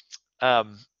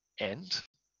 And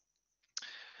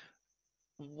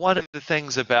one of the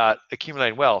things about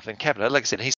accumulating wealth and capital, like I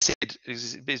said,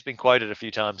 he's been quoted a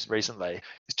few times recently.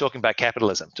 He's talking about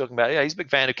capitalism, talking about, he's a big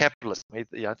fan of capitalism. He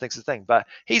thinks it's a thing, but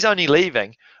he's only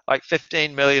leaving like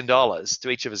 $15 million to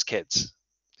each of his kids.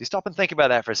 You stop and think about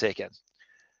that for a second.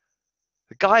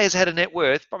 The guy has had a net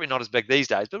worth, probably not as big these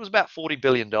days, but it was about $40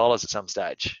 billion at some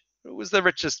stage. It was the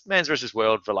man's richest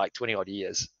world for like 20 odd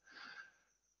years.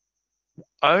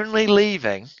 Only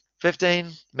leaving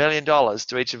 $15 million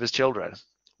to each of his children.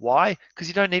 Why? Because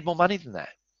you don't need more money than that.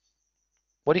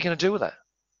 What are you going to do with it?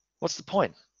 What's the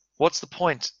point? What's the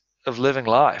point of living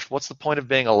life? What's the point of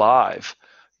being alive?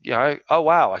 Oh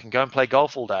wow, I can go and play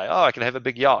golf all day. Oh, I can have a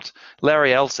big yacht.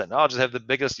 Larry Ellison, I'll just have the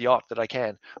biggest yacht that I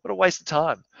can. What a waste of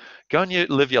time. Go and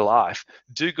live your life.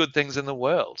 Do good things in the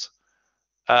world.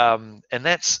 And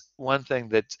that's one thing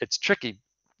that it's tricky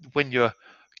when you're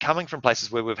coming from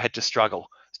places where we've had to struggle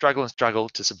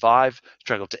to survive,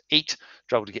 struggle to eat,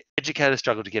 struggle to get educated,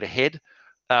 struggle to get ahead.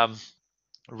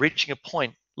 Reaching a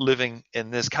point living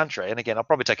in this country, and again, I'll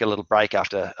probably take a little break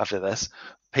after this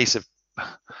piece of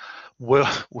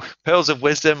pearls of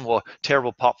wisdom or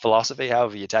terrible pop philosophy,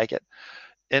 however you take it.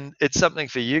 And it's something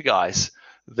for you guys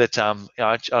that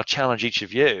I'll challenge each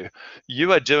of you.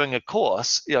 You are doing a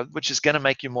course, which is going to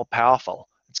make you more powerful.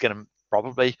 It's going to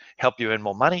probably help you earn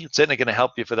more money. It's certainly going to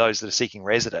help you for those that are seeking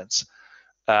residence.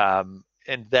 And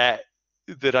that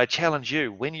I challenge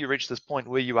you, when you reach this point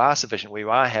where you are sufficient, where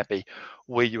you are happy,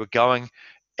 where you are going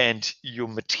and your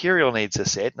material needs are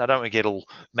set, and I don't want to get all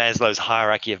Maslow's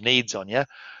hierarchy of needs on you,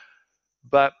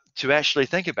 but to actually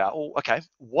think about, okay,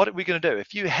 what are we going to do?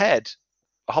 If you had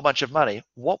a whole bunch of money,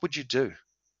 what would you do?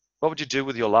 What would you do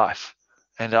with your life?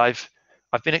 And I've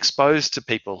been exposed to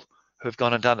people who have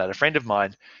gone and done that. A friend of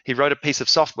mine, he wrote a piece of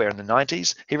software in the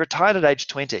 90s. He retired at age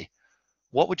 20.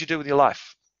 What would you do with your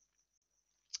life?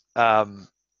 And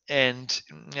in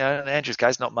Andrew's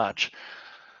case, not much,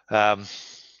 but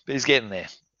he's getting there.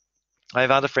 I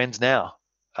have other friends now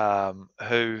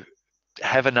who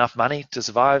have enough money to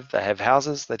survive. They have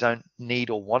houses. They don't need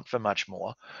or want for much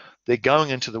more. They're going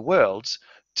into the world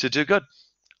to do good.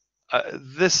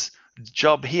 This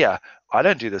job here, I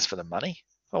don't do this for the money.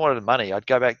 If I wanted the money, I'd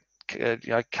go back,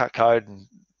 cut code and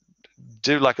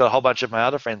do like a whole bunch of my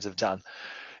other friends have done.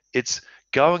 It's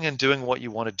going and doing what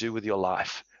you want to do with your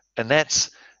life. And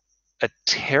that's a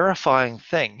terrifying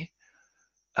thing.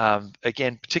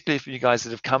 Again, particularly for you guys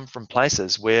that have come from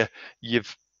places where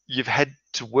you've had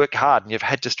to work hard and you've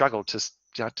had to struggle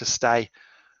to stay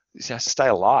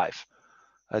alive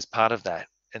as part of that.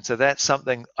 And so that's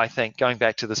something, I think, going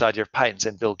back to this idea of patents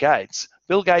and Bill Gates.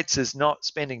 Bill Gates is not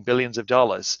spending billions of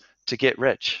dollars to get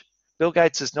rich. Bill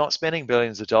Gates is not spending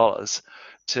billions of dollars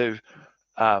to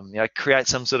create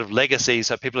some sort of legacy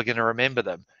so people are going to remember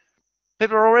them.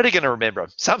 People are already going to remember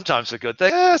them, sometimes for good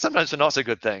things, sometimes for not so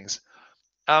good things.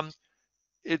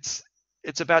 It's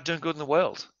about doing good in the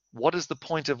world. What is the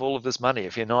point of all of this money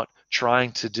if you're not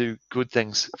trying to do good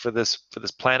things for this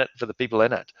planet, for the people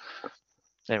in it?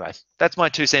 Anyway, that's my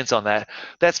 2 cents on that.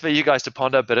 That's for you guys to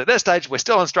ponder, but at this stage, we're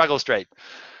still on Struggle Street.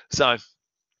 So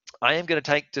I am going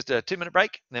to take just a 2-minute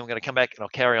break, and then we're going to come back and I'll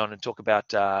carry on and talk about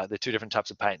the 2 different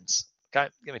types of patents. Okay,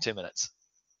 give me 2 minutes.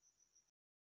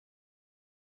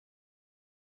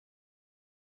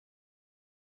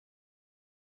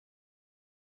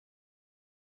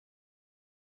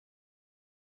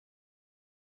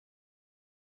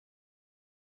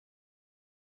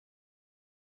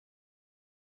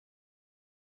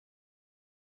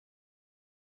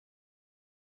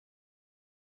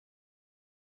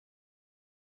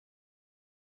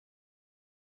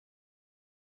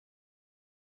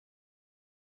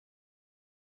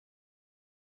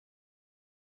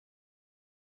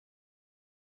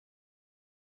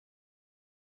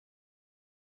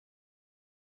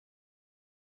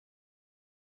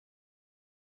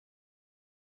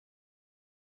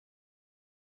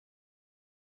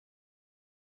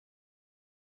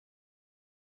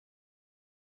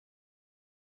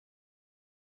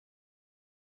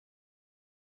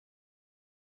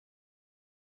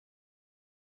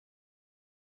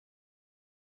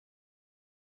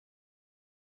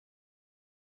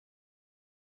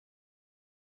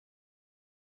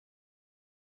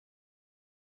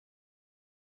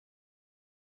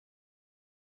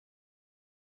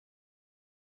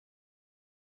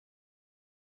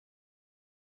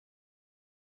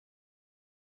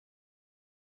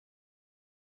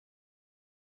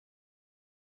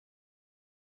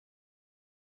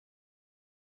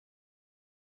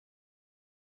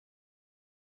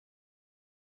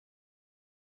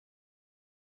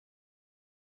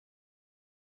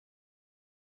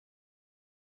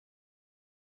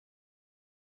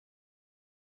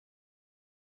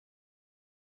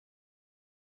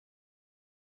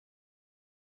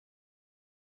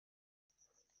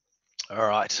 All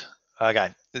right. Okay.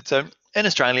 So in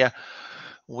Australia,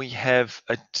 we have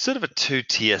a sort of a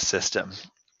two-tier system.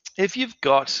 If you've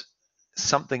got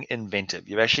something inventive,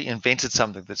 you've actually invented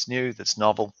something that's new, that's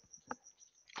novel,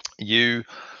 you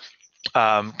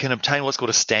can obtain what's called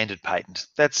a standard patent.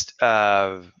 That's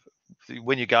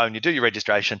when you go and you do your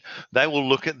registration, they will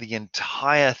look at the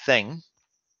entire thing,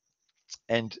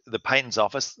 and the patents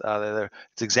office,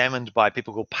 it's examined by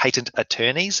people called patent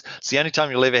attorneys. It's the only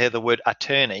time you'll ever hear the word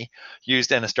attorney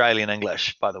used in Australian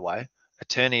English, by the way.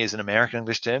 Attorney is an American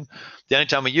English term. The only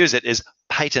time we use it is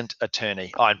patent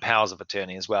attorney, and powers of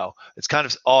attorney as well. It's kind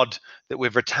of odd that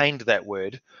we've retained that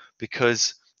word,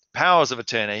 because powers of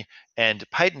attorney and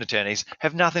patent attorneys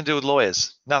have nothing to do with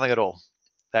lawyers, nothing at all.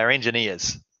 They're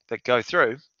engineers that go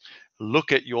through,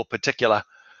 look at your particular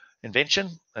invention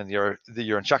and your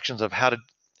instructions of how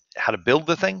to build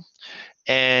the thing,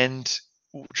 and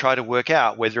try to work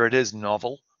out whether it is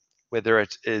novel, whether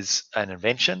it is an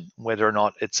invention, whether or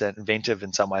not it's inventive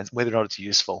in some ways, whether or not it's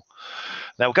useful.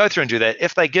 They'll go through and do that.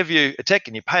 If they give you a tick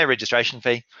and you pay a registration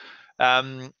fee,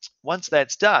 once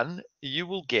that's done, you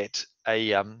will get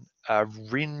a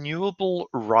renewable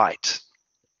right.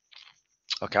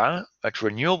 Okay, a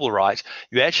renewable right.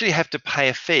 You actually have to pay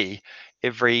a fee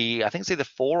every, I think it's either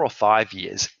 4 or 5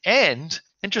 years. And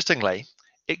interestingly,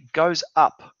 it goes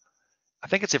up. I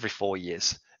think it's every 4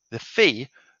 years. The fee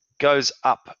goes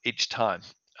up each time.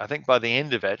 I think by the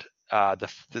end of it,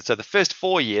 so the first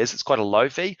 4 years, it's quite a low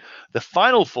fee. The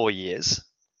final 4 years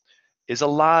is a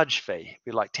large fee, it'd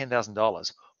be like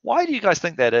 $10,000. Why do you guys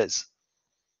think that is?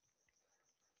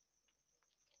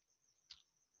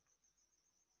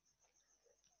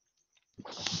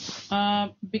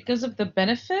 Because of the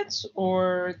benefits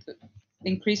or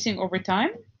increasing over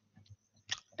time?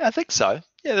 I think so.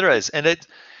 Yeah, there is. And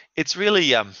it's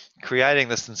really creating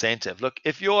this incentive. Look,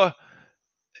 if your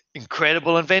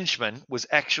incredible invention was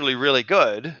actually really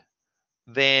good,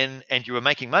 then, and you were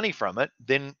making money from it,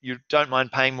 then you don't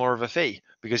mind paying more of a fee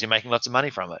because you're making lots of money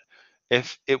from it.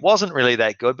 If it wasn't really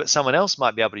that good, but someone else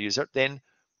might be able to use it, then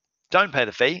don't pay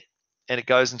the fee, and it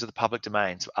goes into the public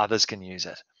domain so others can use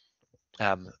it.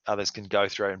 Others can go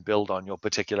through and build on your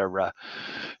particular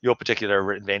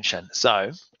invention.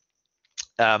 So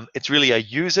it's really a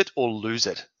use it or lose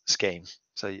it scheme.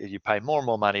 So you pay more and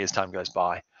more money as time goes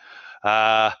by.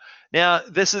 Now,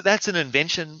 that's an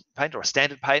invention patent or a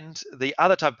standard patent. The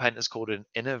other type of patent is called an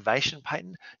innovation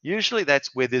patent. Usually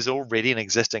that's where there's already an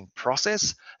existing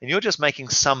process and you're just making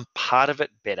some part of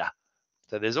it better.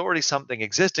 So there's already something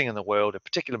existing in the world, a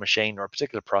particular machine or a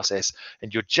particular process,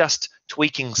 and you're just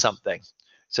tweaking something.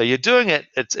 So you're doing it,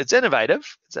 it's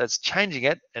innovative, so it's changing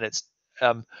it, and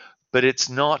but it's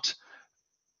not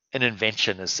an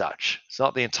invention as such. It's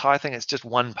not the entire thing, it's just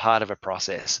one part of a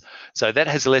process. So that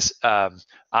has a less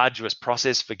arduous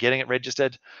process for getting it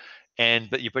registered,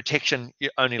 but your protection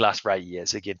only lasts for 8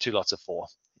 years. Again, 2 lots of 4.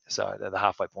 So at the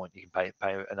halfway point, you can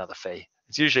pay another fee.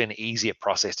 It's usually an easier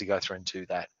process to go through and do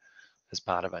that as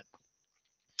part of it.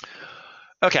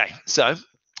 Okay, so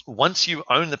once you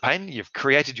own the patent, you've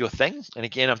created your thing. And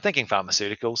again, I'm thinking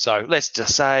pharmaceutical. So let's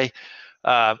just say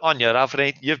on your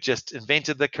Ravneet, you've just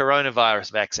invented the coronavirus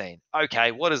vaccine.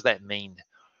 Okay, what does that mean?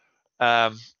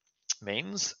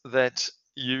 Means that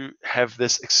you have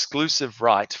this exclusive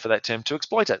right for that term to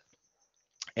exploit it.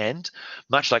 And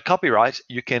much like copyright,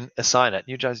 you can assign it.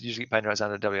 New drugs usually get patent rights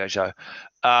under WHO.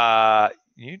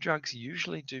 New drugs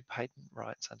usually do patent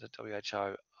rights under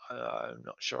WHO. I'm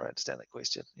not sure I understand that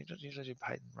question. New drugs usually do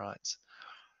patent rights.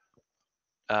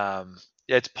 Yeah,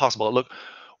 it's possible. Look,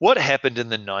 what happened in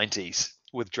the 90s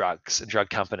with drugs and drug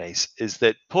companies is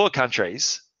that poor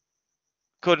countries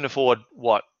couldn't afford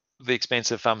what the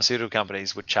expensive pharmaceutical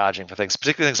companies were charging for things,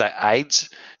 particularly things like AIDS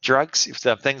drugs,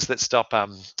 things that stop,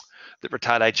 that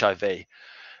retard HIV.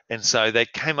 And so they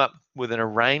came up with an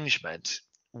arrangement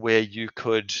where you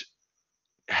could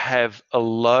have a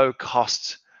low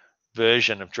cost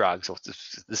version of drugs, or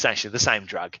essentially the same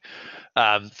drug,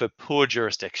 for poor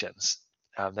jurisdictions.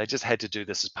 They just had to do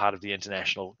this as part of the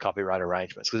international copyright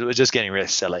arrangements because it was just getting really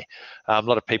silly. A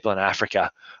lot of people in Africa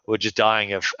were just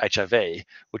dying of HIV,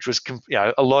 which was,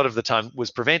 a lot of the time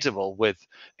was preventable with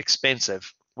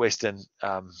expensive Western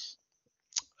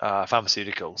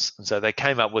pharmaceuticals. And so they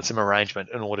came up with some arrangement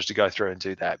in order to go through and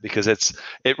do that, because it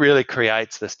really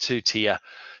creates this two-tier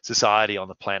society on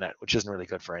the planet, which isn't really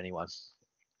good for anyone.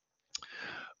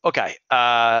 Okay,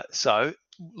 so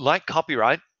like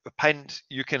copyright, a patent,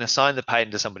 you can assign the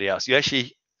patent to somebody else. You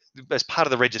actually, as part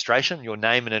of the registration, your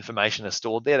name and information are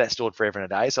stored there. That's stored forever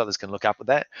and a day, so others can look up with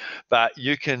that. But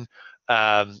you can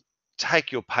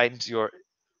take your patent,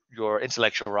 your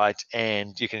intellectual right,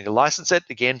 and you can license it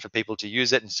again for people to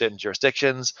use it in certain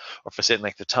jurisdictions or for a certain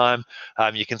length of time.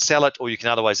 You can sell it, or you can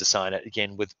otherwise assign it.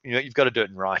 Again, with you've got to do it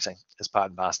in writing as part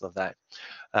and parcel of that.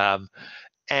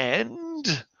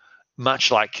 And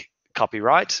much like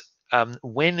copyright,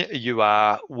 when you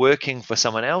are working for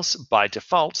someone else, by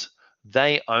default,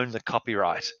 they own the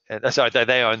copyright. Sorry,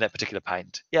 they own that particular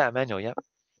patent. Yeah, Emmanuel. Yeah.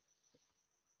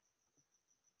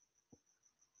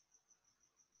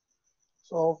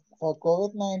 So for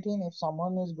COVID-19, if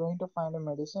someone is going to find a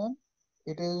medicine,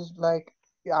 it is like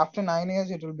after 9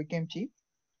 years it will become cheap.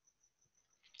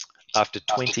 After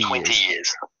 20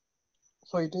 years.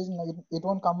 So it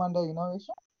won't come under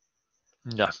innovation.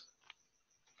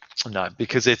 No,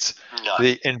 because it's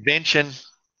the invention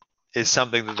is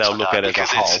something that they'll look at as a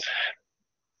whole.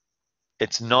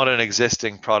 It's not an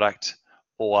existing product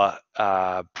or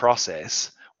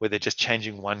process where they're just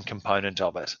changing one component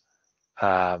of it.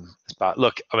 But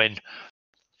look, I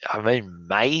mean,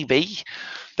 maybe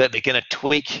that they're going to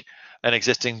tweak an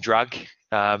existing drug.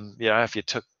 If you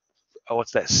took,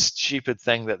 what's that stupid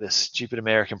thing that this stupid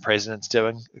American president's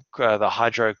doing? The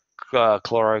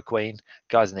hydrochloroquine.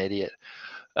 Guy's an idiot.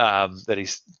 That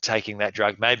he's taking that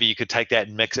drug. Maybe you could take that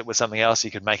and mix it with something else. You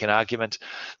could make an argument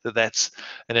that that's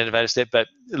an innovative step. But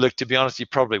look, to be honest, you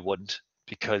probably wouldn't,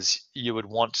 because you would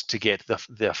want to get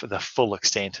the full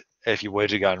extent if you were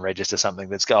to go and register something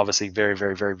that's obviously very,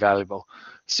 very, very valuable.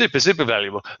 Super, super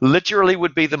valuable. Literally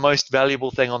would be the most valuable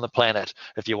thing on the planet.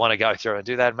 If you want to go through and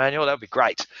do that, Emmanuel, that would be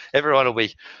great. Everyone will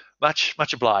be much,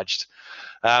 much obliged.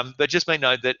 But just make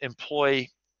note that employers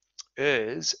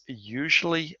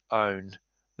usually own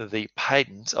the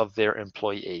patents of their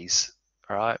employees,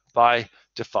 all right, by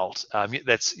default.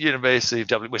 That's University of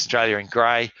Western Australia in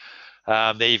grey.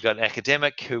 There you've got an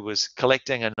academic who was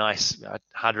collecting a nice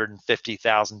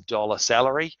 $150,000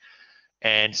 salary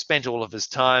and spent all of his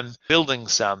time building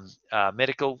some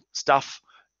medical stuff,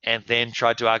 and then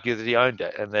tried to argue that he owned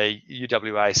it. And the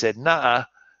UWA said, nah,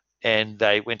 and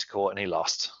they went to court and he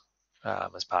lost.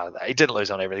 As part of that, he didn't lose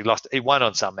on everything. He won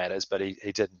on some matters, but he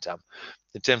didn't.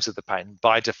 In terms of the patent,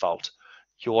 by default,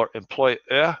 your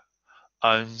employer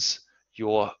owns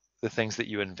the things that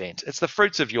you invent. It's the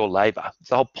fruits of your labor. It's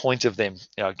the whole point of them,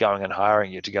 going and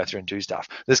hiring you to go through and do stuff.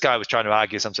 This guy was trying to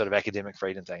argue some sort of academic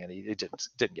freedom thing, and he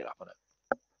didn't get up on it.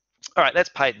 All right, that's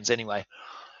patents anyway.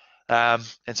 And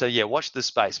so yeah, watch this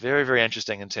space. Very, very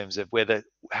interesting in terms of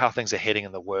how things are heading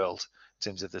in the world in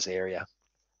terms of this area.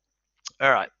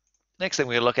 All right. Next thing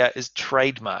we're going to look at is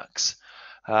trademarks.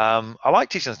 I like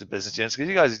teaching this to business units because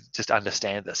you guys just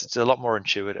understand this. It's a lot more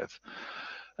intuitive.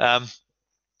 All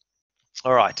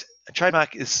right, a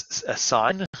trademark is a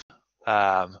sign,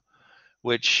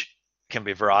 which can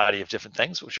be a variety of different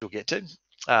things, which we'll get to.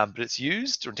 But it's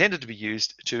used or intended to be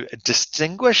used to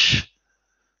distinguish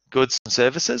goods and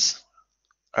services.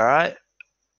 All right,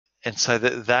 and so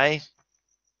that they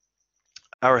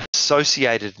are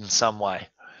associated in some way.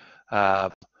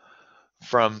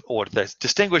 Or that's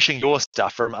distinguishing your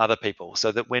stuff from other people,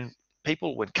 so that when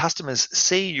customers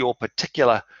see your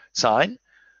particular sign,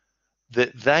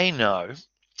 that they know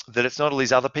that it's not all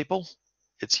these other people,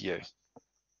 it's you.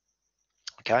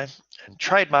 Okay, and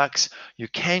trademarks, you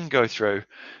can go through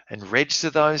and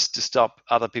register those to stop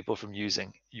other people from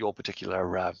using your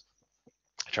particular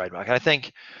trademark. And I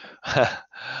think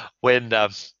when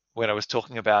I was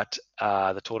talking about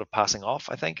the tort of passing off,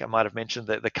 I think I might have mentioned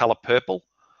that the color purple.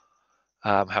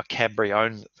 How Cadbury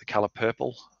owned the color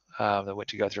purple. They went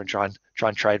to go through and try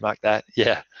and trademark that.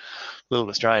 Yeah, a little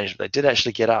bit strange, but they did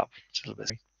actually get up. It's a little bit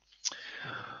strange.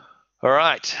 All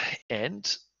right,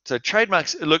 and so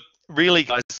trademarks. Look, really,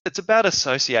 guys, it's about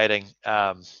associating.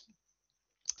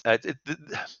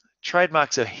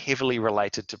 Trademarks are heavily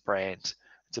related to brand.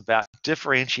 It's about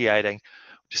differentiating,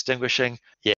 distinguishing.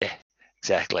 Yeah,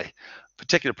 exactly.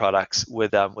 Particular products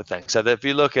with things. So that if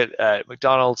you look at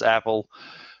McDonald's, Apple,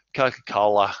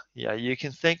 Coca-Cola, you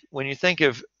can think, when you think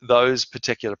of those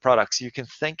particular products, you can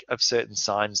think of certain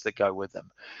signs that go with them.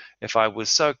 If I was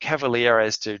so cavalier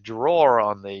as to draw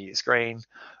on the screen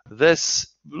this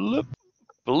blip,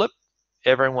 blip,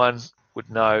 everyone would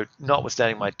know,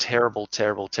 notwithstanding my terrible,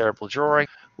 terrible, terrible drawing,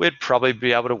 we'd probably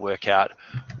be able to work out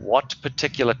what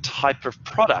particular type of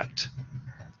product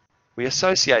we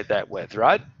associate that with,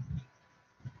 right?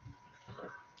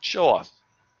 Sure.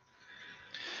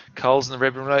 Coles and the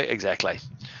red remote, exactly.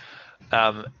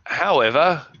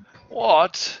 However,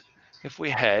 what if we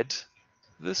had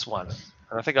this one?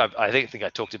 And I think I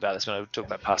talked about this when I talked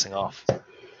about passing off.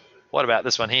 What about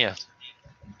this one here?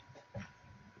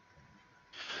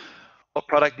 What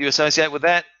product do you associate with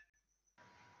that?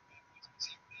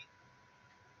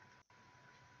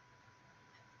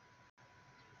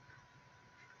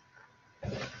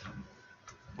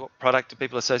 What product do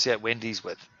people associate Wendy's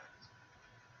with?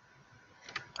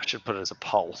 I should put it as a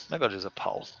poll. Maybe I'll do it as a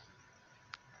poll.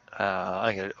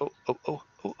 I'm going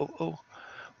to,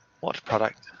 what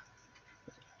product?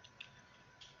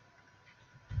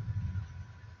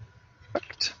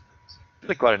 It's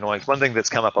really quite annoying. One thing that's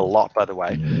come up a lot, by the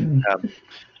way,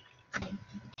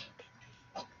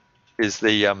 is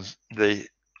the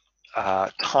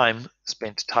time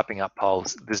spent typing up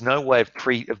polls. There's no way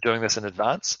of doing this in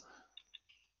advance.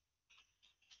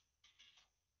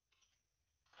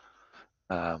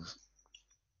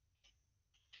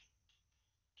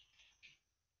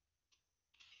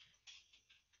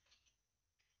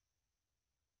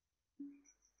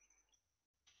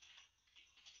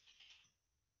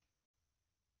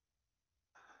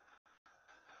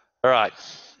 All right,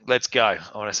 let's go.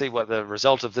 I want to see what the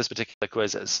result of this particular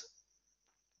quiz is.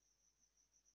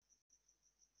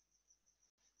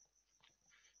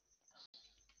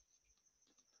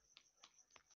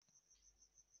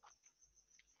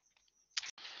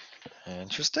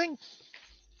 Interesting.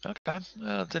 Okay,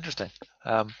 that's interesting.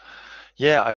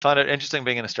 Yeah, I find it interesting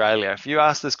being in Australia. If you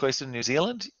ask this question in New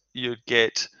Zealand, you'd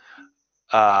get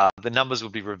the numbers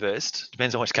would be reversed.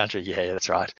 Depends on which country. Yeah, that's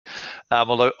right.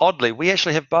 Although oddly, we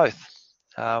actually have both.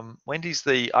 Wendy's,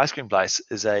 the ice cream place,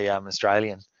 is a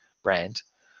Australian brand,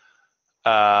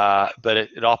 but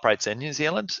it operates in New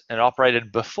Zealand, and it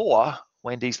operated before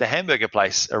Wendy's, the hamburger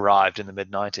place, arrived in the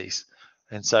mid-90s.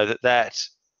 And so that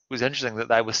was interesting that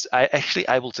they were actually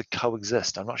able to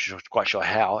coexist. I'm not quite sure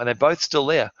how, and they're both still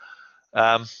there.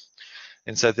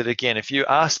 And so that, again, if you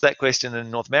ask that question in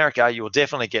North America, you will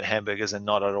definitely get hamburgers and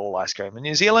not at all ice cream. In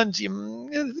New Zealand,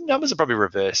 the numbers are probably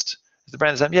reversed. Is the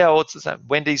brand the same? Yeah, well, it's the same.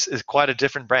 Wendy's is quite a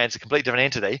different brand. It's a completely different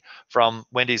entity from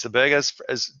Wendy's the burgers,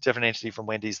 is a different entity from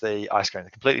Wendy's the ice cream.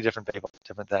 They're completely different people,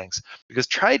 different things. Because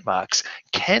trademarks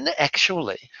can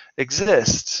actually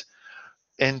exist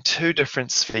in two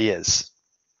different spheres.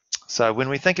 So when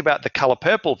we think about the color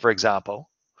purple, for example,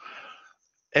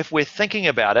 if we're thinking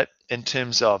about it in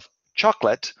terms of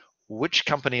chocolate, which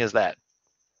company is that?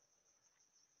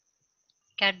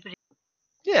 Cadbury.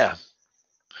 Yeah.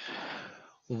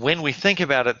 When we think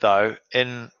about it, though,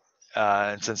 and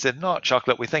since they're not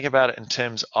chocolate, we think about it in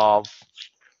terms of,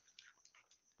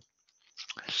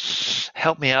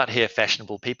 help me out here,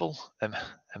 fashionable people.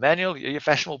 Emmanuel, you're a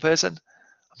fashionable person?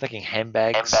 I'm thinking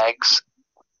handbags. Handbags.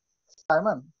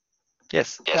 Simon.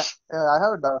 Yes. Yes. I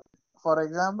have a doubt. For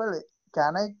example,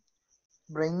 can I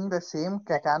bring the same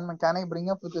can I bring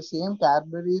up with the same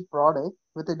Cadbury product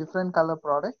with a different color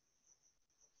product?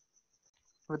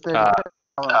 With a different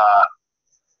cover.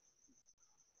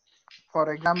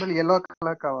 For example, yellow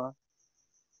color cover.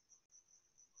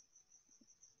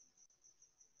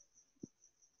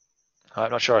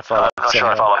 I'm not sure if I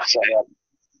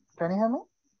Can you hear me?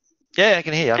 Yeah, I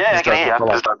can hear you. Yeah, I can hear you.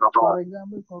 Just For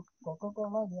example,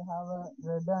 Coca-Cola, they have a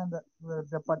red and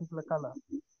the particular color.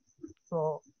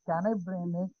 So can I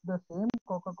make the same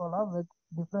Coca-Cola with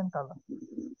different color?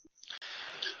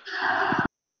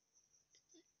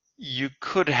 You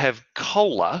could have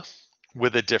cola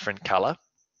with a different color,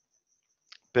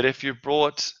 but if you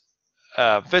brought,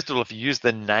 first of all, if you use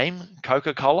the name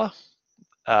Coca-Cola,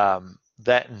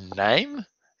 that name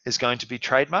is going to be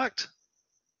trademarked.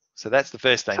 So that's the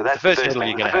first thing. The first hurdle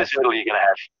you're going to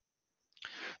have.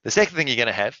 The second thing you're going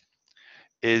to have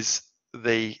is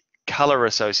the color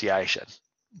association,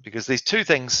 because these two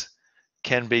things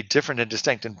can be different and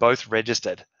distinct and both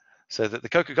registered. So that the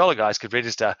Coca-Cola guys could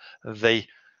register the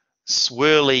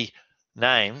swirly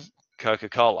name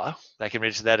Coca-Cola. They can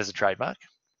register that as a trademark.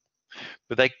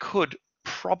 But they could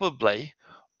probably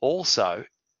also,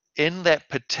 in that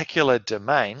particular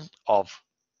domain of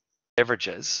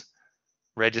beverages,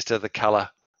 register the color,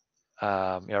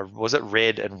 was it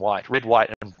red and white? Red,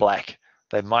 white, and black.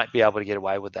 They might be able to get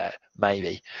away with that,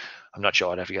 maybe. I'm not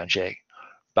sure. I'd have to go and check.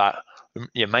 But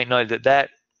you may know that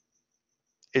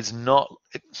is not,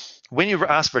 when you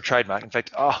ask for a trademark, in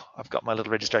fact, I've got my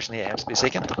little registration here. Just be a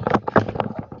second.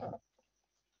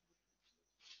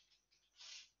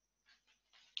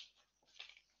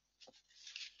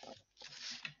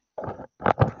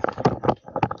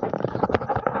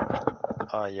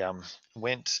 I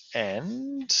went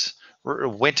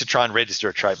to try and register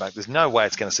a trademark. There's no way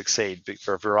it's going to succeed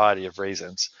for a variety of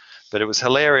reasons. But it was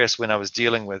hilarious when I was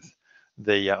dealing with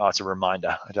the, it's a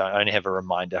reminder. I only have a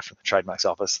reminder from the trademarks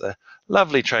office. The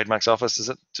lovely trademarks office. Does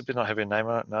it not have your name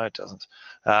on it? No, it doesn't.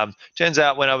 Turns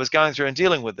out when I was going through and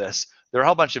dealing with this, there are a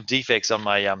whole bunch of defects on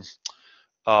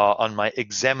my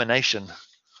examination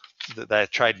that the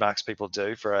trademarks people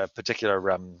do for a particular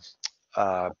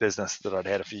business that I'd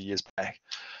had a few years back.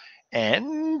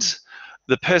 And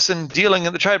the person dealing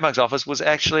at the trademarks office was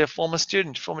actually a former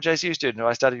student, former JCU student who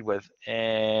I studied with,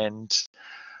 and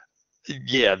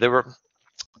yeah,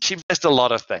 she missed a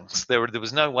lot of things. There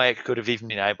was no way it could have even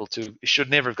been able to. It should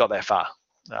never have got that far.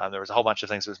 There was a whole bunch of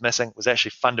things it was missing. It was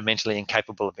actually fundamentally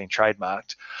incapable of being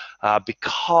trademarked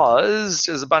because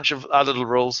there's a bunch of other little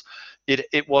rules.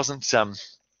 It wasn't.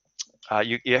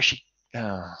 You actually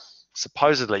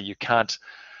supposedly you can't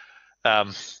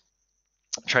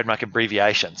trademark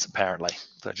abbreviations. Apparently,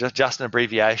 so just an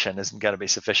abbreviation isn't going to be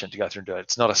sufficient to go through and do it.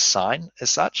 It's not a sign as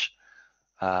such.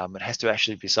 It has to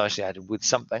actually be associated with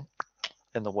something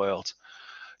in the world.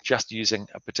 Just using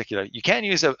a particular, you can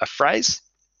use a phrase,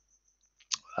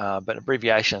 but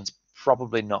abbreviation's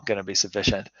probably not going to be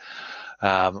sufficient,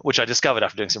 which I discovered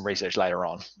after doing some research later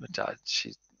on. But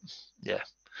yeah.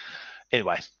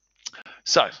 Anyway,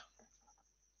 so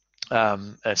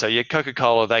and so your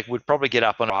Coca-Cola, they would probably get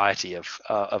up on a variety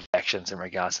of actions in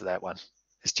regards to that one.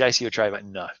 Is JC a trademark?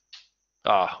 No.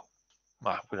 Oh,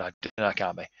 no,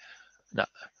 can't be. No.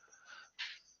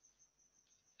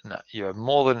 No, you're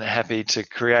more than happy to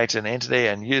create an entity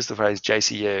and use the phrase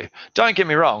JCU. Don't get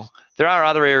me wrong, there are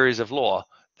other areas of law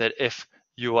that if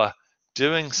you are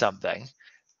doing something,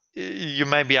 you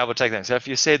may be able to take them. So if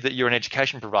you said that you're an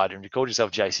education provider and you called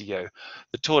yourself JCU,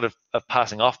 the tort of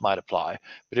passing off might apply.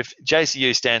 But if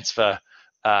JCU stands for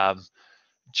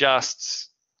just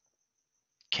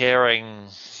caring,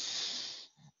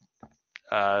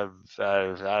 I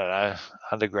don't know,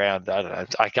 underground, I don't know,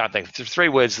 I can't think. There's 3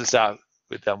 words that start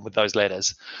with those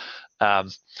letters,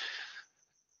 then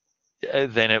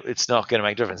it's not going to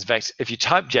make a difference. In fact, if you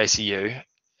type JCU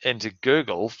into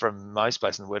Google from most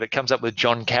places in the world, it comes up with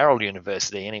John Carroll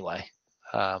University anyway.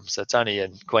 So it's only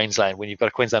in Queensland, when you've got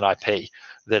a Queensland IP,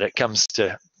 that it comes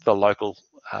to the local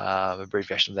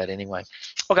abbreviation of that anyway.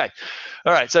 Okay,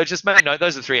 all right, so just make note,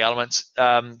 those are the 3 elements.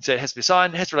 So it has to be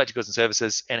signed, it has to relate to goods and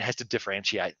services, and it has to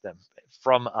differentiate them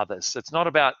from others. So it's not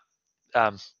about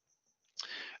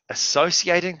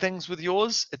associating things with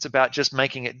yours. It's about just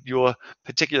making it your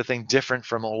particular thing different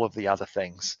from all of the other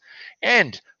things.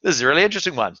 And this is a really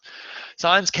interesting one.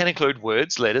 Signs can include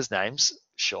words, letters, names,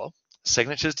 sure.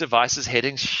 Signatures, devices,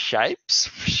 headings, shapes,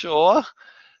 sure.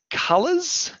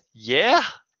 Colors, yeah.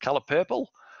 Color purple,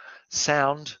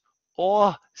 sound,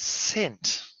 or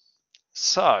scent.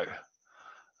 So,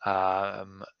 if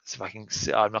I can,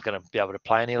 I'm not going to be able to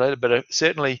play any later, but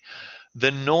certainly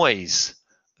the noise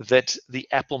that the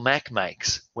Apple Mac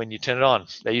makes when you turn it on.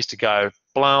 They used to go,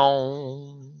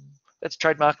 blown. That's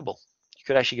trademarkable. You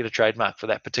could actually get a trademark for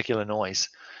that particular noise.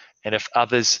 And if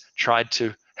others tried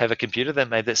to have a computer that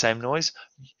made that same noise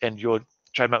and your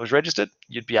trademark was registered,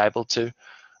 you'd be able to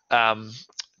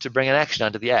bring an action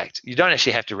under the Act. You don't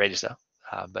actually have to register,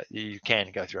 but you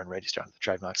can go through and register under the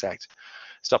Trademarks Act.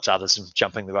 Stops others from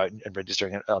jumping the boat and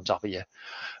registering it on top of you.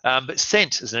 But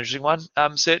scent is an interesting one.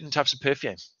 Certain types of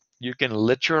perfume. You can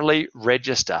literally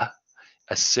register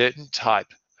a certain type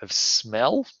of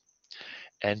smell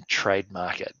and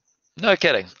trademark it. No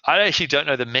kidding. I actually don't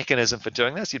know the mechanism for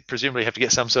doing this. You'd presumably have to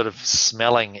get some sort of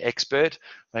smelling expert.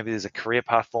 Maybe there's a career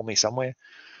path for me somewhere.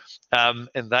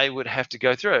 And they would have to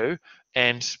go through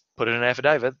and put in an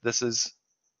affidavit. This is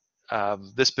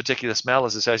this particular smell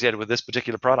is associated with this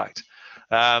particular product.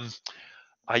 I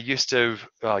used to,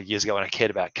 years ago when I cared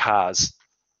about cars,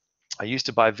 I used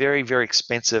to buy very, very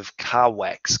expensive car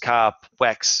wax,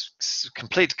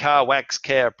 complete car wax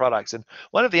care products. And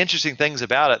one of the interesting things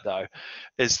about it, though,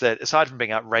 is that aside from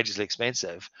being outrageously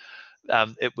expensive,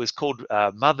 it was called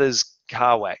Mother's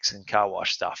car wax and car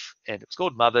wash stuff. And it was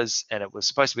called Mother's, and it was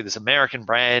supposed to be this American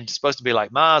brand, supposed to be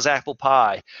like Mars apple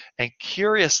pie. And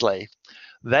curiously,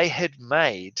 they had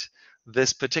made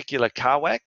this particular car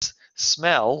wax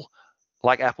smell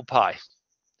like apple pie.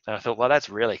 And I thought, well, that's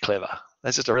really clever.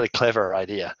 That's just a really clever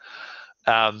idea.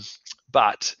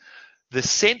 But the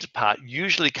scent part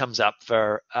usually comes up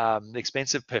for the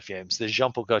expensive perfumes, the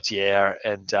Jean Paul Gaultier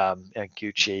and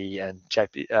Gucci and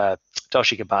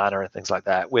Dolce & Gabbana and things like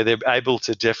that, where they're able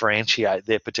to differentiate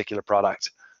their particular product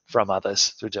from others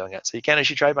through doing it. So you can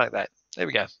actually trademark that. There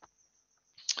we go.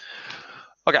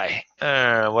 Okay,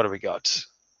 what have we got?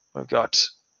 We've got,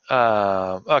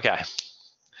 okay.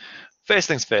 First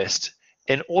things first,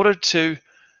 in order to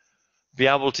be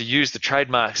able to use the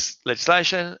trademarks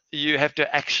legislation, you have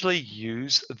to actually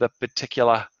use the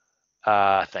particular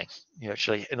thing. You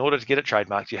actually, in order to get it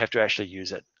trademarked, you have to actually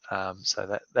use it.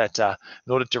 So that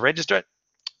in order to register it,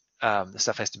 the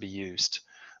stuff has to be used.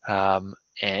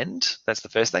 And that's the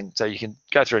first thing. So you can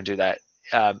go through and do that.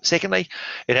 Secondly,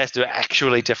 it has to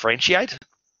actually differentiate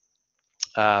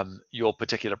your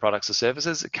particular products or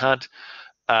services. It can't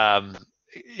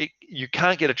you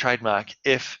can't get a trademark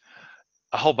if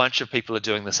a whole bunch of people are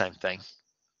doing the same thing.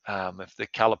 If the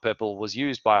color purple was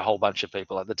used by a whole bunch of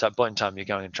people at the point in time you're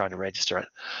going and trying to register it.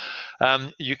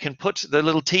 You can put the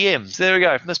little TMs. There we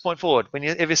go. From this point forward, when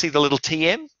you ever see the little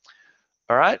TM,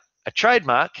 all right, a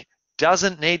trademark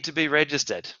doesn't need to be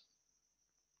registered.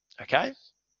 Okay?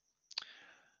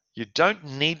 You don't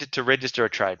need to register a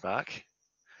trademark,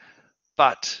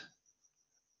 but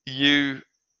you're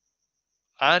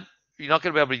not going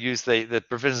to be able to use the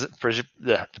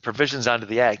provisions under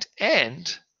the Act,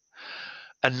 and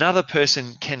another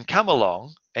person can come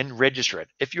along and register it.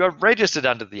 If you are registered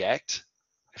under the Act,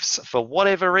 if for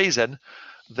whatever reason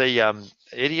the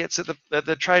idiots at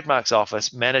the trademarks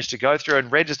office manage to go through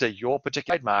and register your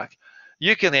particular trademark,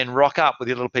 you can then rock up with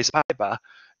your little piece of paper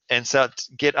and start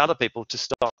to get other people to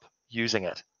stop using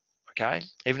it, okay?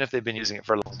 Even if they've been using it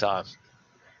for a long time.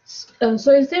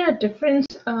 So is there a difference?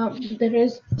 There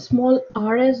is small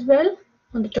r as well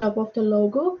on the top of the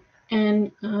logo,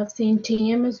 and I've seen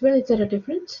TM as well. Is there a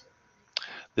difference?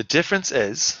 The difference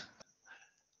is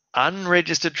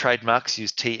unregistered trademarks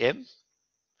use TM.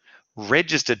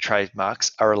 Registered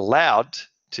trademarks are allowed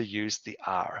to use the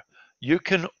R. You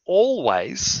can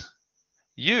always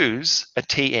use a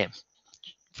TM.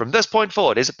 From this point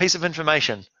forward, as a piece of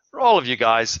information for all of you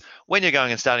guys, when you're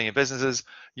going and starting your businesses,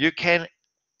 you can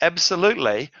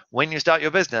absolutely, when you start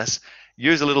your business,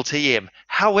 use a little TM.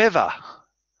 However,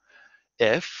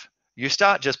 if you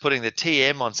start just putting the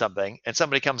TM on something and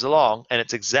somebody comes along and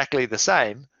it's exactly the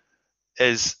same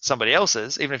as somebody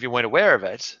else's, even if you weren't aware of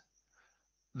it,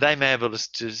 they may be able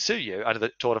to sue you under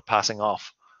the tort of passing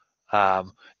off.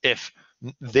 If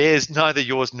there's neither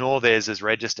yours nor theirs is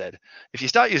registered. If you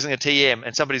start using a TM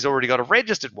and somebody's already got a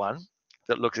registered one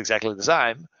that looks exactly the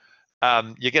same,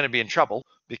 you're going to be in trouble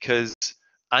because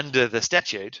under the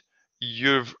statute,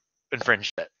 you've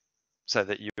infringed it. So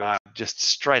that you are just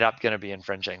straight up going to be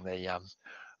infringing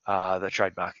the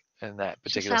trademark in that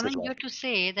particular So, Simon, situation. you're to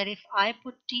say that if I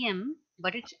put TM,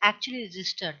 but it's actually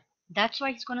registered, that's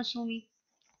why he's going to sue me?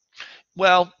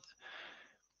 Well,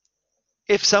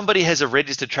 if somebody has a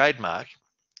registered trademark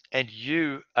and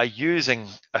you are using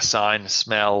a sign,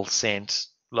 smell, scent,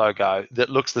 logo that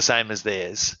looks the same as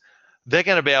theirs, they're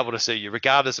going to be able to sue you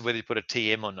regardless of whether you put a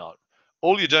TM or not.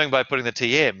 All you're doing by putting the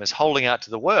TM is holding out to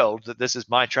the world that this is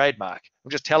my trademark. I'm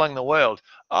just telling the world,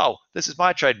 oh, this is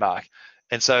my trademark.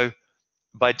 And so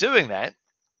by doing that,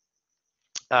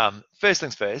 first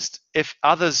things first, if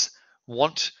others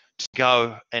want to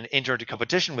go and enter into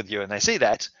competition with you and they see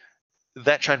that,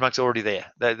 that trademark's already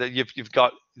there. You've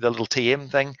got the little TM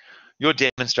thing. You're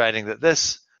demonstrating that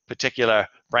this particular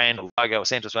brand or logo or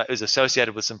scent is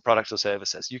associated with some products or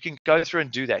services. You can go through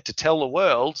and do that to tell the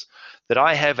world that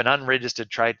I have an unregistered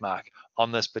trademark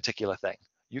on this particular thing.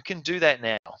 You can do that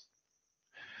now.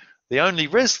 The only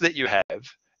risk that you have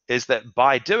is that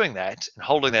by doing that and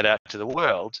holding that out to the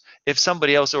world, if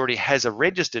somebody else already has a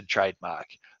registered trademark,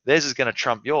 theirs is going to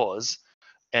trump yours,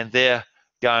 and they're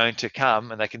going to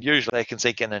come and they can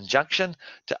seek an injunction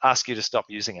to ask you to stop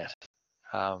using it.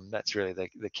 That's really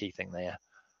the key thing there.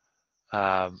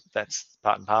 That's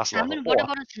part and parcel I of it. mean, what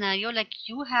about a scenario like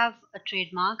you have a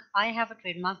trademark, I have a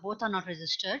trademark, both are not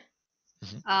registered.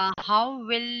 How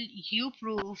will you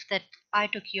prove that I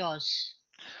took yours?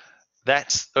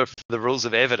 That's the rules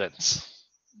of evidence.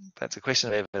 That's a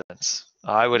question of evidence.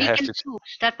 I would have to. Sue.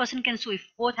 That person can sue if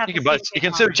both have You the can same both. You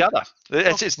can sue each other.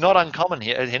 It's not uncommon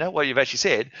here. You know what you've actually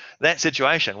said. That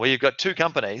situation where you've got two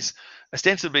companies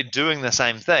ostensibly doing the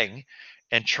same thing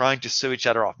and trying to sue each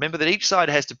other off. Remember that each side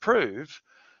has to prove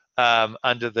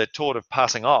under the tort of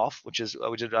passing off, which is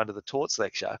under the torts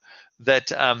lecture, that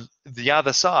the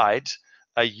other side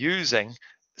are using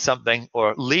something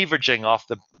or leveraging off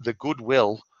the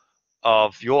goodwill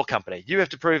of your company. You have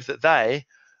to prove that they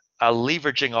are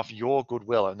leveraging off your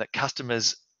goodwill and that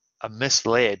customers are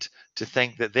misled to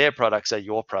think that their products are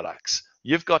your products.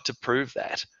 You've got to prove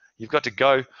that. You've got to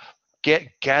go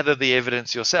gather the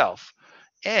evidence yourself.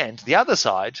 And the other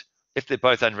side, if they're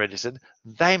both unregistered,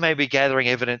 they may be gathering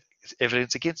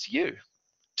evidence against you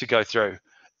to go through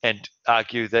and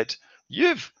argue that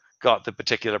you've got the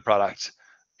particular product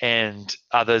and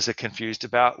others are confused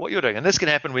about what you're doing. And this can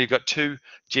happen where you've got two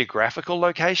geographical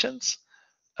locations,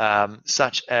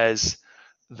 such as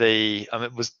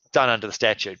it was done under the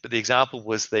statute, but the example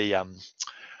was the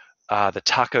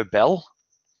Taco Bell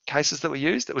cases that were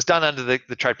used. It was done under the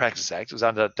Trade Practices Act. It was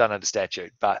done under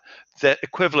statute. But the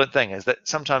equivalent thing is that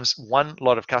sometimes one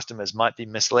lot of customers might be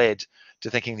misled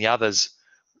to thinking the others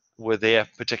were their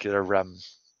particular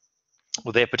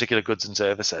goods and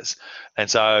services. And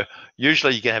so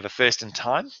usually you can have a first in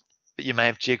time but you may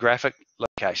have geographic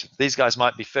locations. These guys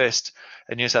might be first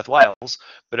in New South Wales,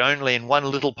 but only in one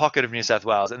little pocket of New South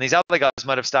Wales. And these other guys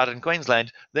might have started in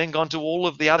Queensland, then gone to all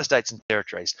of the other states and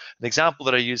territories. The example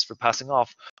that I used for passing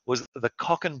off was the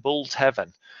Cock and Bull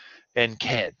Tavern in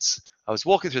Cairns. I was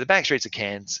walking through the back streets of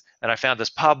Cairns and I found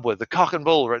this pub with the Cock and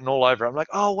Bull written all over it. I'm like,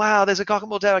 oh, wow, there's a Cock and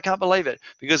Bull Tavern. I can't believe it.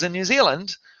 Because in New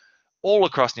Zealand, all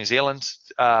across New Zealand,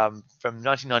 from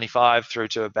 1995 through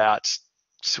to about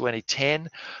 2010,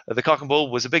 the Cock and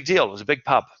Bull was a big deal. It was a big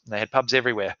pub. And they had pubs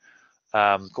everywhere.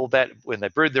 Called that when they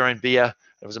brewed their own beer.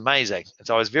 It was amazing. And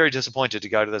so I was very disappointed to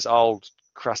go to this old,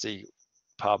 crusty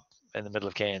pub in the middle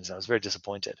of Cairns. I was very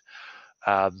disappointed.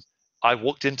 I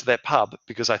walked into that pub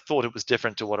because I thought it was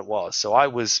different to what it was. So I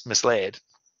was misled.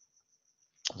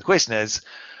 The question is,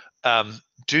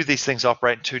 do these things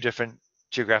operate in two different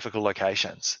geographical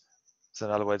locations? So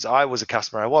in other words, I was a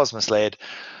customer, I was misled,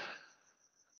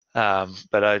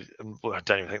 but I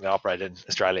don't even think they operated in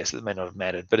Australia, so it may not have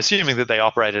mattered. But assuming that they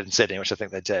operated in Sydney, which I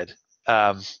think they did,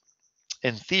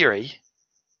 in theory,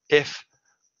 if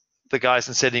the guys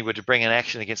in Sydney were to bring an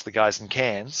action against the guys in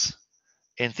Cairns,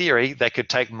 in theory, they could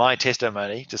take my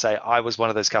testimony to say I was one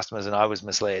of those customers and I was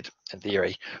misled, in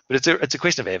theory. But it's a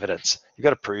question of evidence. You've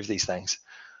got to prove these things.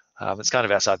 It's kind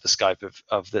of outside the scope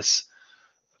of this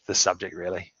subject,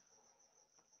 really.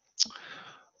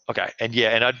 Okay, and yeah,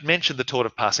 and I'd mentioned the tort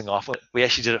of passing off. We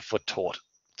actually did it for tort.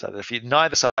 So that if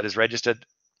neither side is registered,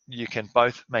 you can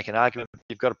both make an argument.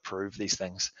 You've got to prove these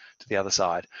things to the other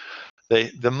side.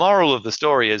 The moral of the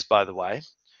story is, by the way,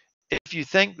 if you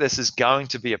think this is going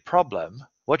to be a problem,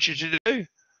 what should you do?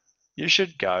 You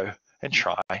should go and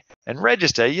try and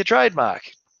register your trademark.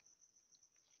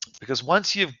 Because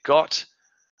once you've got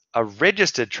a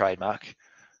registered trademark,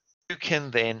 you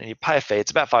can then, and you pay a fee,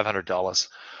 it's about $500.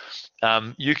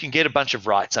 You can get a bunch of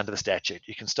rights under the statute.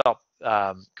 You can stop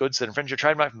goods that infringe your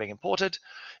trademark from being imported.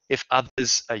 If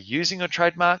others are using your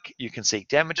trademark, you can seek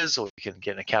damages, or you can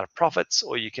get an account of profits,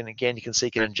 or you can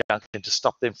seek an injunction to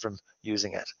stop them from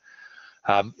using it.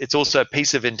 It's also a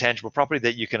piece of intangible property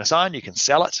that you can assign. You can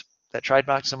sell it, that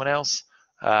trademark, to someone else.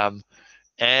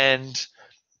 And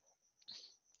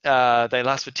they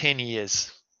last for 10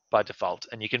 years by default.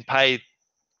 And you can pay,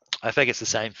 I think it's the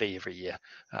same fee every year,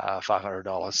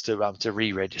 $500 to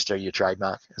re-register your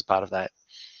trademark as part of that.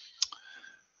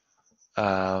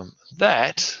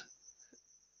 That's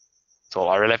all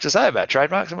I really have to say about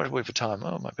trademarks. I'm going to wait for time.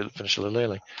 Oh, I might be finished a little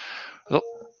early.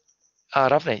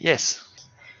 Ravni, yes.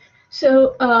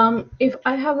 So if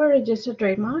I have a registered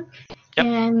trademark, yep,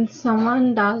 and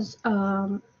someone does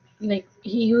like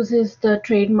he uses the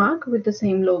trademark with the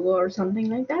same logo or something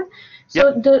like that, so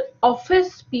yep, the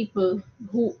office people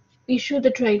who issue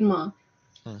the trademark,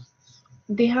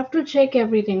 they have to check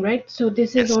everything, right? So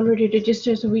this is already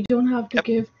registered, so we don't have to yep,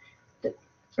 give the,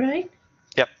 right?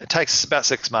 Yep, it takes about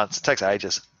 6 months. It takes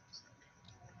ages.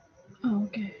 Oh,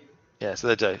 okay. Yeah, so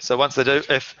they do. So once they do,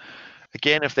 if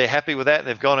they're happy with that,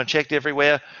 they've gone and checked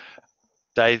everywhere,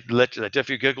 they do a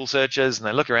few Google searches and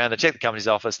they look around, they check the company's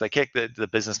office, they check the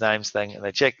business names thing, and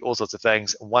they check all sorts of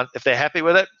things. If they're happy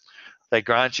with it, they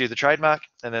grant you the trademark,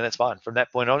 and then that's fine. From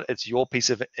that point on, it's your piece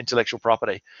of intellectual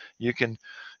property. You can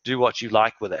do what you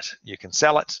like with it. You can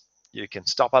sell it. You can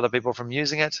stop other people from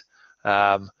using it.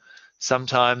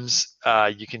 Sometimes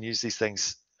you can use these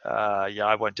things. Yeah,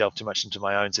 I won't delve too much into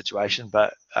my own situation,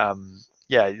 but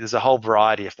yeah, there's a whole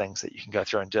variety of things that you can go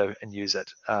through and do and use it.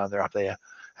 They're up there.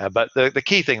 But the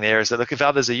key thing there is that, look, if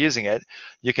others are using it,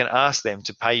 you can ask them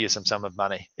to pay you some sum of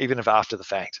money, even if after the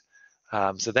fact.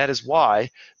 So that is why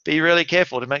be really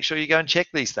careful to make sure you go and check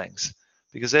these things.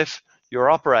 Because if you're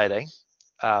operating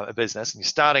a business and you're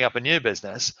starting up a new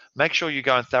business, make sure you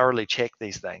go and thoroughly check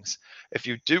these things. If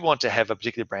you do want to have a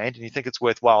particular brand and you think it's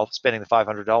worthwhile spending the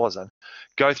 $500 on,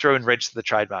 go through and register the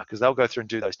trademark, because they'll go through and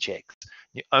do those checks.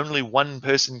 Only one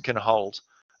person can hold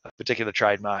a particular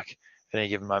trademark at any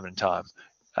given moment in time.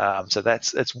 So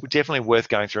it's definitely worth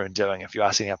going through and doing if you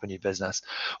are setting up a new business.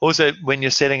 Also, when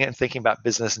you're setting it and thinking about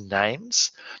business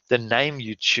names, the name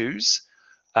you choose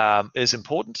is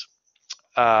important.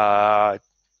 I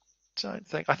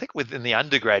think within the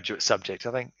undergraduate subject,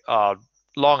 I think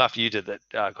long after you did that,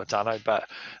 Gaetano, but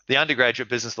the undergraduate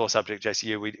business law subject,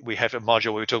 JCU, we have a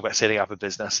module where we talk about setting up a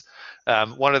business.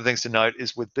 One of the things to note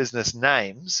is with business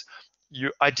names,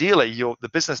 ideally the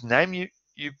business name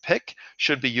you pick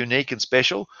should be unique and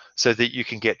special so that you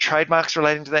can get trademarks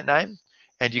relating to that name,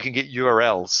 and you can get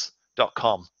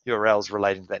URLs.com, URLs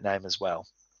relating to that name as well.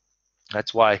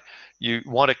 That's why you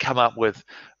want to come up with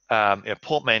a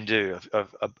portmanteau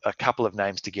of a couple of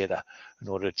names together in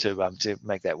order to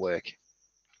make that work.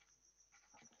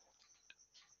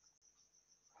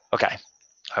 Okay,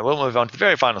 I will move on to the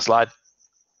very final slide,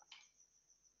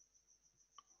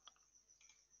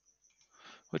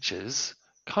 which is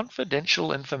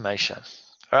confidential information.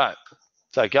 All right,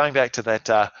 so going back to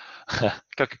that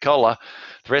Coca-Cola,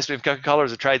 the recipe of Coca-Cola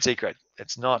is a trade secret.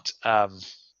 It's not,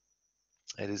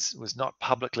 was not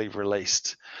publicly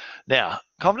released. Now,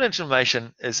 confidential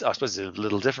information is, I suppose, a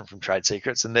little different from trade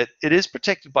secrets in that it is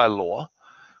protected by law,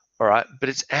 all right, but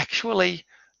it's actually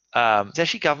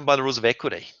governed by the rules of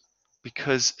equity,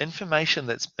 because information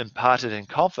that's imparted in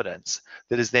confidence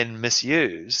that is then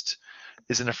misused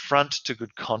is an affront to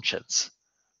good conscience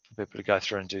for people to go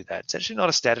through and do that. It's actually not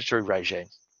a statutory regime.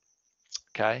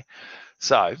 Okay,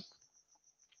 so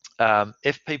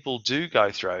if people do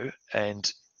go through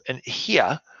and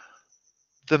here,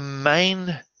 the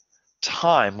main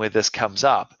time where this comes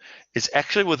up is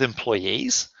actually with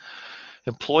employees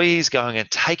going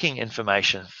and taking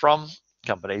information from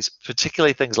companies,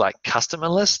 particularly things like customer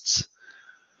lists,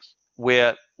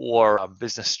 or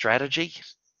business strategy,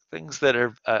 things that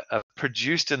are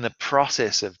produced in the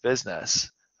process of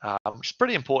business, which is a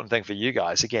pretty important thing for you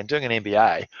guys. Again, doing an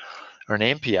MBA or an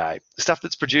MPA, stuff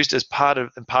that's produced as part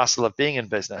of and parcel of being in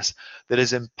business that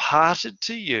is imparted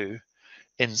to you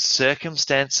in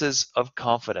circumstances of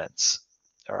confidence.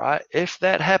 All right, if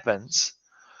that happens,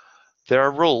 there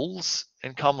are rules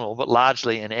in common law, but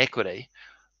largely in equity,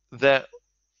 that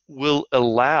will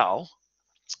allow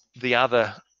the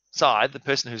other side, the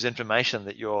person whose information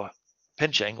that you're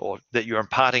pinching or that you're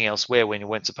imparting elsewhere when you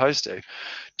weren't supposed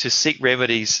to seek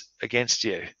remedies against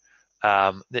you.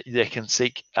 They can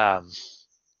seek,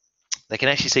 they can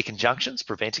actually seek injunctions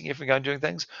preventing you from going and doing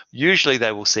things. Usually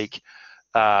they will seek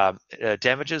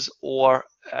damages or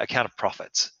account of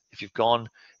profits if you've gone,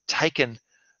 taken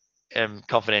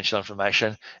confidential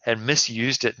information and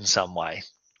misused it in some way.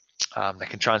 They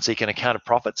can try and seek an account of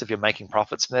profits if you're making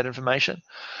profits from that information,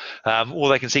 or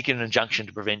they can seek an injunction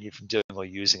to prevent you from doing or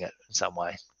using it in some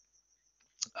way.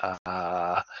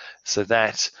 So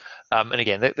that, and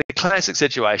again, the classic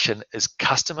situation is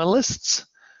customer lists,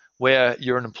 where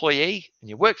you're an employee and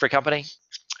you work for a company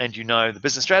and you know the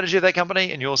business strategy of that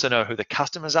company and you also know who the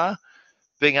customers are.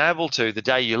 Being able to, the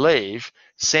day you leave,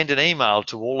 send an email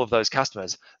to all of those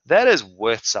customers, that is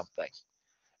worth something.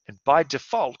 And by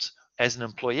default, as an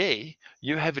employee,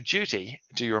 you have a duty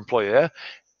to your employer,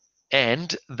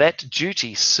 and that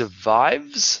duty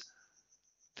survives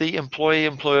the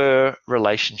employee-employer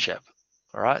relationship.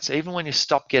 All right, so even when you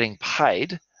stop getting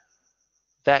paid,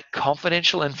 that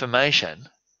confidential information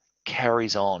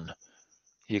carries on.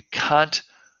 You can't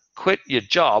quit your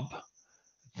job,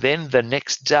 then the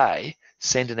next day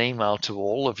send an email to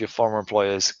all of your former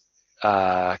employers'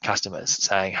 customers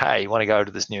saying, hey, you want to go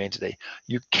to this new entity.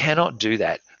 You cannot do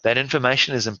that. That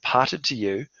information is imparted to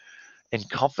you in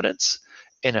confidence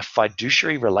in a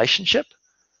fiduciary relationship.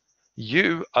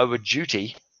 You owe a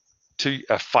duty to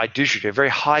a fiduciary, a very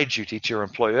high duty to your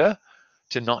employer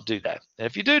to not do that. And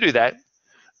if you do that,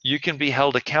 you can be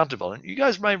held accountable. And you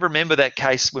guys may remember that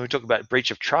case when we talk about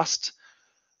breach of trust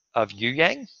of Yu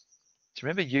Yang. Do you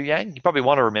remember Yu Yang? You probably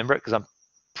want to remember it because I'm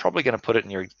probably going to put it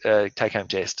in your take-home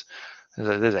test.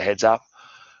 There's a heads up.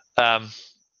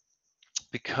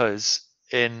 Because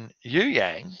in Yu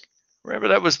Yang, remember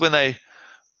that was when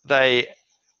they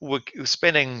were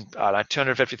spending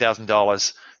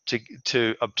 $250,000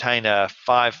 to obtain a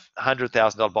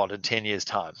 $500,000 bond in 10 years'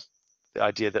 time. The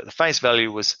idea that the face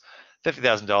value was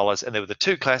 $50,000, and there were the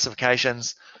two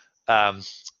classifications,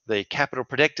 the capital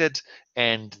protected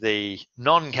and the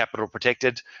non-capital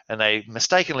protected, and they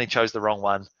mistakenly chose the wrong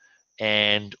one,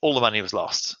 and all the money was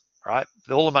lost, right?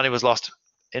 All the money was lost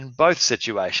in both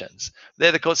situations.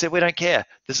 There the court said, we don't care.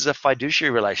 This is a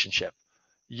fiduciary relationship.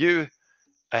 You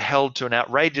are held to an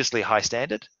outrageously high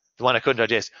standard, the one I couldn't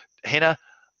digest. Henna,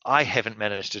 I haven't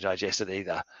managed to digest it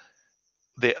either.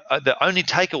 The only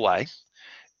takeaway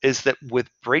is that with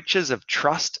breaches of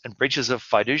trust and breaches of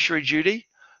fiduciary duty,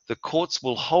 the courts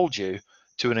will hold you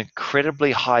to an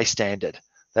incredibly high standard.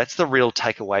 That's the real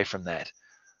takeaway from that.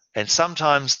 And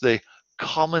sometimes the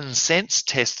common sense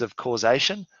test of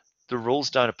causation, the rules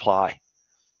don't apply.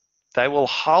 They will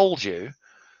hold you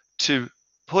to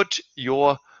put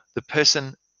the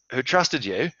person who trusted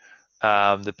you,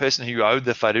 the person who you owed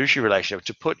the fiduciary relationship,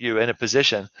 to put you in a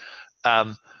position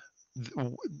to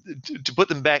put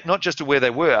them back not just to where they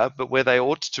were, but where they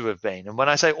ought to have been. And when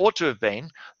I say ought to have been,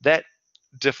 that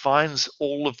defines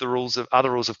all of the rules of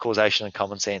other rules of causation and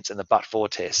common sense and the but-for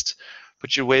test.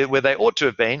 But where they ought to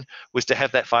have been was to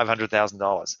have that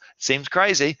 $500,000. Seems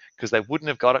crazy because they wouldn't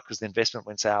have got it because the investment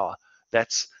went sour.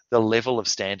 That's the level of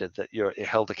standard that you're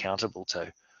held accountable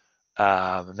to.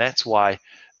 And that's why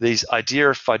these idea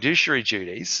of fiduciary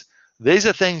duties These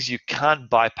are things you can't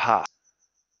bypass.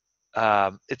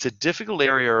 It's a difficult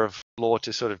area of law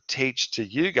to sort of teach to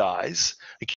you guys,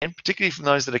 again, particularly from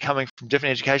those that are coming from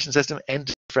different education systems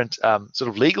and different sort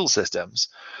of legal systems.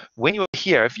 When you're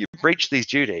here, if you breach these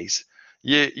duties,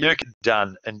 you're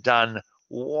done and done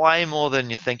way more than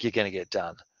you think you're going to get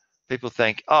done. People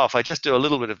think, oh, if I just do a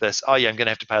little bit of this, oh yeah, I'm going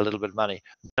to have to pay a little bit of money.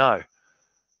 No,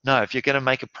 if you're going to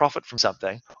make a profit from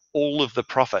something, all of the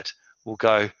profit will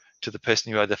go to the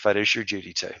person you owe the fiduciary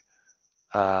duty to.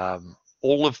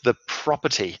 All of the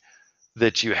property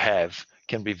that you have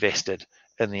can be vested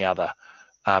in the other.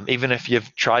 Even if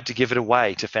you've tried to give it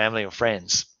away to family or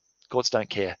friends, courts don't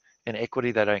care. In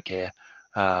equity, they don't care.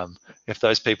 If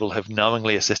those people have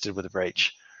knowingly assisted with a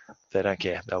breach, they don't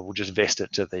care. They will just vest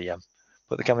it to the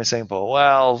put the company in Singapore.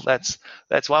 Well, that's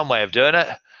one way of doing it.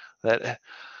 That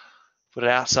put it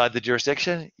outside the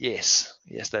jurisdiction. Yes,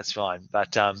 that's fine.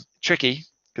 But tricky,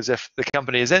 because if the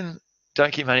company is in,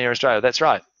 don't keep money here in Australia. That's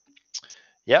right.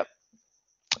 Yep,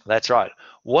 that's right.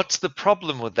 What's the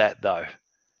problem with that though?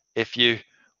 If you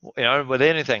know, with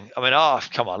anything, I mean, oh,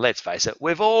 come on, let's face it.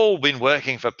 We've all been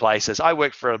working for places. I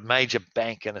worked for a major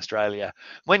bank in Australia.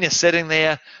 When you're sitting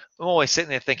there, I'm always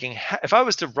sitting there thinking, if I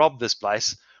was to rob this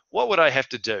place, what would I have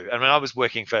to do? I mean, I was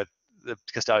working for the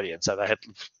custodian, so they had,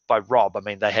 by rob, I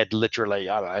mean, they had literally,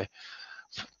 I don't know,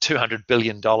 $200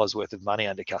 billion worth of money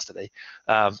under custody,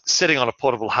 sitting on a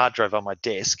portable hard drive on my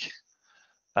desk.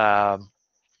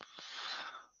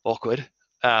 Awkward.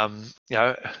 You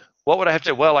know, what would I have to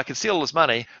do? Well, I could steal all this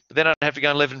money, but then I'd have to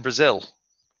go and live in Brazil.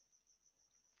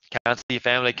 Can't see your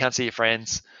family, can't see your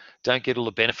friends, don't get all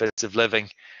the benefits of living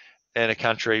in a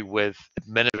country with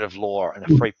administrative law and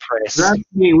a free press.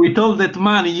 Exactly. With all that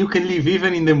money, you can live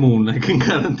even in the moon, I can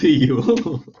guarantee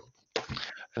you.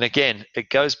 And again, it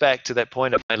goes back to that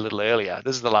point I made a little earlier.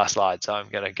 This is the last slide, so I'm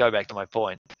going to go back to my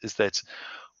point, is that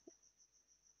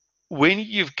when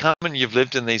you've come and you've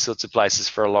lived in these sorts of places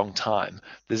for a long time,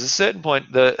 there's a certain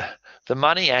point that the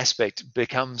money aspect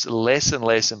becomes less and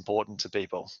less important to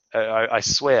people. I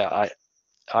swear,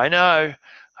 I know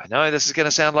this is going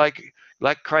to sound like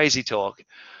crazy talk,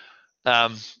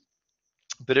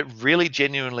 but it really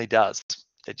genuinely does.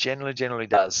 It genuinely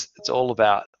does. It's all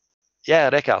about, yeah,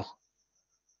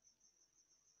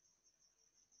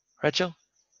 Rachel.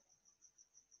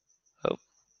 Oh.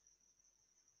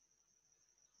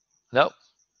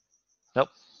 Nope,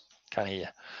 can't hear you.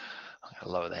 I'm going to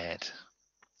lower the hand.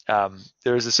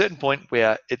 There is a certain point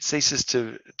where it ceases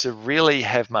to really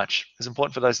have much. It's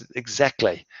important for those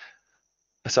exactly.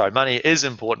 Sorry, money is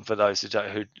important for those who don't.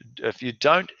 Who, if you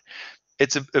don't,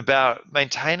 it's about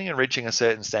maintaining and reaching a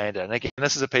certain standard. And again,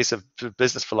 this is a piece of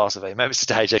business philosophy. Maybe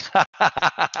staging.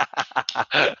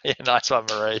 Yeah, nice one,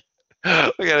 Marie.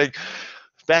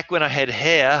 Back when I had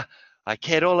hair, I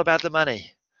cared all about the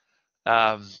money.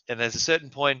 And there's a certain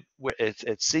point where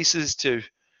it ceases to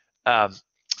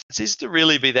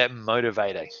really be that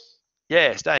motivating.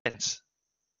 Yeah, Stains.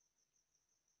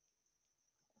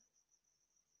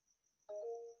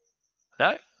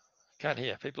 No, can't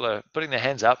hear. People are putting their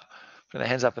hands up in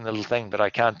the little thing, but I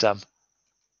can't.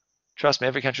 Trust me,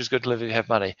 every country is good to live if you have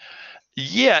money.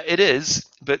 Yeah, it is,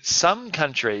 but some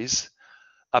countries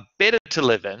are better to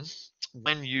live in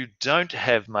when you don't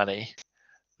have money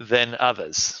than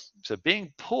others. So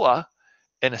being poor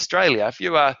in Australia, if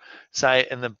you are, say,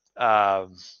 in the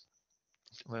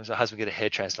when was my husband get a hair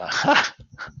transplant?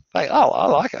 Like, oh, I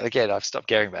like it. Again, I've stopped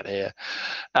caring about hair.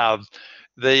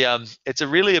 It's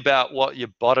really about what your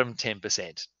bottom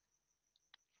 10%.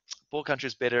 Poor country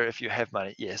is better if you have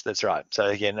money. Yes, that's right. So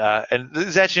again, and this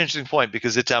is actually an interesting point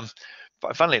because it,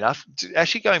 funnily enough,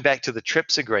 actually going back to the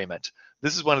TRIPS agreement,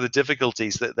 this is one of the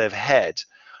difficulties that they've had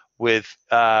with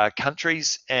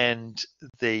countries and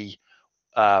the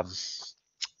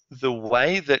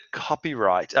way that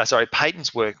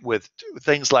patents work with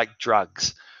things like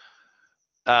drugs.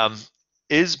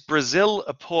 Is Brazil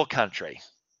a poor country?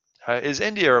 Is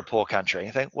India a poor country?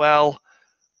 I think, well,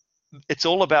 it's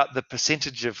all about the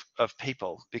percentage of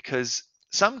people, because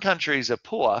some countries are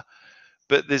poor,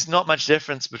 but there's not much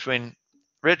difference between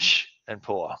rich and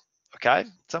poor. Okay,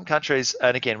 some countries,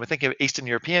 and again, we're thinking of Eastern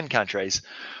European countries,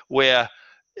 where,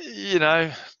 you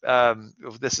know,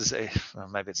 this is well,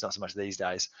 maybe it's not so much these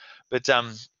days, but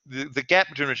the gap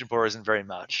between rich and poor isn't very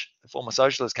much. The former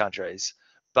socialist countries,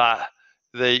 but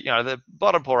the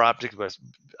bottom poor aren't particularly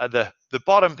the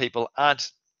bottom people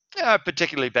aren't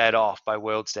particularly bad off by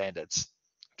world standards.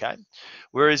 Okay,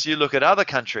 whereas you look at other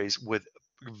countries with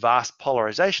vast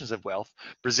polarizations of wealth,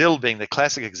 Brazil being the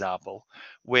classic example,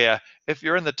 where if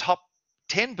you're in the top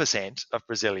 10% of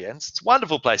Brazilians, it's a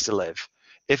wonderful place to live.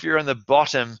 If you're in the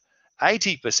bottom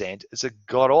 80%, it's a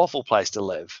god-awful place to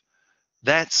live.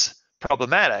 That's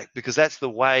problematic because that's the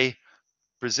way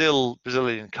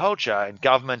Brazilian culture and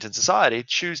government and society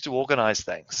choose to organize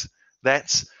things.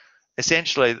 That's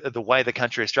essentially the way the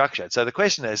country is structured. So the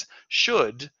question is,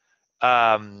 should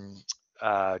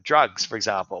drugs, for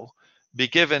example, be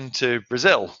given to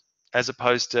Brazil as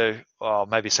opposed to, well,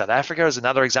 maybe South Africa is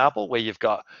another example where you've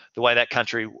got the way that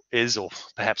country is, or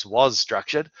perhaps was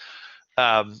structured,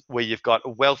 where you've got a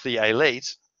wealthy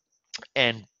elite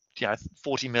and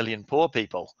 40 million poor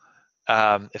people.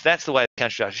 If that's the way the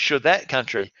country is, should that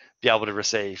country be able to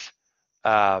receive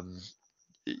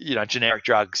generic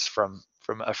drugs from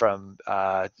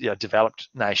developed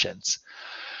nations?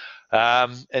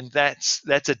 And that's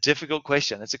a difficult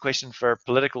question. It's a question for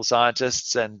political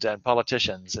scientists and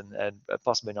politicians, and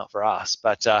possibly not for us.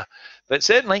 But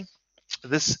certainly,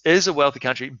 this is a wealthy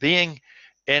country. Being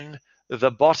in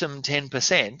the bottom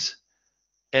 10%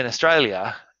 in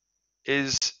Australia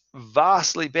is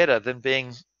vastly better than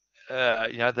being,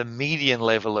 the median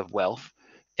level of wealth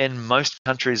in most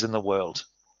countries in the world.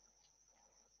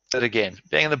 But again,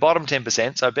 being in the bottom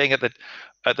 10%, so being at the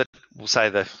we'll say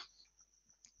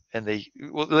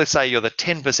let's say you're the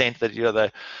 10%, that you're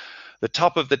the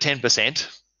top of the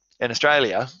 10% in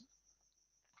Australia,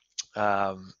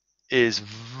 is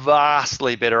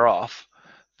vastly better off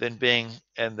than being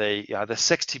in the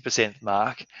 60%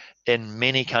 mark in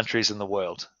many countries in the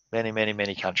world,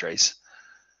 many countries,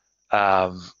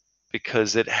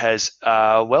 because it has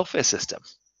a welfare system.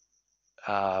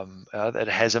 It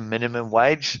has a minimum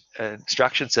wage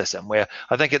structured system, where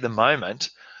I think at the moment,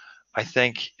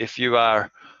 if you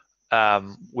are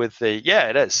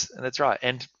it is, and that's right,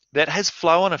 and that has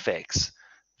flow-on effects,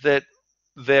 that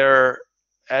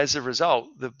as a result,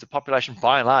 the population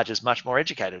by and large is much more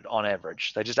educated on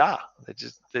average. They just are.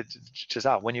 They just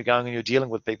are. When you're going and you're dealing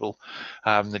with people,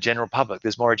 the general public,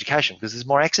 there's more education because there's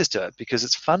more access to it, because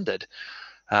it's funded.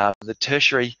 The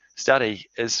tertiary study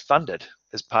is funded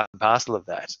as part and parcel of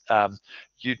that.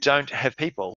 You don't have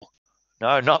people,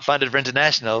 not funded for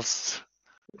internationals.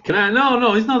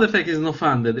 No, it's not the fact it's not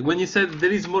funded. When you said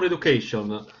there is more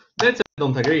education, that I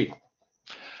don't agree.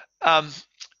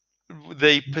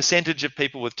 The percentage of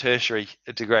people with tertiary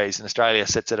degrees in Australia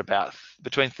sits at about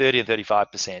between 30 and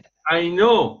 35%. I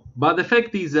know, but the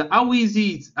fact is, how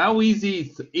easy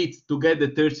it to get the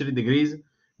tertiary degrees?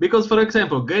 Because, for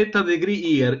example, get a degree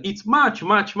here, it's much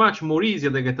more easier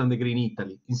than get a degree in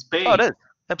Italy, in Spain. Oh, it is,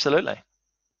 absolutely.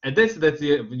 And that's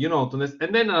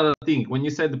and then another thing, when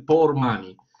you said poor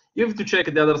money, you have to check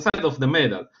the other side of the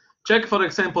medal. Check, for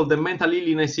example, the mental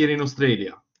illness here in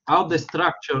Australia. How the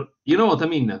structure, you know what I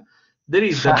mean? There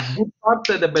is the good part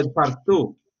and the bad part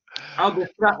too. How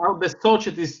the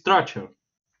society is structured.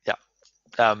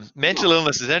 Yeah. Mental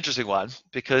illness is an interesting one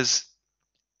because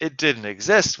it didn't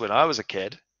exist when I was a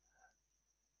kid.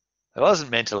 There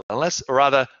wasn't mental illness, or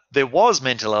rather, there was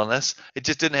mental illness. It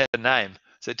just didn't have a name.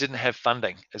 So it didn't have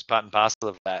funding as part and parcel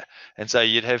of that. And so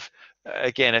you'd have,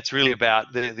 again, it's really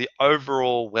about the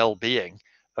overall well-being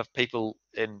of people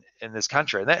in this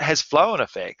country. And that has flow-on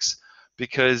effects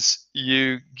because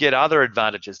you get other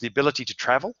advantages, the ability to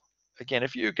travel. Again,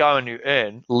 if you go and you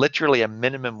earn literally a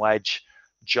minimum wage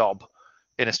job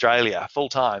in Australia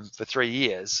full-time for 3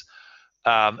 years,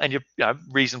 and you're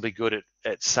reasonably good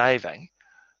at saving,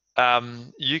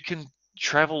 you can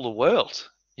travel the world.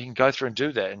 You can go through and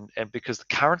do that, and because the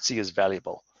currency is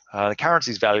valuable. The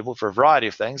currency is valuable for a variety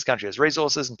of things. The country has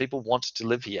resources and people want to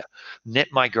live here. Net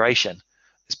migration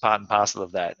is part and parcel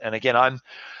of that. And again, I'm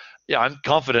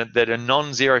confident that a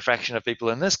non-zero fraction of people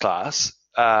in this class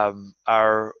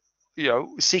are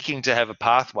seeking to have a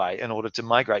pathway in order to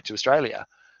migrate to Australia.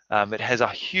 It has a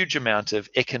huge amount of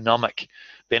economic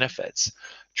benefits.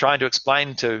 Trying to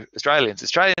explain to Australians,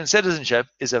 Australian citizenship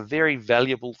is a very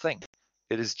valuable thing.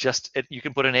 It is just, you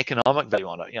can put an economic value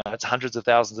on it. It's hundreds of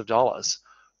thousands of dollars,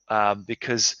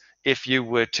 because if you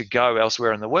were to go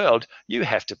elsewhere in the world, you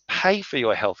have to pay for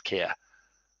your health care.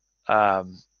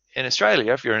 In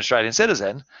Australia, if you're an Australian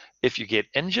citizen, if you get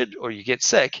injured or you get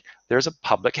sick, there's a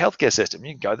public healthcare system.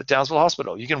 You can go to the Townsville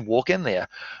Hospital. You can walk in there.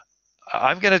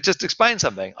 I'm going to just explain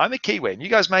something. I'm a Kiwi, and you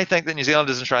guys may think that New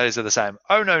Zealanders and Australians are the same.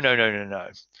 Oh, no.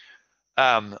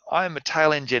 I'm a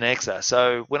tail end Gen Xer.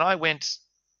 So when I went,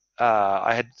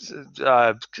 I had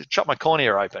chopped my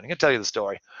cornea open. I'm going to tell you the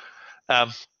story. I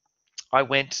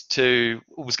was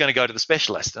going to go to the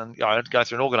specialist and I'd go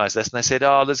through and organize this, and they said,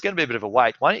 oh, there's going to be a bit of a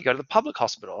wait. Why don't you go to the public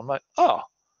hospital? I'm like, oh,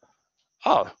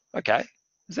 okay.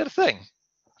 Is that a thing?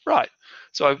 Right.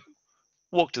 So I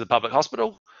walked to the public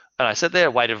hospital. And I sat there,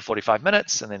 waited for 45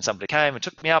 minutes, and then somebody came and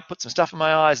took me up, put some stuff in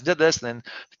my eyes, and did this, and then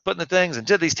put in the things and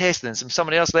did these tests, and then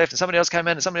somebody else left, and somebody else came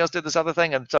in, and somebody else did this other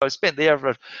thing. And so I spent there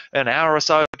for an hour or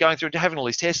so going through having all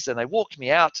these tests, and they walked me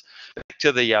out back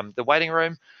to the waiting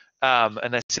room,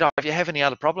 and they said, "Oh, if you have any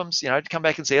other problems, come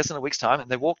back and see us in a week's time." And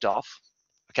they walked off,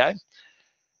 okay?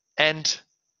 And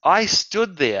I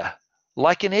stood there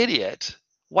like an idiot,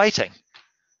 waiting.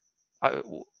 I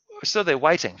stood there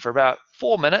waiting for about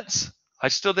 4 minutes. I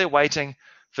stood there waiting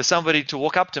for somebody to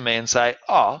walk up to me and say,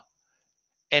 "Oh,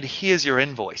 and here's your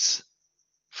invoice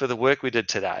for the work we did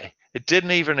today." It didn't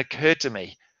even occur to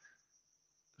me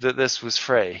that this was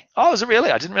free. Oh, is it really?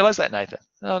 I didn't realize that, Nathan.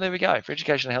 Oh, there we go. For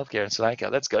education and healthcare in Sri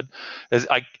Lanka. That's good.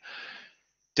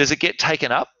 Does it get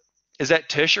taken up? Is that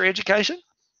tertiary education?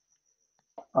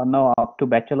 No, up to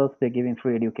bachelor's, they're giving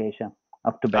free education.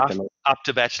 Up to bachelor's. Up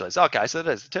to bachelor's. Okay, so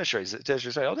that is tertiary.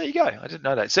 Oh, there you go. I didn't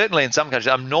know that. Certainly in some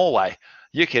countries, Norway,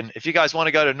 you can, if you guys want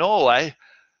to go to Norway,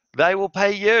 they will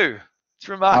pay you. It's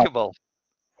remarkable.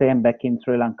 Same back in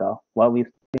Sri Lanka. While we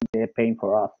think they're paying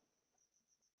for us.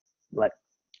 Like,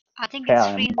 I think it's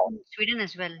free in Sweden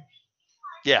as well.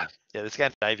 Yeah, the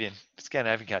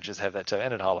Scandinavian countries have that too,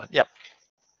 and in Holland. Yep,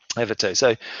 have it too.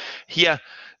 So here,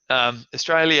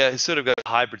 Australia has sort of got a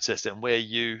hybrid system where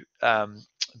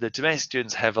the domestic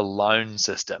students have a loan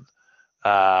system.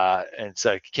 And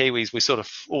so Kiwis, we sort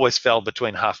of always fell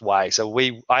between halfway. So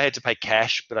I had to pay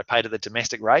cash, but I paid at the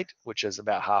domestic rate, which is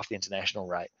about half the international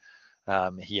rate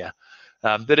here.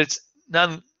 But it's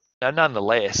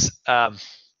nonetheless,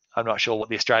 I'm not sure what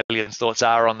the Australians' thoughts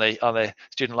are on the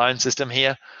student loan system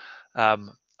here.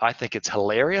 I think it's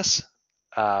hilarious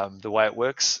the way it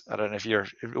works. I don't know if you're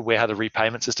aware how the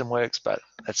repayment system works, but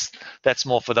that's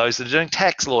more for those that are doing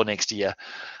tax law next year.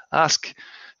 Ask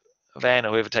Van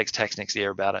or whoever takes tax next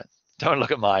year about it. Don't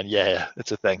look at mine. Yeah,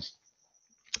 it's a thing.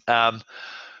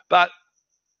 But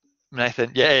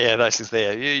Nathan, yeah, those things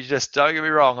there. You just don't get me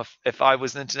wrong. If I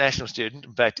was an international student,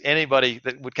 in fact, anybody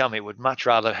that would come here would much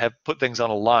rather have put things on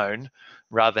a loan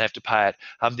rather than have to pay it.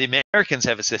 The Americans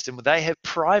have a system where they have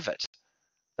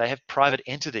private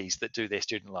entities that do their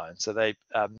student loans. So they,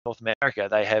 North America,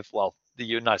 they have, well, the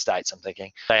United States, I'm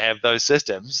thinking, they have those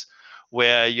systems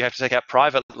where you have to take out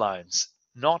private loans,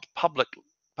 not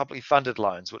publicly funded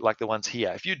loans like the ones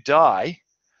here. If you die,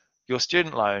 your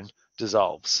student loan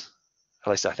dissolves. At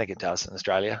least I think it does in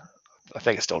Australia. I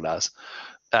think it still does.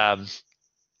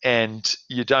 And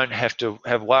you don't have to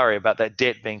worry about that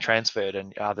debt being transferred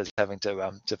and others having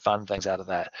to fund things out of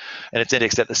that. And it's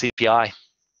indexed at the CPI.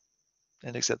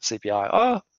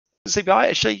 Oh, the CPI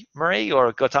actually, Marie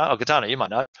or Gaetano, you might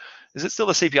know. Is it still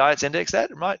the CPI it's indexed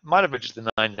at? It might have been just the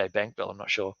 90-day bank bill. I'm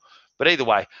not sure. But either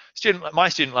way, my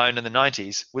student loan in the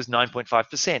 90s was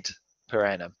 9.5% per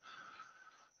annum.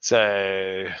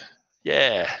 So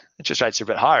yeah, interest rates are a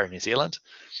bit higher in New Zealand.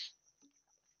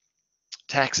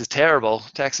 Tax is terrible.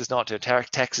 Tax is not terrible.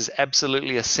 Tax is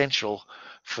absolutely essential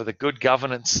for the good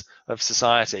governance of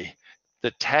society.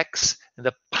 The tax and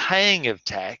the paying of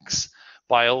tax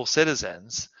by all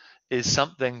citizens is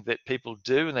something that people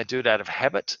do, and they do it out of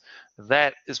habit.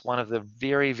 That is one of the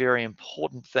very, very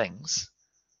important things.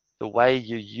 The way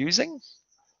you're using,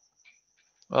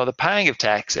 well, the paying of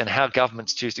tax and how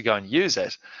governments choose to go and use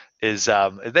it is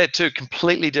they're two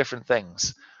completely different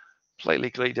things.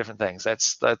 Completely different things.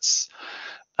 That's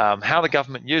how the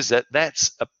government uses it.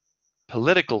 That's a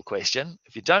political question.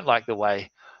 If you don't like the way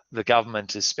the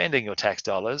government is spending your tax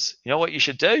dollars, you know what you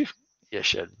should do? You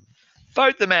should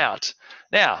vote them out.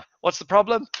 Now, what's the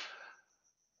problem?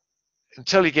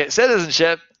 Until you get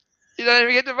citizenship, you don't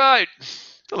even get to vote.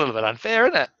 It's a little bit unfair,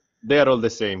 isn't it? They are all the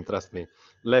same, trust me.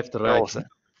 Left, right. Awesome.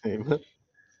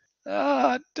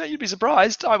 Don't you be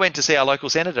surprised. I went to see our local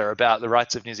senator about the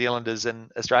rights of New Zealanders in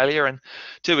Australia, and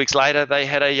 2 weeks later they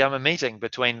had a meeting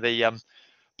between the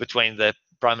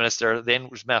Prime Minister then,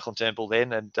 which was Malcolm Turnbull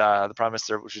then, and the Prime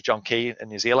Minister, which was John Key in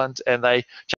New Zealand, and they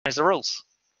changed the rules.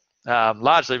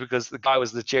 Largely because the guy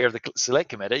was the chair of the select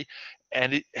committee,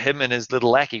 and him and his little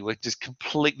lackey were just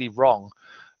completely wrong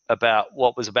about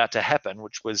what was about to happen,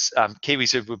 which was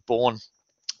Kiwis who were born,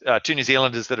 2 New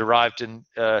Zealanders that arrived in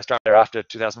Australia after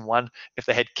 2001, if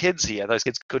they had kids here, those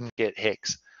kids couldn't get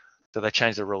HECS. So they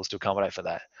changed the rules to accommodate for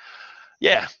that.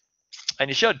 Yeah, and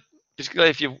you should,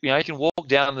 particularly if you can walk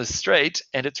down the street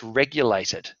and it's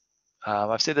regulated.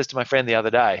 I've said this to my friend the other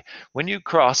day. When you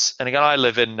cross, and again, I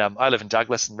live in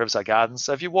Douglas and Riverside Gardens.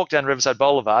 So if you walk down Riverside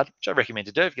Boulevard, which I recommend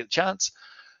to do if you get the chance.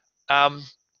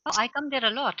 I come there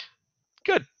a lot.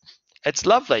 Good. It's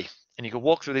lovely. And you can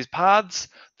walk through these paths.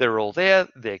 They're all there.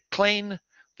 They're clean.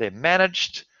 They're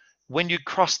managed. When you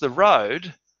cross the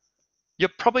road, you're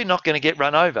probably not going to get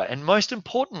run over. And most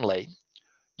importantly,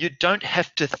 you don't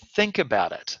have to think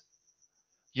about it.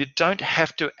 You don't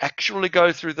have to actually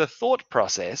go through the thought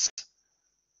process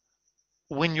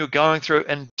when you're going through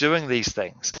and doing these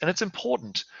things. And it's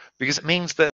important because it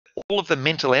means that all of the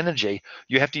mental energy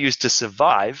you have to use to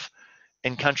survive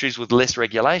in countries with less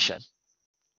regulation,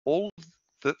 all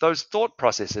those thought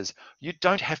processes, you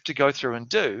don't have to go through and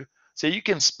do. So you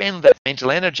can spend that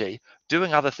mental energy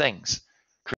doing other things,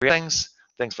 creating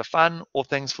things for fun or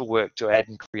things for work to add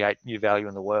and create new value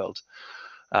in the world.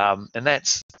 And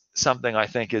that's something I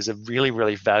think is a really,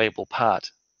 really valuable part.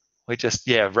 We just,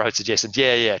 road suggestions.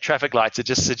 Traffic lights are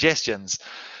just suggestions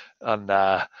on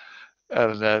the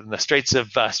streets of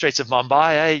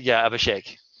Mumbai,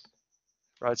 Abhishek.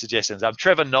 Road suggestions.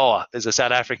 Trevor Noah is a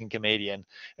South African comedian,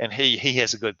 and he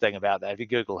has a good thing about that. If you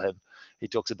Google him, he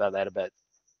talks about that a bit.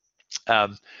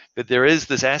 But there is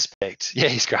this aspect. Yeah,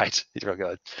 he's great. He's real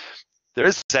good. There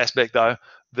is this aspect, though,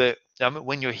 that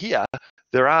when you're here,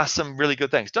 there are some really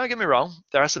good things. Don't get me wrong.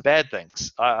 There are some bad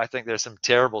things. I think there's some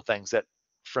terrible things that,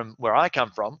 from where I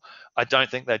come from, I don't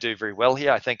think they do very well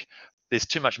here. I think there's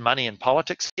too much money in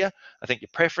politics here. I think your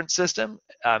preference system,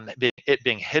 it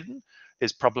being hidden,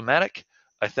 is problematic.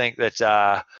 I think that there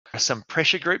are some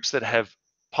pressure groups that have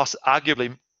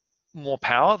arguably more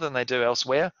power than they do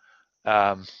elsewhere.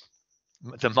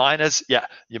 The miners,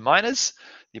 your miners,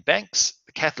 your banks,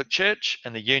 the Catholic Church,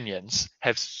 and the unions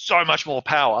have so much more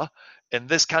power in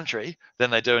this country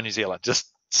than they do in New Zealand.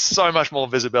 Just so much more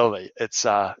visibility. It's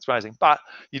amazing. But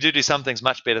you do some things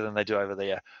much better than they do over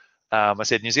there. I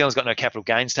said New Zealand's got no capital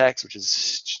gains tax, which is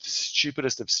the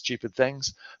stupidest of stupid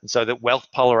things. And so that wealth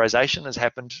polarization has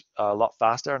happened a lot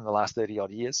faster in the last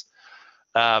 30-odd years.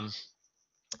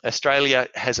 Australia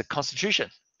has a constitution,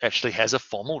 actually has a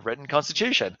formal written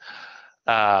constitution.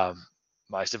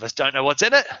 Most of us don't know what's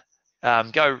in it.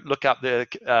 Go look up the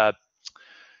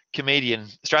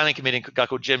Australian comedian guy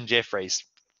called Jim Jeffries.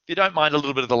 If you don't mind a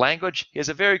little bit of the language, he has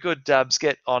a very good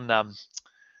skit on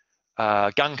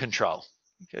gun control.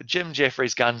 Jim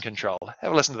Jeffries' gun control.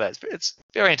 Have a listen to that. It's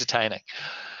very entertaining.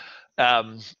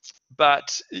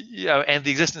 But, and the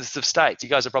existence of states. You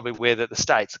guys are probably aware that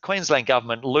the Queensland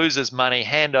government loses money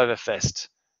hand over fist.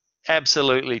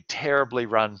 Absolutely terribly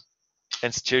run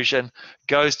institution,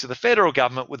 goes to the federal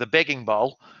government with a begging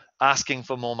bowl asking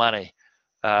for more money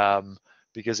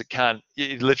because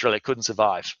it literally couldn't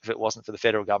survive if it wasn't for the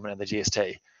federal government and the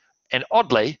GST. And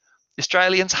oddly,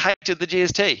 Australians hated the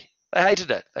GST. They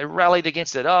hated it. They rallied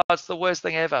against it. Oh, it's the worst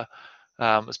thing ever.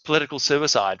 It was political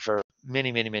suicide for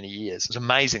many, many, many years. It's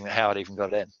amazing how it even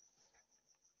got in.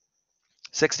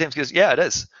 Sex attempts goes, yeah, it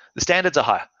is. The standards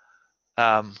are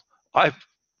high.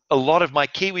 A lot of my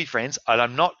Kiwi friends, and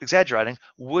I'm not exaggerating,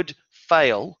 would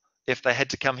fail if they had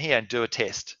to come here and do a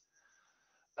test.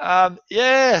 She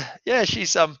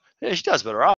does,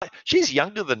 but all right. She's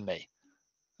younger than me.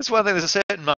 That's one thing. There's a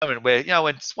certain moment where,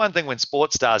 it's one thing when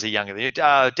sports stars are younger than you.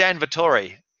 Dan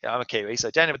Vittori, I'm a Kiwi,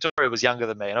 so Dan Vittori was younger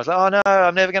than me, and I was like, oh no,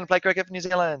 I'm never going to play cricket for New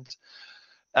Zealand.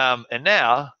 And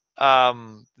now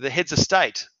the heads of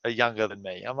state are younger than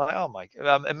me. I'm like, oh my,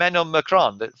 Emmanuel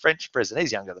Macron, the French president,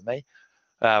 he's younger than me.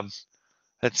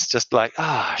 It's just like,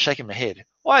 shaking my head.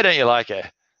 Why don't you like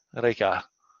her, Rika?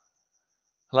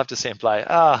 I love to see him play.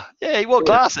 He wore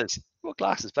glasses.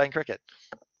 Playing cricket.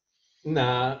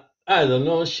 Nah, I don't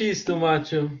know. She's too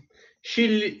much.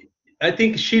 I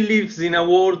think she lives in a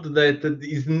world that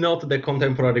is not the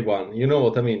contemporary one. You know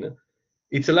what I mean?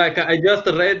 It's like I just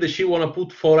read she wanna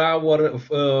put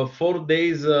 4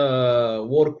 days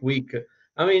work week.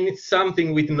 I mean, it's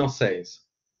something with no sense.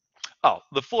 Oh,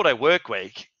 the 4-day work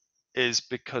week is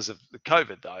because of the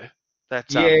COVID, though.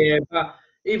 That's but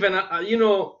even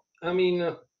I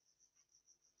mean,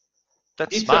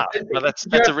 that's smart. That's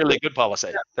a really good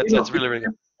policy. That's really, really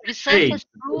good. Research has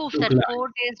proved that 4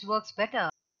 days works better.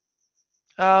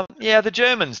 The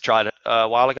Germans tried it a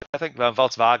while ago. I think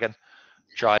Volkswagen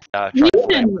tried.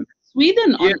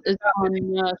 Sweden is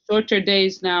on shorter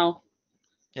days now,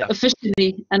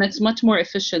 efficiently, and it's much more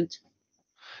efficient.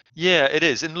 Yeah, it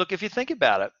is. And look, if you think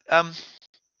about it,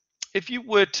 if you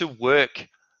were to work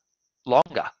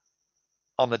longer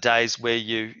on the days where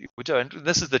you were doing,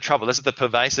 this is the trouble. This is the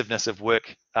pervasiveness of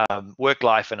work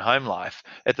life and home life.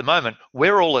 At the moment,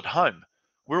 we're all at home.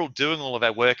 We're all doing all of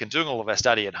our work and doing all of our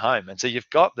study at home. And so you've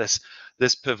got this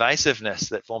pervasiveness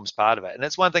that forms part of it. And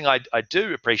it's one thing I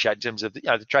do appreciate in terms of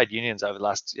the trade unions over the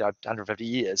last 150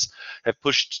 years have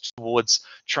pushed towards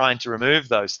trying to remove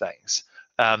those things.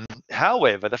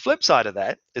 However, the flip side of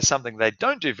that is something they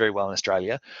don't do very well in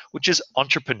Australia, which is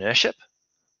entrepreneurship.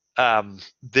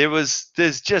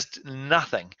 There's just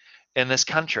nothing in this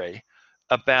country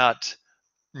about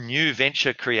new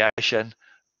venture creation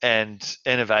and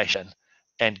innovation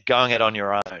and going it on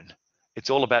your own. It's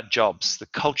all about jobs. The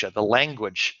culture, the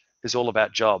language is all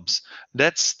about jobs.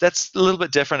 That's a little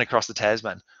bit different across the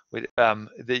Tasman.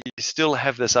 You still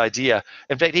have this idea.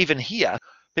 In fact, even here,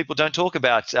 people don't talk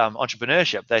about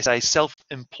entrepreneurship. They say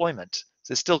self-employment.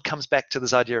 So it still comes back to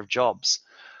this idea of jobs.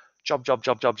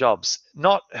 Jobs.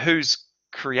 Not who's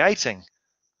creating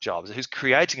jobs, who's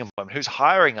creating employment, who's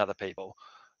hiring other people.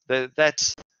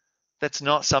 That's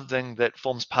not something that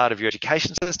forms part of your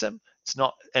education system. It's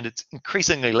not, and it's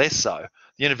increasingly less so.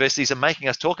 The universities are making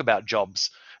us talk about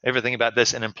jobs, everything about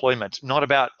this and employment, not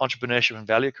about entrepreneurship and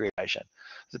value creation.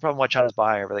 It's the problem why China's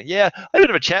buying everything. Yeah, I did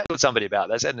have a chat with somebody about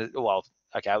this, and well,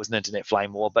 okay, it was an internet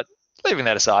flame war, but leaving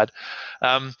that aside,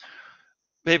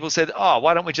 people said, oh,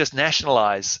 why don't we just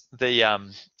nationalize the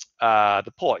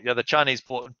port? You know, the Chinese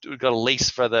port, we got a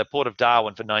lease for the port of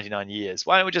Darwin for 99 years.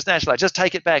 Why don't we just nationalize, just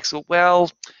take it back? So,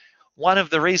 well, one of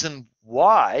the reasons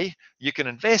why you can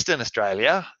invest in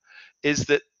Australia is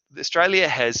that Australia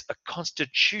has a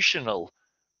constitutional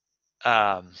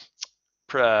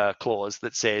clause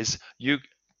that says you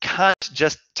can't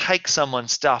just take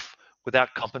someone's stuff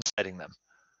without compensating them.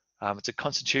 It's a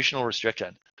constitutional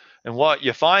restriction. And what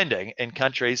you're finding in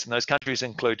countries, and those countries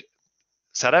include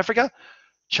South Africa,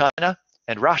 China,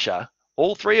 and Russia,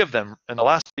 all three of them in the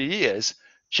last few years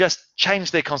just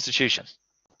changed their constitution.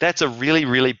 That's a really,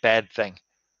 really bad thing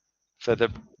for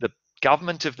the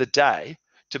government of the day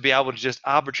to be able to just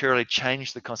arbitrarily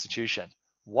change the constitution.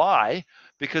 Why?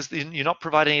 Because you're not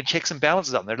providing any checks and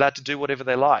balances on them. They're allowed to do whatever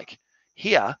they like.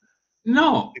 Here,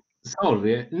 no,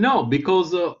 sorry, no,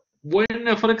 because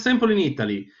when, for example, in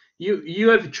Italy, you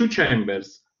have two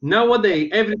chambers. Nowadays,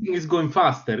 everything is going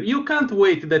faster. You can't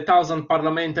wait the 1,000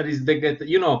 parliamentaries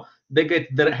they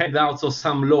get their head out of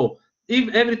some law.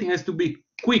 If everything has to be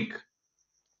quick.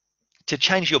 To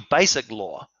change your basic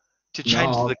law, to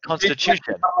change the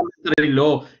constitution.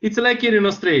 Law. It's like here in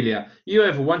Australia. You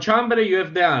have one chamber, you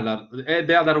have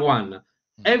the other one.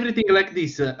 Everything like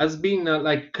this has been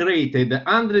like created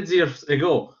hundreds of years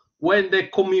ago when the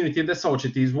community, the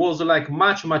societies was like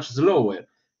much slower.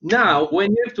 Now,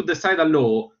 when you have to decide a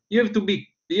law, you have to be,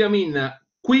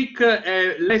 quick,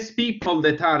 less people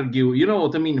that argue, you know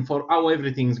what I mean, for how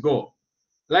everything's go.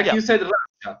 Like you said,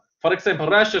 Russia. For example,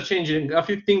 Russia changing a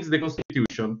few things, the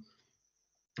constitution.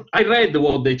 I read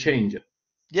what they changed.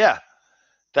 Yeah,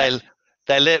 they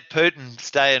let Putin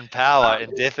stay in power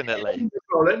indefinitely.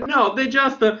 No, they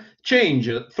just change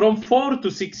from 4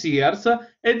 to 6 years,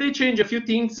 and they change a few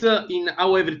things in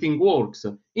how everything works.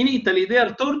 In Italy, they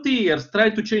are 30 years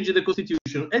trying to change the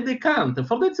constitution, and they can't.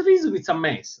 For that reason, it's a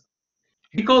mess.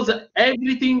 Because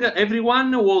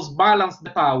everyone was balanced the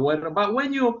power, but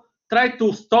when you try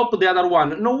to stop the other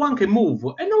one, no one can move,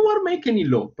 and no one make any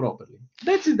law properly.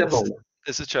 That's the problem.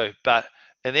 This is true, but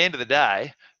at the end of the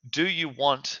day, do you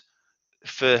want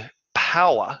for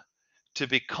power to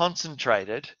be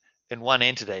concentrated in one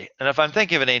entity? And if I'm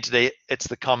thinking of an entity, it's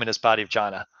the Communist Party of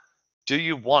China. Do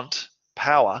you want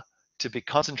power to be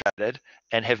concentrated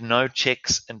and have no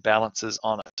checks and balances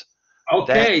on it?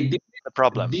 Okay, that's the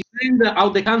problem. Depends how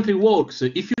the country works.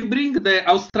 If you bring the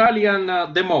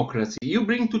Australian democracy, you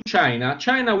bring to China,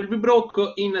 China will be broke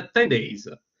in 10 days.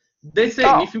 The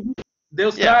same, if you bring the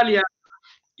Australian,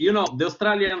 the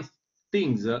Australian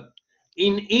things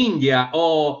in India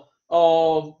or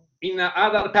in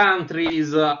other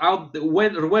countries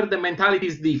where the mentality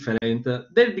is different,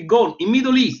 they'll be gone. In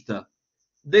Middle East,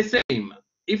 the same.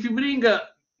 If you bring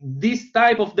this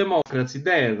type of democracy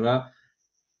there,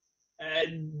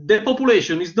 the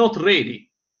population is not ready.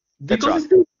 Because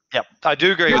that's right. Yeah, I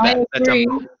do agree with that.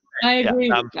 I agree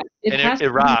with that. And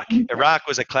Iraq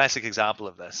was a classic example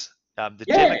of this. The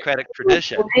democratic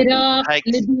tradition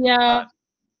takes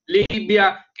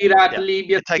Libya, Iraq,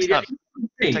 Libya. It takes time.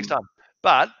 It takes time.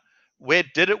 But where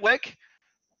did it work?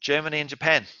 Germany and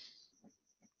Japan.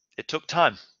 It took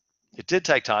time. It did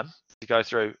take time to go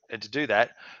through and to do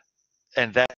that.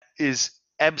 And that is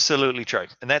absolutely true.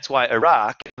 And that's why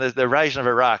Iraq, the invasion of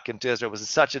Iraq in 2003 was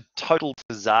such a total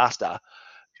disaster,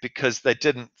 because they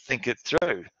didn't think it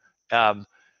through. And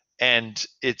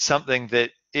it's something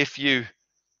that if you...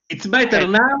 It's better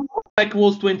now like it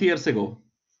was 20 years ago.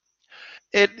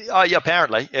 Yeah,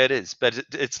 apparently it is, but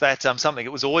it's that something.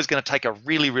 It was always going to take a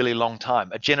really, really long time.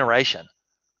 A generation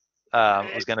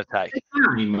was going to take.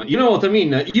 Time. You know what I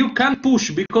mean? You can't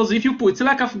push, because if you put, it's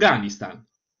like Afghanistan.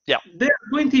 Yeah. They're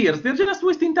 20 years. They're just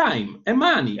wasting time and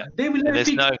money. Yeah. They will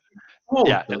there's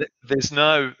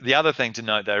no. The other thing to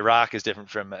note, though, Iraq is different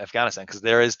from Afghanistan, because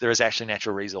there is actually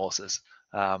natural resources.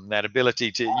 That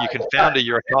ability to, you can founder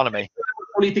your economy.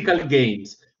 Political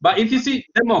games. But if you see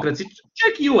democracy,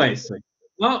 check US.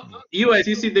 No, US,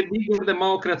 you see the bigger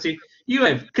democracy. You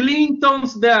have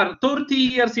Clintons, they are 30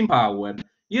 years in power.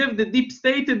 You have the deep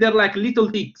state, they're like little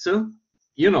dicks.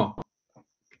 You know,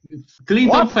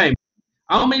 Clinton family.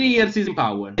 How many years is in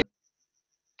power?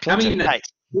 Clinton, I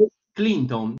mean,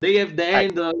 Clinton, they have the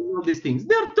end, all these things.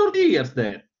 They're 30 years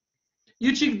there.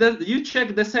 You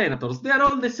check the senators, they are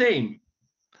all the same.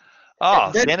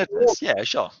 Oh, senators, yeah,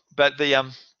 sure. But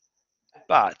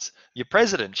but your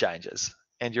president changes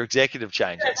and your executive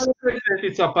changes.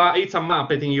 It's a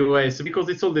muppet in US because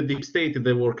it's all the deep state,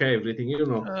 they work everything, you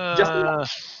know. Just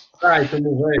try to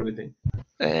move everything.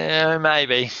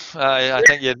 Maybe. I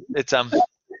think it's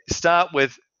start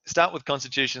with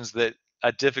constitutions that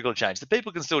are difficult to change. The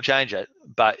people can still change it,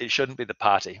 but it shouldn't be the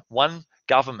party. One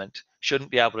government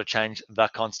shouldn't be able to change the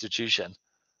constitution,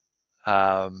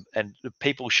 and the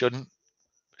people shouldn't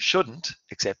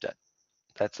accept it.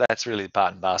 That's really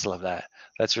part and parcel of that.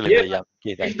 That's really the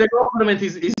key thing. If the government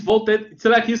is voted, it's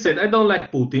like you said, I don't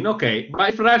like Putin. Okay, but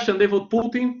if Russian they vote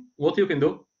Putin, what you can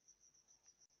do?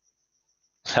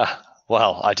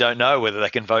 Well, I don't know whether they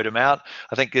can vote him out.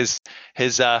 I think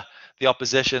the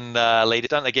opposition leader,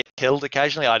 don't they get killed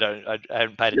occasionally? I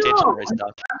haven't paid attention in recent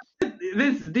times.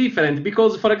 This is different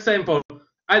because, for example,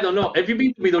 I don't know. Have you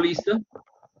been to Middle East?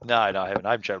 No, I haven't.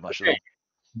 I haven't traveled much at all.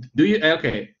 Do you?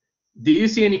 Okay. Do you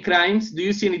see any crimes? Do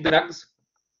you see any drugs?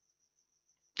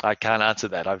 I can't answer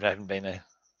that. I haven't been there.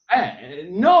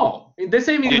 No, the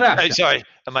same in Russia. Sorry,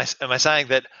 am I saying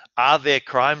that are there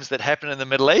crimes that happen in the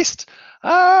Middle East?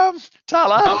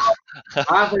 Tala.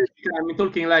 I'm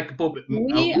talking like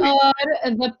we are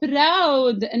the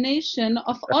proud nation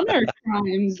of honor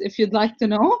crimes, if you'd like to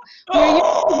know, where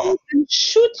you can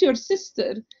shoot your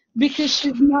sister because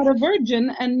she's not a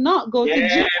virgin and not go to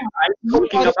jail.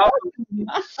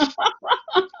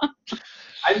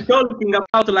 I'm talking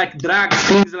about like drugs,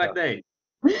 things like that.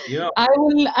 You know?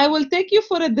 I will take you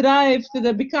for a drive to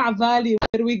the Bekaa Valley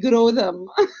where we grow them.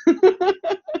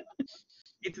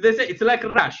 It's like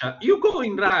Russia. You go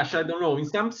in Russia, I don't know, in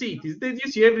some cities, then you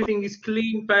see everything is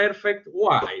clean, perfect.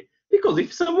 Why? Because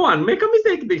if someone make a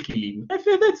mistake, they kill him. I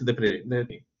feel that's the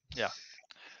thing. Yeah.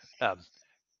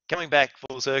 Coming back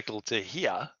full circle to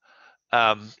here,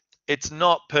 it's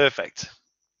not perfect.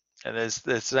 And there's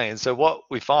thing. And so what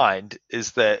we find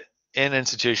is that in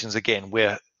institutions, again,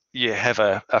 where you have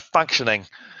a functioning,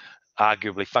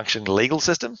 arguably functioning legal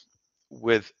system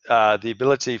with the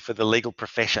ability for the legal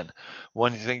profession.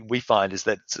 One thing we find is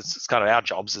that it's kind of our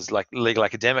jobs as like legal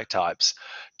academic types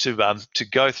to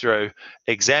go through,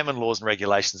 examine laws and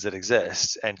regulations that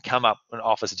exist and come up and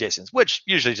offer suggestions, which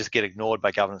usually just get ignored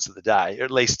by governments of the day, or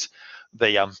at least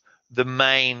the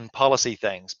main policy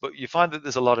things. But you find that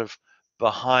there's a lot of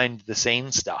behind the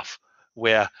scenes stuff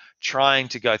where trying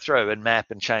to go through and map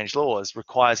and change laws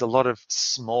requires a lot of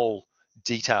small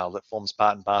detail that forms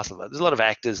part and parcel of it. There's a lot of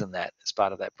actors in that as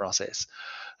part of that process.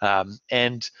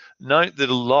 And note that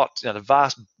the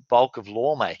vast bulk of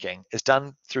lawmaking is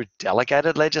done through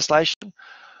delegated legislation,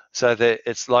 so that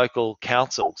it's local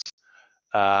councils,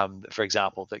 for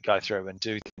example, that go through and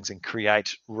do things and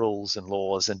create rules and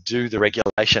laws and do the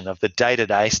regulation of the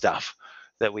day-to-day stuff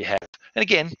that we have. And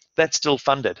again, that's still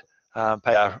funded. Pay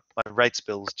my rates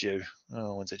bills due.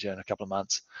 When's it due? In a couple of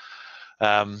months.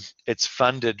 It's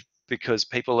funded because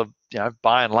people are,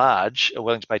 by and large, are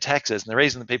willing to pay taxes. And the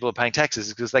reason that people are paying taxes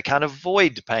is because they can't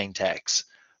avoid paying tax,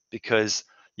 because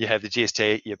you have the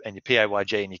GST and your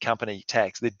PAYG and your company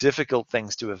tax. They're difficult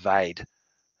things to evade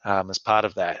as part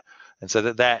of that. And so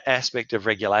that aspect of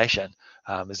regulation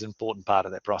is an important part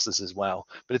of that process as well.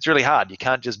 But it's really hard. You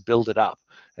can't just build it up,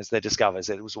 as they discovered.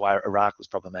 It was why Iraq was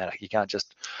problematic. You can't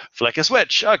just flick a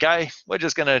switch. Okay, we're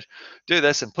just going to do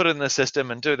this and put it in the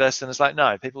system and do this. And it's like,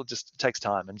 no, people just, it takes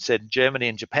time. And said Germany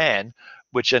and Japan,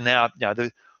 which are now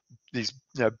these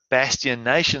bastion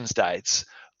nation states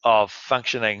of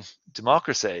functioning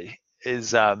democracy,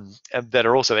 is that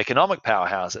are also economic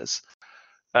powerhouses.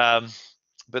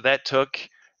 But that took a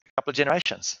couple of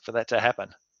generations for that to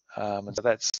happen. And so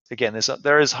that's, again,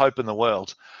 there is hope in the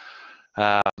world.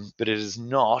 But it is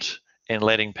not in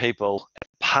letting people at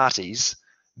parties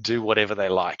do whatever they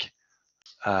like,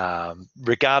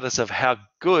 regardless of how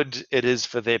good it is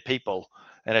for their people.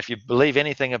 And if you believe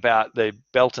anything about the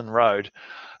Belt and Road,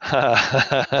 yeah,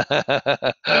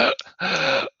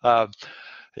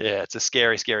 it's a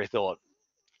scary, scary thought.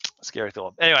 Scary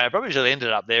thought. Anyway, I probably should have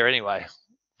ended up there anyway,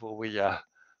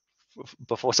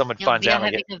 before someone finds out. We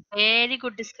are having a very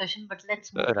good discussion, but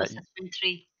let's move to assessment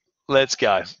 3. Let's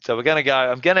go. So we're going to go.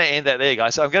 I'm going to end that there,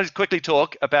 guys. So I'm going to quickly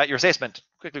talk about your assessment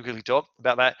quickly talk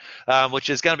about that, which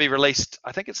is going to be released,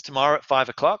 I think it's tomorrow at 5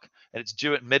 o'clock, and it's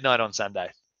due at midnight on Sunday.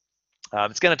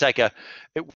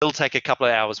 It will take a couple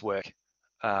of hours work.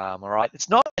 All right, it's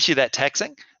not actually that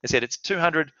taxing. I said it's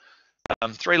 200,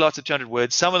 3 lots of 200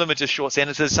 words. Some of them are just short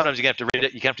sentences. Sometimes you're going to have to read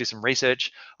it. You can have to do some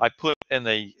research. I put in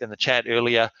the chat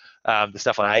earlier the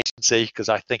stuff on agency because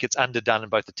I think it's underdone in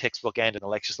both the textbook and in the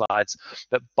lecture slides.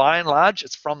 But by and large,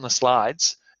 it's from the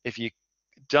slides. If you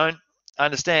don't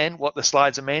understand what the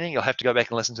slides are meaning, you'll have to go back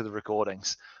and listen to the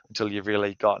recordings until you've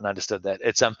really got and understood that.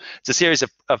 It's a series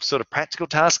of sort of practical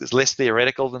tasks. It's less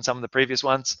theoretical than some of the previous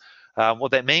ones.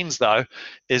 What that means, though,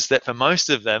 is that for most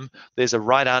of them, there's a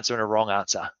right answer and a wrong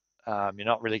answer. You're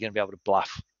not really going to be able to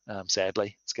bluff,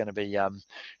 sadly. It's going to be,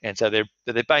 and so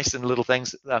they're based in little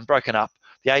things, broken up.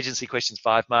 The agency question's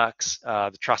 5 marks.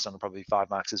 The trust one will probably be 5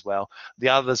 marks as well. The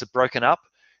others are broken up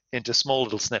into small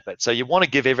little snippets. So you want to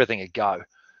give everything a go,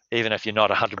 even if you're not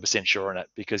 100% sure in it,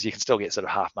 because you can still get sort of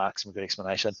half marks from a good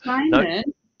explanation. Simon,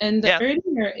 in the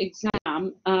earlier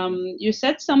exam, you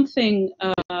said something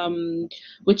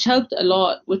which helped a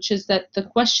lot, which is that the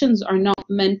questions are not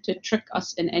meant to trick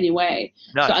us in any way.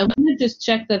 No. So I want to just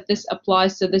check that this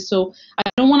applies to this. So I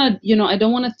don't want to, I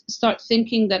don't want to start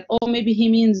thinking that, oh, maybe he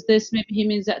means this, maybe he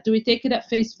means that. Do we take it at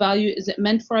face value? Is it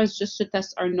meant for us just to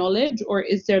test our knowledge, or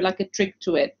is there like a trick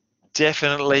to it?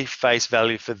 Definitely face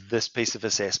value for this piece of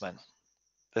assessment.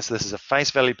 This is a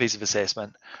face value piece of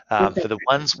assessment. For the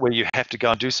ones where you have to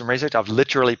go and do some research, I've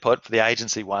literally put, for the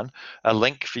agency one, a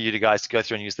link for you guys to go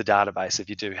through and use the database if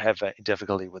you do have a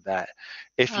difficulty with that.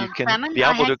 If you can Simon, be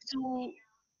able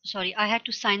sorry, I had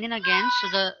to sign in again.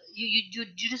 So you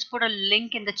just put a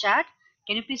link in the chat.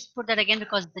 Can you please put that again,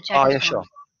 because the chat is yeah, gone. sure.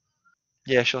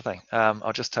 Yeah, sure thing.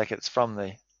 I'll just take it. It's from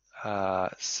the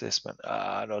assessment.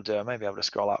 I may be able to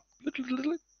scroll up.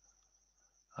 I'll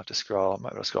have to scroll. I might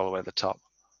be able to scroll all the way to the top.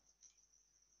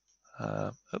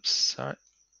 Oops, sorry.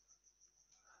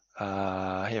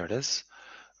 Here it is.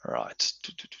 Right.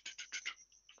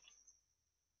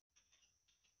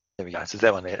 There we go. So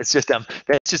that one there. It's just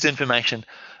that's just information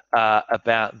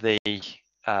about the.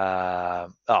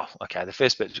 Okay. The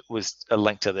first bit was a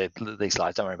link to these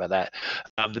slides. Don't worry about that.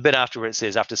 The bit after where it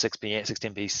says after 6 p.m.,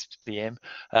 6:10 p.m.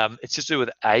 It's just to do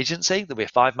with agency. There'll be a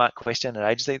 5-mark question at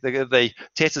agency. The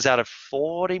test is out of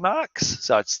 40 marks,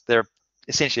 so they're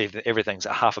essentially everything's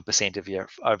 0.5% of your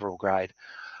overall grade.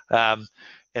 And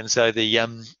so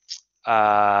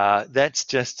that's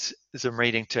just some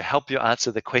reading to help you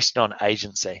answer the question on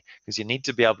agency, because you need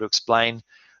to be able to explain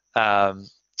you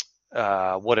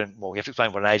have to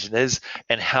explain what an agent is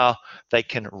and how they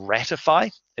can ratify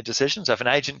a decision. So if an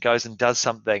agent goes and does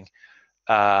something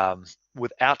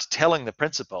without telling the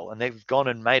principal and they've gone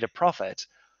and made a profit,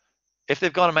 if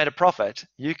they've gone and made a profit,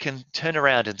 you can turn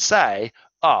around and say,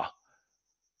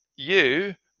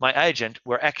 you, my agent,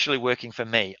 were actually working for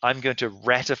me. I'm going to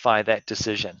ratify that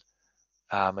decision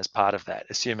as part of that,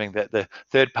 assuming that the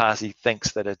third party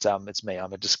thinks that it's me.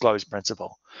 I'm a disclosed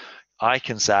principal. I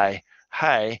can say,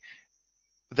 hey,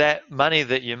 that money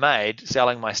that you made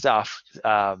selling my stuff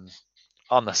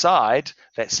on the side,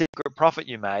 that secret profit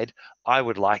you made, I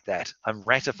would like that. I'm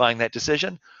ratifying that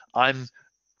decision. I'm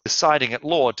deciding at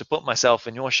law to put myself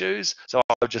in your shoes, so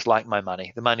I would just like my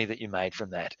money, the money that you made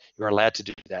from that. You're allowed to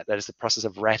do that. That is the process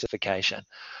of ratification.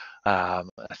 I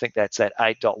think that's at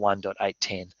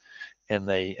 8.1.810 in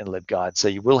the LibGuide. So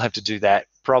you will have to do that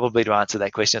probably to answer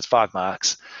that question. It's 5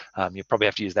 marks. You'll probably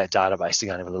have to use that database to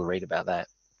go and have a little read about that.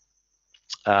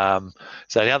 So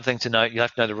the other thing to note, you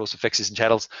have to know the rules for fixes and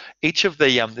chattels. Each of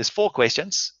the, there's 4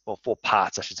 questions, or 4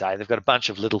 parts, I should say. They've got a bunch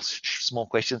of little small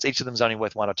questions. Each of them is only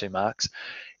worth 1 or 2 marks.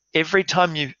 Every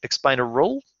time you explain a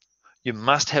rule, you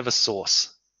must have a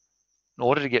source. In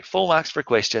order to get full marks for a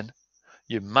question,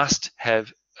 you must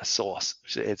have a source.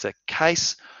 It's a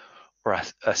case or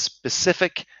a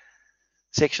specific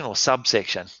section or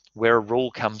subsection where a rule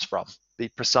comes from. Be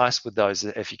precise with those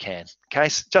if you can.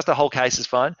 Case, just a whole case is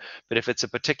fine, but if it's a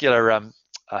particular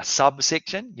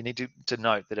subsection, you need to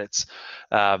note that it's,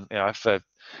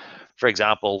 for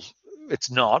example,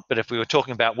 it's not, but if we were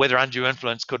talking about whether undue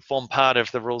influence could form part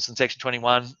of the rules in section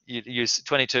 21, you'd use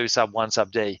 22 sub 1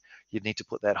 sub D. You'd need to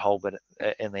put that whole bit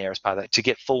in there as part of that to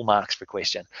get full marks for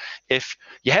question. If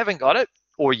you haven't got it,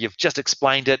 or you've just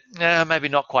explained it, maybe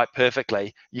not quite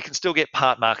perfectly, you can still get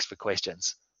part marks for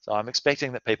questions. So I'm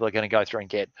expecting that people are going to go through and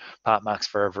get part marks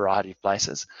for a variety of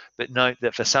places. But note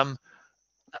that for some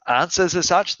answers as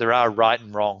such, there are right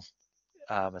and wrong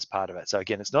as part of it. So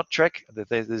again, it's not trick.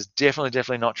 There's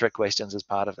definitely not trick questions as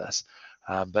part of this.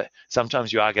 But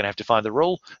sometimes you are going to have to find the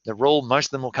rule. The rule, most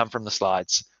of them will come from the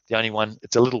slides. The only one,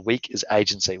 it's a little weak, is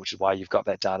agency, which is why you've got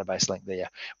that database link there,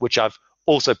 which I've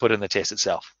also put in the test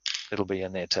itself. It'll be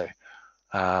in there too.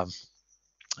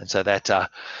 And so that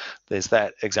there's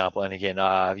that example. And again,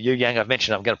 Yu Yang, I've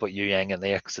mentioned I'm going to put Yu Yang in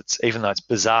there because it's, even though it's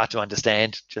bizarre to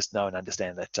understand, just know and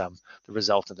understand that the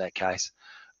result of that case.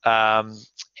 And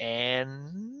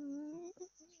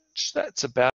that's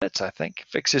about it, I think.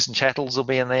 Fixtures and chattels will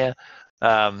be in there.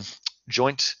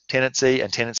 Joint tenancy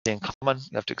and tenancy in common.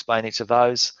 You have to explain each of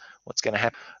those, what's going to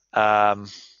happen.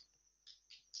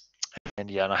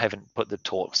 And yeah, and I haven't put the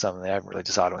tort something there. I haven't really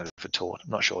decided on it for tort. I'm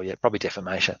not sure yet. Probably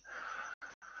defamation.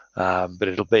 But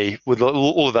it'll be, with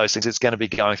all of those things, it's going to be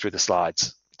going through the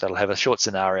slides. So it'll have a short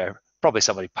scenario, probably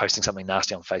somebody posting something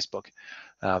nasty on Facebook,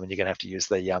 and you're going to have to use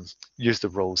the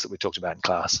rules that we talked about in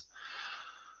class.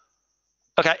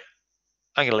 Okay,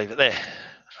 I'm going to leave it there.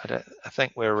 I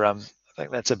think we're I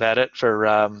think that's about it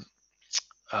for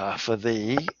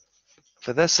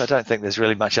this. I don't think there's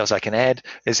really much else I can add.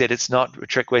 As I said, it's not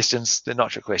trick questions. They're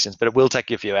not trick questions, but it will take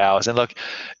you a few hours. And look,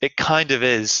 it kind of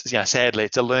is, sadly,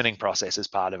 it's a learning process as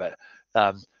part of it.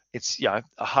 It's,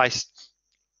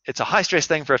 it's a high stress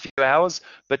thing for a few hours,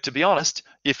 but to be honest,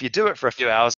 if you do it for a few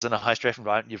hours in a high stress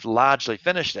environment, you've largely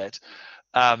finished it.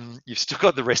 You've still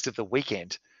got the rest of the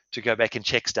weekend to go back and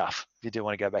check stuff if you do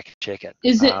want to go back and check it.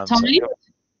 Is it time?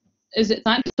 Is it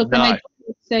time? So can I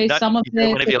say some of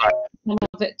it, some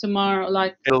of it tomorrow?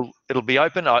 Like it'll be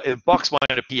open. The box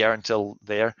won't appear until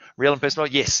there. Real and personal.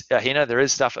 Yes, Hina, there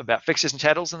is stuff about fixtures and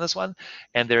chattels in this one,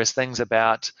 and there is things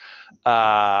about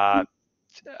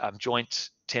joint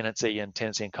tenancy and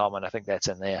tenancy in common. I think that's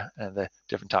in there, and the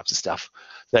different types of stuff.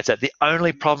 That's it. The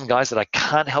only problem, guys, that I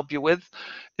can't help you with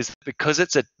is because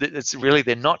it's really,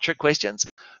 they're not trick questions,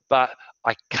 but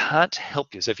I can't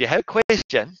help you. So if you have a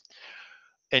question,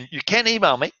 and you can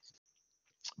email me,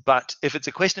 but if it's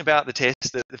a question about the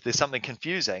test, if there's something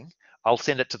confusing, I'll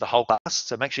send it to the whole class.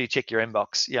 So make sure you check your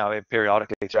inbox,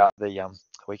 periodically throughout the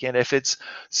weekend.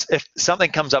 If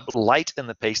something comes up late in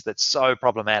the piece that's so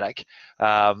problematic,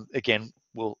 again,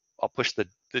 I'll push the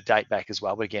date back as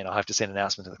well. But again, I'll have to send an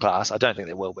announcement to the class. I don't think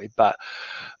there will be, but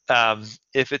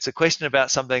if it's a question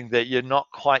about something that you're not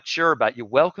quite sure about, you're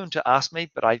welcome to ask me.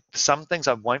 But some things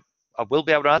I will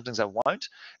be able to answer, things I won't.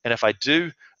 And if I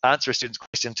do answer a student's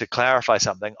question to clarify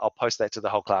something, I'll post that to the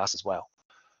whole class as well.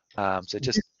 So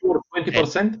just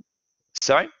 20%.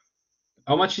 Sorry.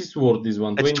 How much is worth this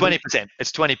one? It's 20%.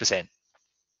 It's 20%.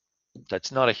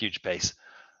 That's not a huge piece,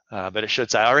 but it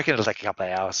should say. I reckon it'll take a couple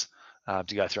of hours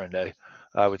to go through and do.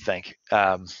 I would think.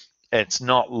 It's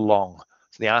not long.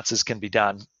 So the answers can be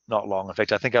done not long. In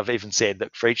fact, I think I've even said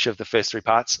that for each of the first three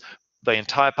parts, the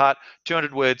entire part,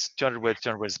 200 words, 200 words,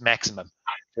 200 words maximum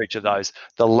for each of those.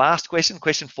 The last question,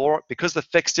 question 4, because the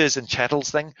fixtures and chattels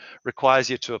thing requires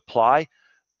you to apply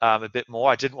a bit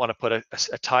more. I didn't want to put a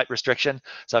tight restriction,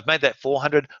 so I've made that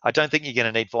 400. I don't think you're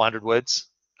going to need 400 words,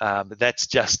 but that's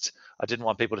just, I didn't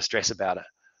want people to stress about it.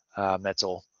 That's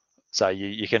all. So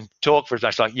you can talk for as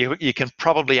much like you can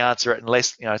probably answer it in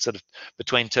less, sort of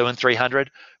between 200 and 300,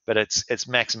 but it's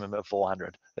maximum of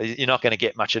 400. You're not going to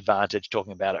get much advantage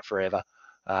talking about it forever.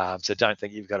 So don't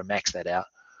think you've got to max that out.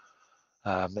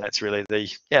 That's really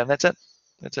and that's it.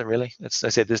 That's it really. As I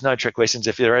said, there's no trick questions.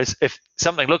 If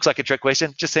something looks like a trick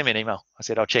question, just send me an email. I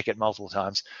said I'll check it multiple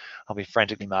times. I'll be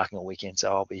frantically marking all weekend,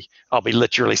 so I'll be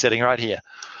literally sitting right here.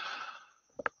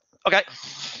 Okay,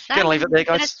 gonna leave it there,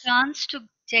 guys. Get a chance to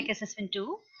check assessment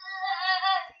 2?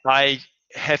 I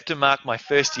have to mark my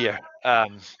first year.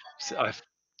 So I've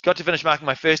got to finish marking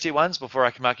my first year ones before I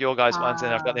can mark your guys' ones,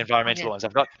 and I've got the environmental ones. I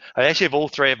actually have all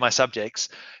 3 of my subjects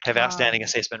have outstanding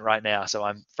assessment right now, so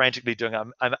I'm frantically doing it.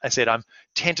 I said I'm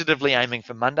tentatively aiming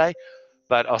for Monday,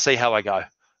 but I'll see how I go.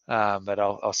 But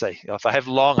I'll see. If I have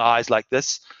long eyes like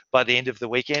this by the end of the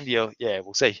weekend,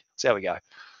 we'll see. See how we go. All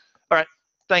right.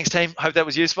 Thanks, team. Hope that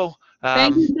was useful.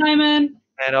 Thank you, Simon.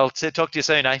 And I'll talk to you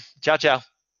soon, eh? Ciao, ciao.